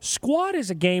Squad. Squad is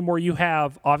a game where you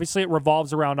have, obviously it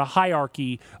revolves around a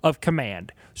hierarchy of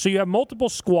command. So you have multiple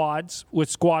squads with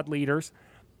squad leaders,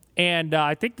 and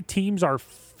I think the teams are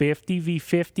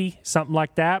 50v50, something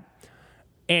like that.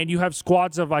 And you have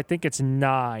squads of, I think it's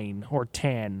 9 or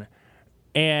 10.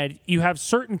 And you have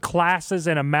certain classes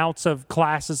and amounts of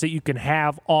classes that you can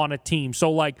have on a team. So,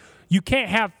 like, you can't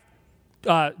have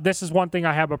this is one thing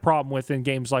I have a problem with in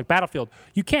games like Battlefield.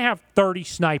 You can't have 30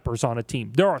 snipers on a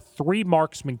team. There are 3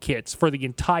 marksman kits for the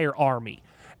entire army.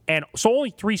 And so only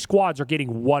 3 squads are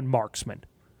getting 1 marksman.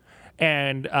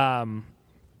 And,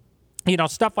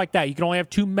 stuff like that. You can only have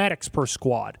 2 medics per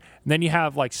squad. And then you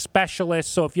have, like,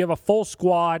 specialists. So if you have a full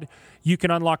squad, you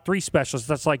can unlock 3 specialists.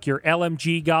 That's like your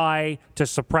LMG guy to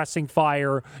suppressing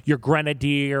fire, your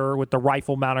grenadier with the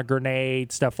rifle-mounted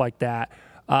grenade, stuff like that.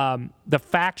 The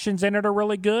factions in it are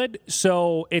really good.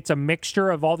 So it's a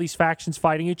mixture of all these factions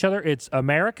fighting each other. It's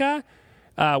America,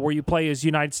 where you play as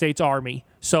United States Army.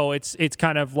 So it's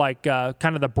kind of like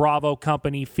kind of the Bravo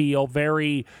Company feel,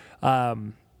 very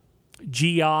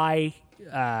GI.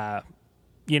 A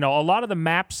lot of the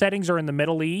map settings are in the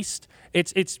Middle East.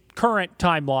 It's current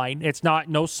timeline. It's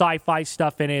no sci-fi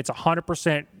stuff in it. It's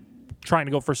 100% trying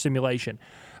to go for simulation.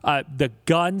 The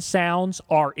gun sounds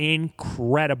are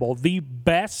incredible. The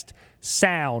best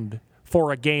sound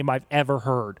for a game I've ever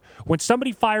heard. When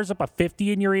somebody fires up a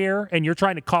 50 in your ear and you're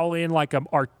trying to call in like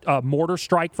a mortar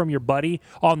strike from your buddy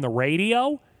on the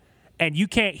radio, and you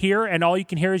can't hear, and all you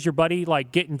can hear is your buddy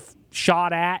like getting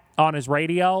shot at on his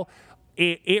radio,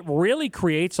 it really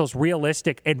creates those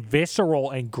realistic and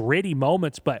visceral and gritty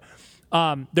moments. But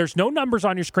there's no numbers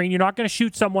on your screen. You're not going to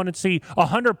shoot someone and see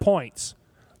 100 points.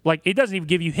 Like, it doesn't even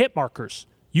give you hit markers.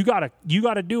 You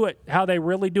gotta do it how they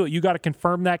really do it. You gotta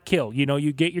confirm that kill.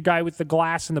 You get your guy with the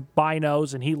glass and the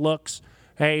binos, and he looks,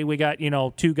 hey, we got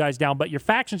 2 guys down. But your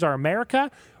factions are America,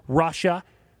 Russia,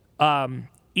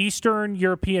 Eastern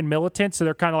European militants, so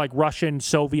they're kind of like Russian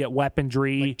Soviet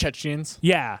weaponry, like Chechens.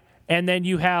 Yeah, and then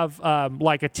you have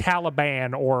like a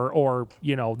Taliban or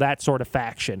that sort of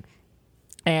faction,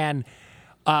 and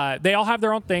they all have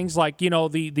their own things. Like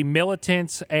the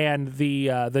militants and the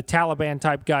Taliban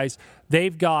type guys.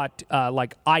 They've got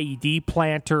like IED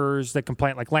planters that can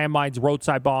plant like landmines,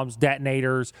 roadside bombs,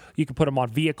 detonators. You can put them on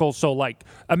vehicles. So like,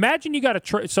 imagine you got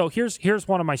a so here's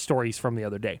one of my stories from the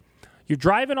other day. You're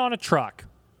driving on a truck,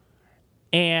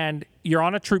 and you're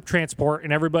on a troop transport,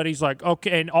 and everybody's like,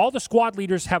 okay, and all the squad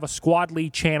leaders have a squad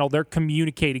lead channel. They're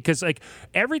communicating because like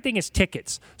everything is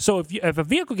tickets. So if a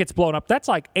vehicle gets blown up, that's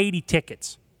like 80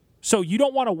 tickets. So you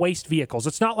don't want to waste vehicles.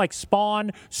 It's not like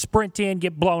spawn, sprint in,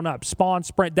 get blown up. Spawn,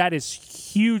 sprint. That is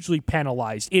hugely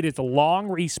penalized. It is long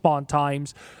respawn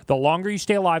times. The longer you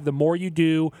stay alive, the more you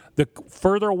do. The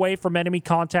further away from enemy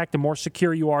contact, the more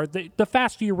secure you are. The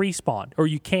faster you respawn, or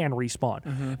you can respawn.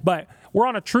 Mm-hmm. But we're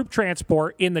on a troop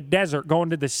transport in the desert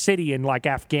going to the city in like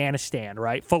Afghanistan,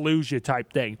 right? Fallujah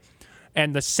type thing.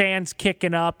 And the sand's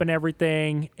kicking up and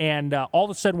everything, and all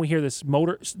of a sudden we hear this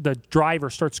the driver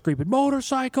starts screaming,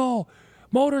 motorcycle,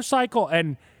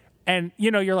 and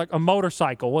you're like, a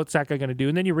motorcycle, what's that guy going to do?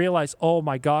 And then you realize, oh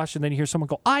my gosh, and then you hear someone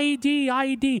go,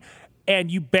 IED,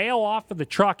 and you bail off of the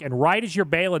truck, and right as you're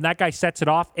bailing, that guy sets it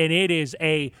off, and it is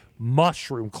a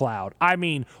mushroom cloud. I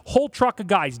mean, whole truck of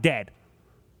guys dead.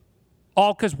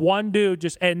 All because one dude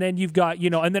and then you've got,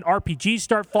 and then RPGs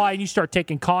start flying. You start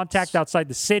taking contact outside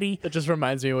the city. It just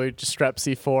reminds me when we just strap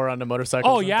C4 onto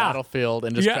motorcycles on the battlefield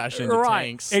and just crash into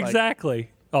tanks.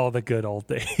 Exactly. The good old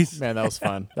days. Man, that was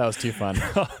fun. That was too fun.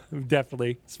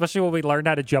 Definitely. Especially when we learned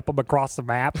how to jump them across the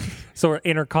map. So we're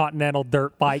intercontinental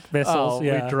dirt bike missiles. We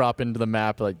drop into the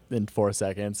map like in 4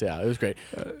 seconds. Yeah, it was great.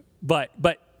 But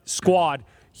squad,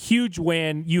 huge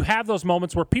win. You have those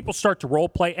moments where people start to role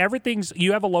play.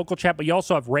 You have a local chat, but you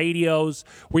also have radios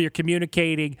where you're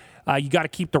communicating. You got to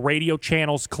keep the radio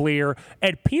channels clear.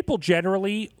 And people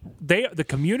generally, the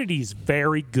community is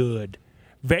very good.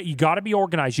 You got to be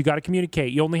organized. You got to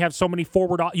communicate. You only have so many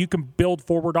you can build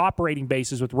forward operating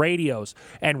bases with radios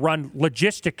and run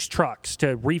logistics trucks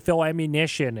to refill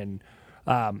ammunition.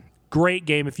 And great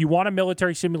game. If you want a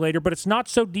military simulator, but it's not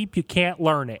so deep you can't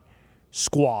learn it.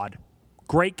 Squad.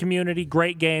 Great community,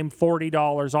 great game,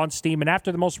 $40 on Steam. And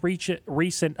after the most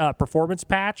recent performance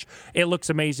patch, it looks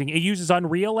amazing. It uses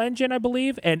Unreal Engine, I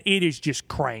believe, and it is just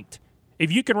cranked.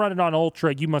 If you can run it on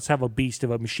Ultra, you must have a beast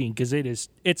of a machine because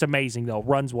it's amazing, though.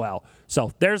 Runs well.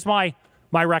 So there's my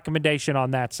recommendation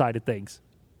on that side of things.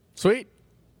 Sweet.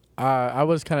 I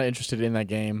was kind of interested in that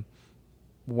game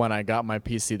when I got my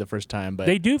PC the first time. But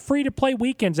they do free-to-play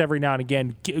weekends every now and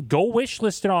again. Go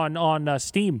wishlist it on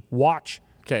Steam. Watch.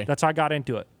 Okay. That's how I got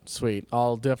into it. Sweet.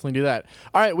 I'll definitely do that.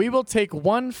 All right, we will take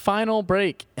one final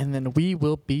break, and then we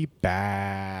will be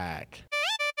back.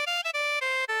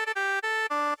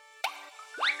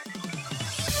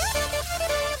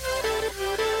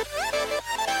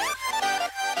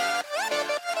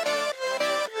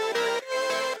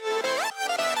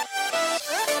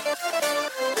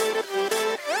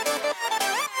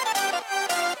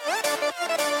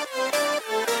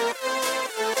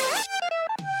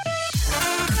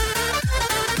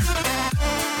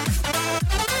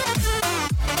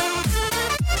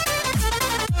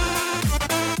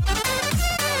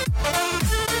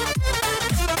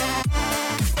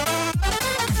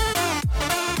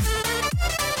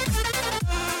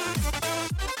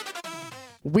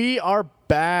 We are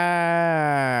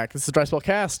back. This is Dry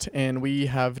Spellcast, and we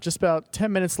have just about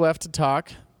 10 minutes left to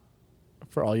talk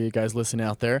for all you guys listening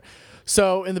out there.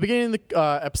 So in the beginning of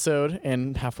the episode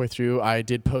and halfway through, I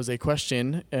did pose a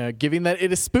question. Given that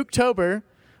it is Spooktober,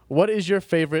 what is your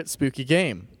favorite spooky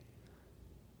game?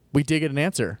 We did get an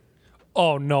answer.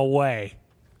 Oh, no way.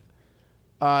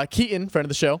 Keaton, friend of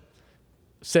the show,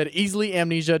 said Easily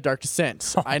Amnesia Dark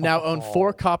Descent. I now own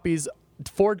 4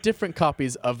 different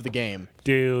copies of the game.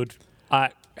 Dude,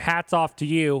 hats off to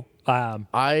you.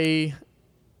 I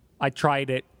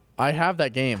tried it. I have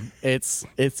that game. It's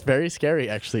very scary,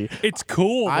 actually. It's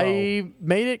cool, though. I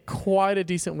made it quite a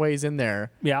decent ways in there.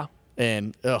 Yeah.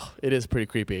 And, it is pretty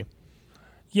creepy.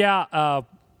 Yeah,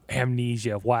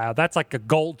 Amnesia. Wow, that's like a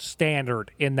gold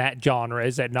standard in that genre,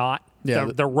 is it not?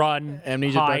 Yeah. The run,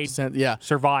 Amnesia, hide, Dark Descent, yeah.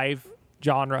 survive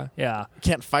genre. Yeah.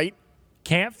 Can't fight.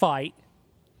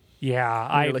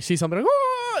 Yeah, You see something, and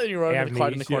you run and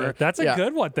quiet in the corner. That's a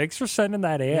good one. Thanks for sending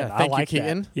that in. Yeah, thank you,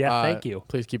 Keaton. That. Yeah, thank you.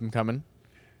 Please keep them coming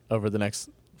over the next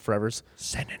forevers.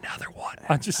 Send another one.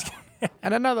 I'm just kidding.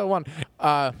 And another one.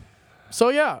 So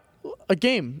yeah, a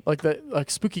game like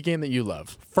spooky game that you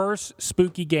love. First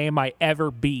spooky game I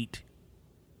ever beat,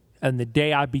 and the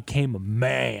day I became a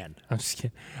man. I'm just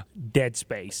kidding. Dead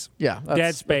Space. Yeah,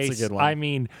 Dead Space. That's a good one. I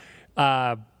mean,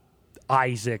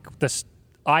 Isaac.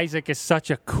 Isaac is such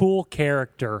a cool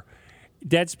character.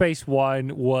 Dead Space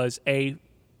 1 was a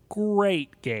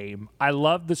great game. I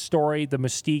love the story, the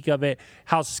mystique of it,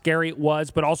 how scary it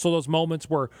was, but also those moments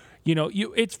where,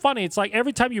 it's funny. It's like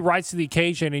every time you rise to the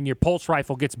occasion and your pulse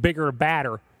rifle gets bigger and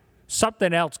badder,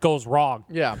 something else goes wrong.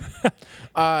 Yeah.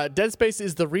 Dead Space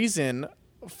is the reason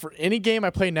for any game I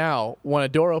play now, when a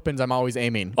door opens, I'm always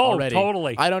aiming already.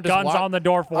 Totally. I don't just Guns on the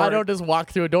door for it. I don't just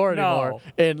walk through a door anymore.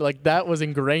 And that was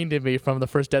ingrained in me from the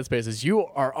first Dead Spaces. You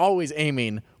are always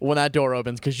aiming when that door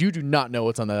opens because you do not know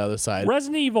what's on the other side.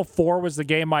 Resident Evil 4 was the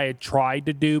game I had tried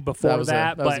to do before that, was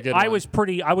a but good I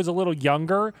one. was a little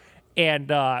younger. And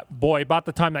boy, about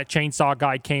the time that chainsaw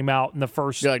guy came out in the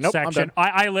first You're like, nope, section,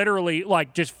 I literally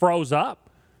just froze up.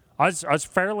 I was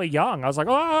fairly young. I was like,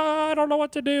 I don't know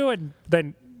what to do, and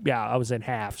then I was in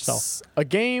half. So a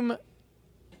game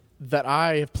that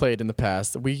I have played in the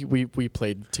past, we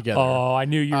played together. Oh, I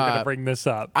knew you were going to bring this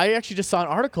up. I actually just saw an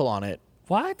article on it.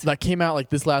 What? That came out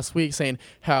this last week saying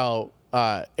how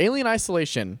Alien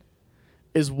Isolation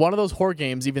is one of those horror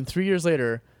games, even 3 years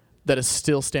later, that is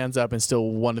still stands up and still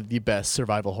one of the best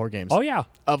survival horror games. Oh, yeah.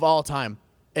 Of all time.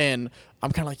 And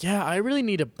I'm kind of like, I really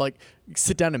need to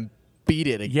sit down and beat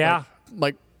it. Yeah.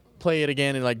 Play it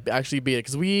again and actually beat it.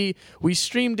 Because we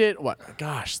streamed it,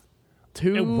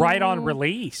 right on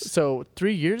release. So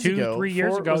 3 years ago. 3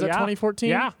 years ago, Was that 2014?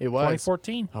 Yeah, it was.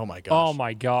 2014. Oh, my gosh. Oh,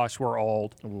 my gosh, we're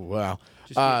old. Wow.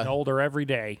 Just getting older every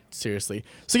day. Seriously.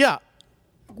 So, yeah,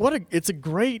 it's a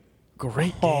great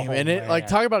game. And it man.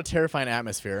 talk about a terrifying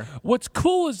atmosphere. What's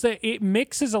cool is that it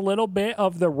mixes a little bit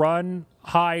of the run,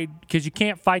 hide, because you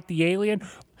can't fight the alien,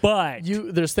 but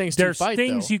there's things to fight, though.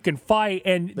 you can fight,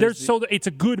 and it's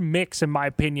a good mix in my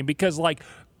opinion, because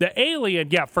the alien,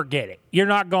 forget it. You're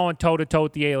not going toe to toe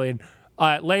with the alien.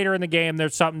 Later in the game,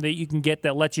 there's something that you can get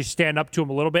that lets you stand up to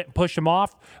them a little bit and push them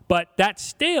off, but that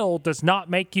still does not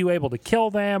make you able to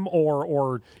kill them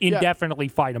or indefinitely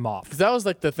fight them off. Because that was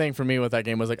the thing for me with that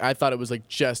game was I thought it was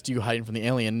just you hiding from the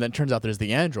alien, and then it turns out there's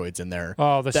the androids in there.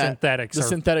 Oh, the synthetics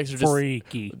are just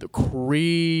freaky.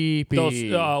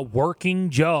 Creepy. Those Working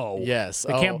Joe. Yes.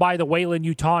 I can't buy the Wayland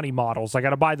Yutani models. I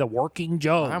got to buy the Working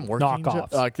Joe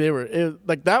knockoffs.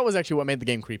 That was actually what made the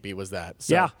game creepy was that.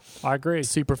 So, yeah, I agree.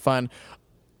 Super fun.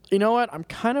 You know what? I'm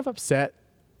kind of upset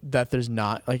that there's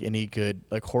not any good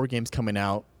horror games coming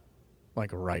out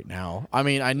right now. I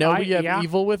mean, I know we have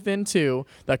Evil Within 2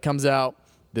 that comes out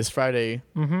this Friday,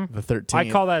 the 13th. I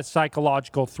call that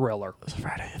psychological thriller.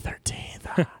 Friday the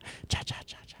 13th.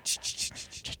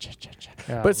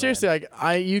 But seriously,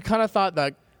 you kind of thought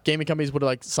that gaming companies would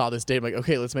have saw this date,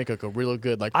 okay, let's make a real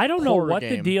good I don't know what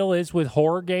game. the deal is with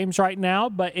horror games right now,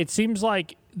 but it seems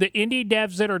like the indie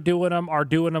devs that are doing them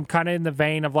kind of in the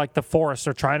vein of The Forest.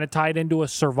 They're trying to tie it into a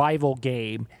survival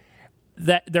game.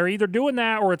 That they're either doing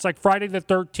that or it's Friday the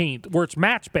 13th, where it's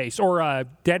match based, or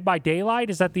Dead by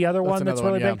Daylight. Is that the other one that's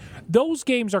really big? Those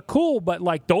games are cool, but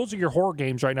those are your horror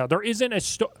games right now. There isn't a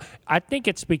I think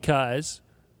it's because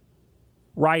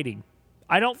writing.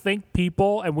 I don't think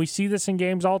people, and we see this in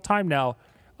games all the time now,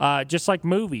 just like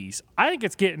movies. I think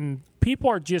it's people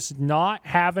are just not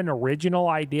having original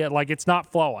idea. It's not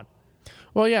flowing.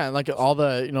 Well, yeah, and all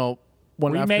the,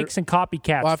 remakes and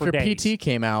copycats after for days. PT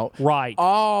came out, right?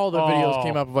 All the videos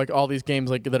came up of all these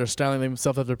games that are styling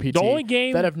themselves after PT. The only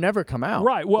game that have never come out,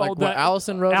 right? Well,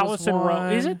 Allison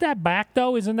Road. Isn't that back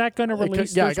though? Isn't that going to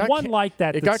release? There's one like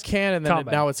that. It got canned, and then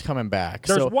now it's coming back.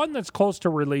 There's one that's close to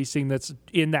releasing that's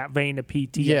in that vein of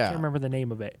PT. Yeah. I can't remember the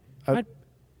name of it. I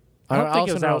don't think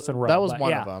it was Allison Road. That was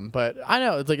one of them, but I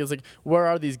know it's where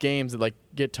are these games that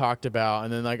get talked about,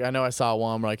 and then I know I saw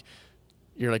one where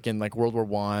you're in World War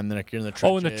One, then you're in the trenches.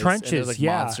 Oh, in the trenches, and there's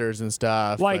monsters and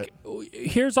stuff.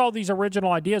 Here's all these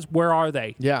original ideas. Where are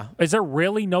they? Yeah, is there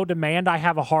really no demand? I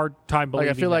have a hard time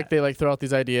believing. I feel that. they throw out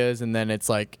these ideas, and then it's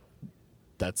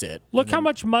that's it. Look how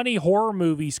much money horror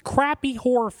movies, crappy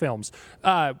horror films.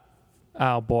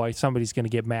 Oh boy, somebody's going to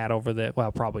get mad over that.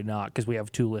 Well, probably not because we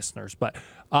have 2 listeners. But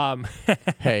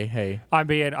hey, I'm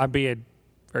being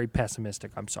very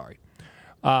pessimistic. I'm sorry.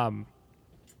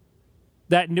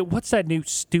 What's that new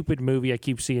stupid movie I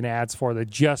keep seeing ads for that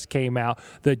just came out?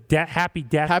 The Happy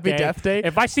Death Day. Day.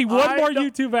 If I see one more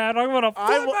YouTube ad, I'm going to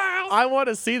flip out. I want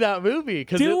to see that movie.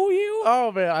 Do you?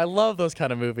 Oh man, I love those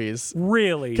kind of movies.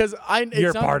 Really? Because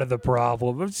You're part of the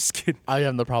problem. I'm just kidding. I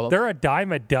am the problem. They're a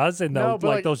dime a dozen though. No, but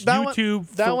like those that YouTube.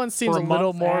 That one seems a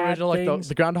little more original, like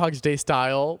the Groundhog's Day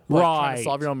style, like trying to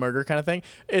solve your own murder kind of thing.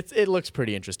 It looks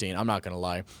pretty interesting. I'm not gonna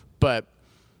lie, but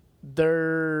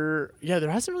there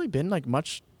hasn't really been like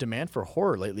much demand for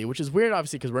horror lately, which is weird,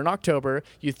 obviously, because we're in October.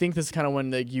 You think this is kind of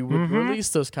when you would release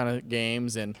those kind of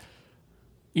games, and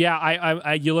yeah,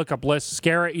 I you look up lists,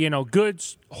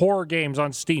 good horror games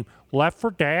on Steam. Left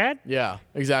 4 Dead? Yeah,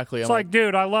 exactly. It's like,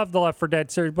 dude, I love the Left 4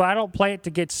 Dead series, but I don't play it to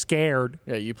get scared.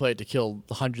 Yeah, you play it to kill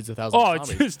hundreds of thousands of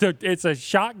zombies. It's a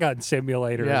shotgun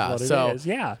simulator Yeah, is what so it is.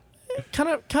 Yeah. Kind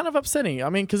of upsetting. I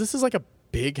mean, because this is like a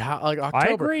big like October. I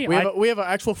agree. We have an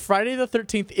actual Friday the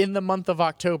 13th in the month of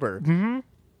October. Mm-hmm.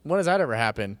 When does that ever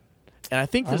happen? And I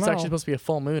think there's actually supposed to be a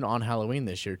full moon on Halloween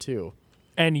this year, too.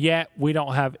 And yet, we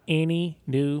don't have any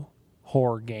new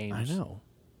horror games. I know.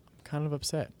 I'm kind of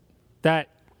upset. That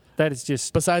is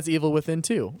just... Besides Evil Within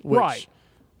 2. Right.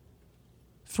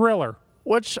 Thriller.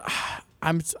 Which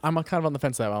I'm kind of on the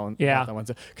fence that one. Yeah.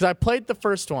 Because I played the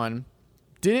first one,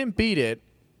 didn't beat it,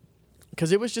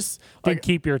 because it was just... Didn't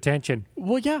keep your attention.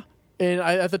 Well, yeah. And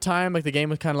at the time, like the game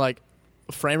was kind of like...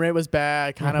 Frame rate was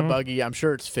bad, kind of buggy. I'm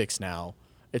sure it's fixed now.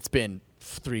 It's been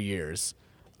 3 years.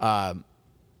 It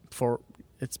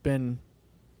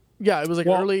was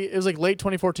like late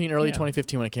 2014, early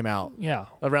 2015 when it came out. Yeah.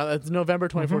 Around November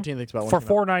 2014, I think it's about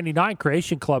for $4.99,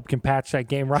 Creation Club can patch that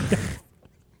game right.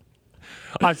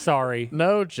 I'm sorry.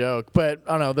 No joke. But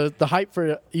I don't know, the hype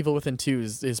for Evil Within 2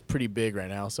 is pretty big right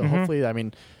now. So hopefully, I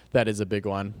mean, that is a big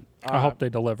one. I hope they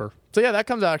deliver. So yeah, that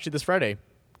comes out actually this Friday.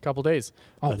 A couple days.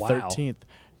 Oh, the wow. 13th.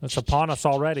 It's upon us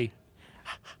already.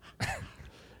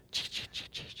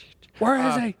 Where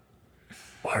is he?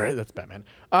 All right, that's Batman.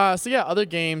 So yeah, other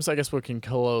games. I guess we can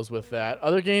close with that.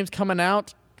 Other games coming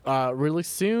out really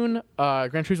soon.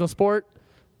 Gran Turismo Sport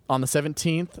on the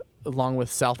 17th, along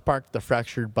with South Park: The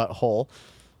Fractured Butthole.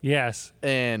 Yes.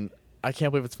 And I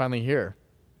can't believe it's finally here.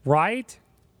 Right?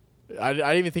 I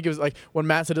didn't even think it was like when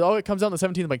Matt said, "Oh, it comes out on the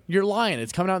 17th." I'm like, "You're lying.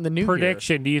 It's coming out in the new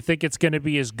Prediction: year." Do you think it's going to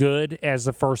be as good as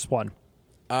the first one?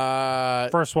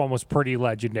 First one was pretty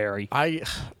legendary. I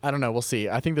don't know. We'll see.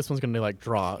 I think this one's going to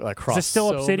cross. Is it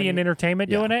still Obsidian Entertainment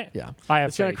doing it? Yeah,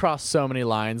 it's going to cross so many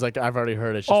lines. Like I've already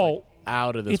heard, it's just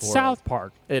out of this it's world. South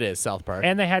Park. It is South Park,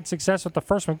 and they had success with the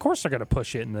first one. Of course, they're going to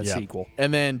push it in the sequel.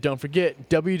 And then don't forget,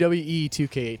 WWE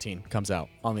 2K18 comes out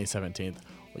on the 17th.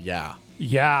 Yeah.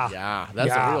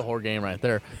 That's a real horror game right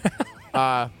there.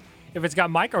 If it's got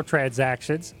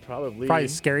microtransactions, probably the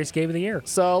scariest game of the year.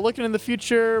 So looking in the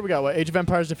future, we got Age of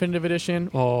Empires Definitive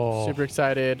Edition. Oh, super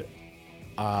excited.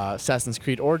 Assassin's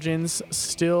Creed Origins,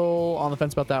 still on the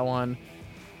fence about that one.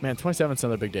 Man, 27th is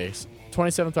another big day.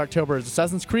 27th October is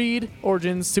Assassin's Creed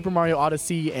Origins, Super Mario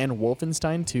Odyssey, and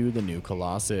Wolfenstein 2: The New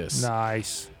Colossus.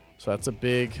 Nice. So that's a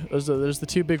big. There's the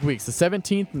 2 big weeks. The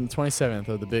 17th and the 27th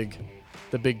are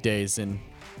the big days in.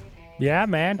 Yeah,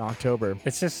 man. October.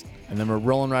 It's just... And then we're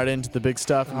rolling right into the big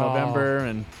stuff in November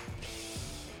and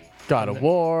God of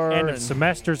War. And the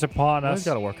semester's upon us. When's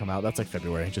God of War come out? That's like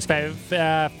February. Just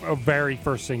very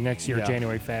first thing next year,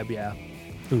 January, Feb, yeah.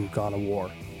 Ooh, God of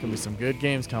War. Gonna be some good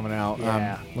games coming out.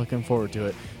 Yeah. I'm looking forward to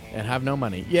it. And have no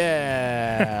money.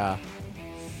 Yeah.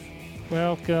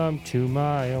 Welcome to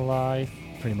my life.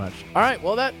 Pretty much. All right.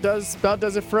 Well, that about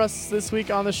does it for us this week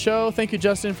on the show. Thank you,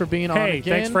 Justin, for being on again. Hey,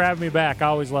 thanks for having me back. I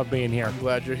always love being here. I'm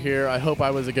glad you're here. I hope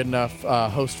I was a good enough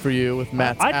host for you with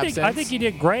Matt's absence. I think you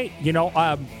did great.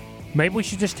 Maybe we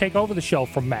should just take over the show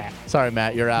from Matt. Sorry,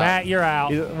 Matt, you're out. Matt, you're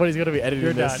out. He's going to be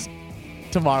editing this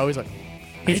tomorrow. He's like,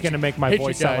 he's going to make my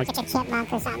voice sound like a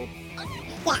chipmunk or something.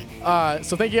 Yeah.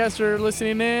 So thank you guys for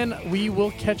listening in. We will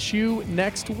catch you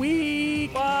next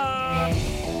week. Bye.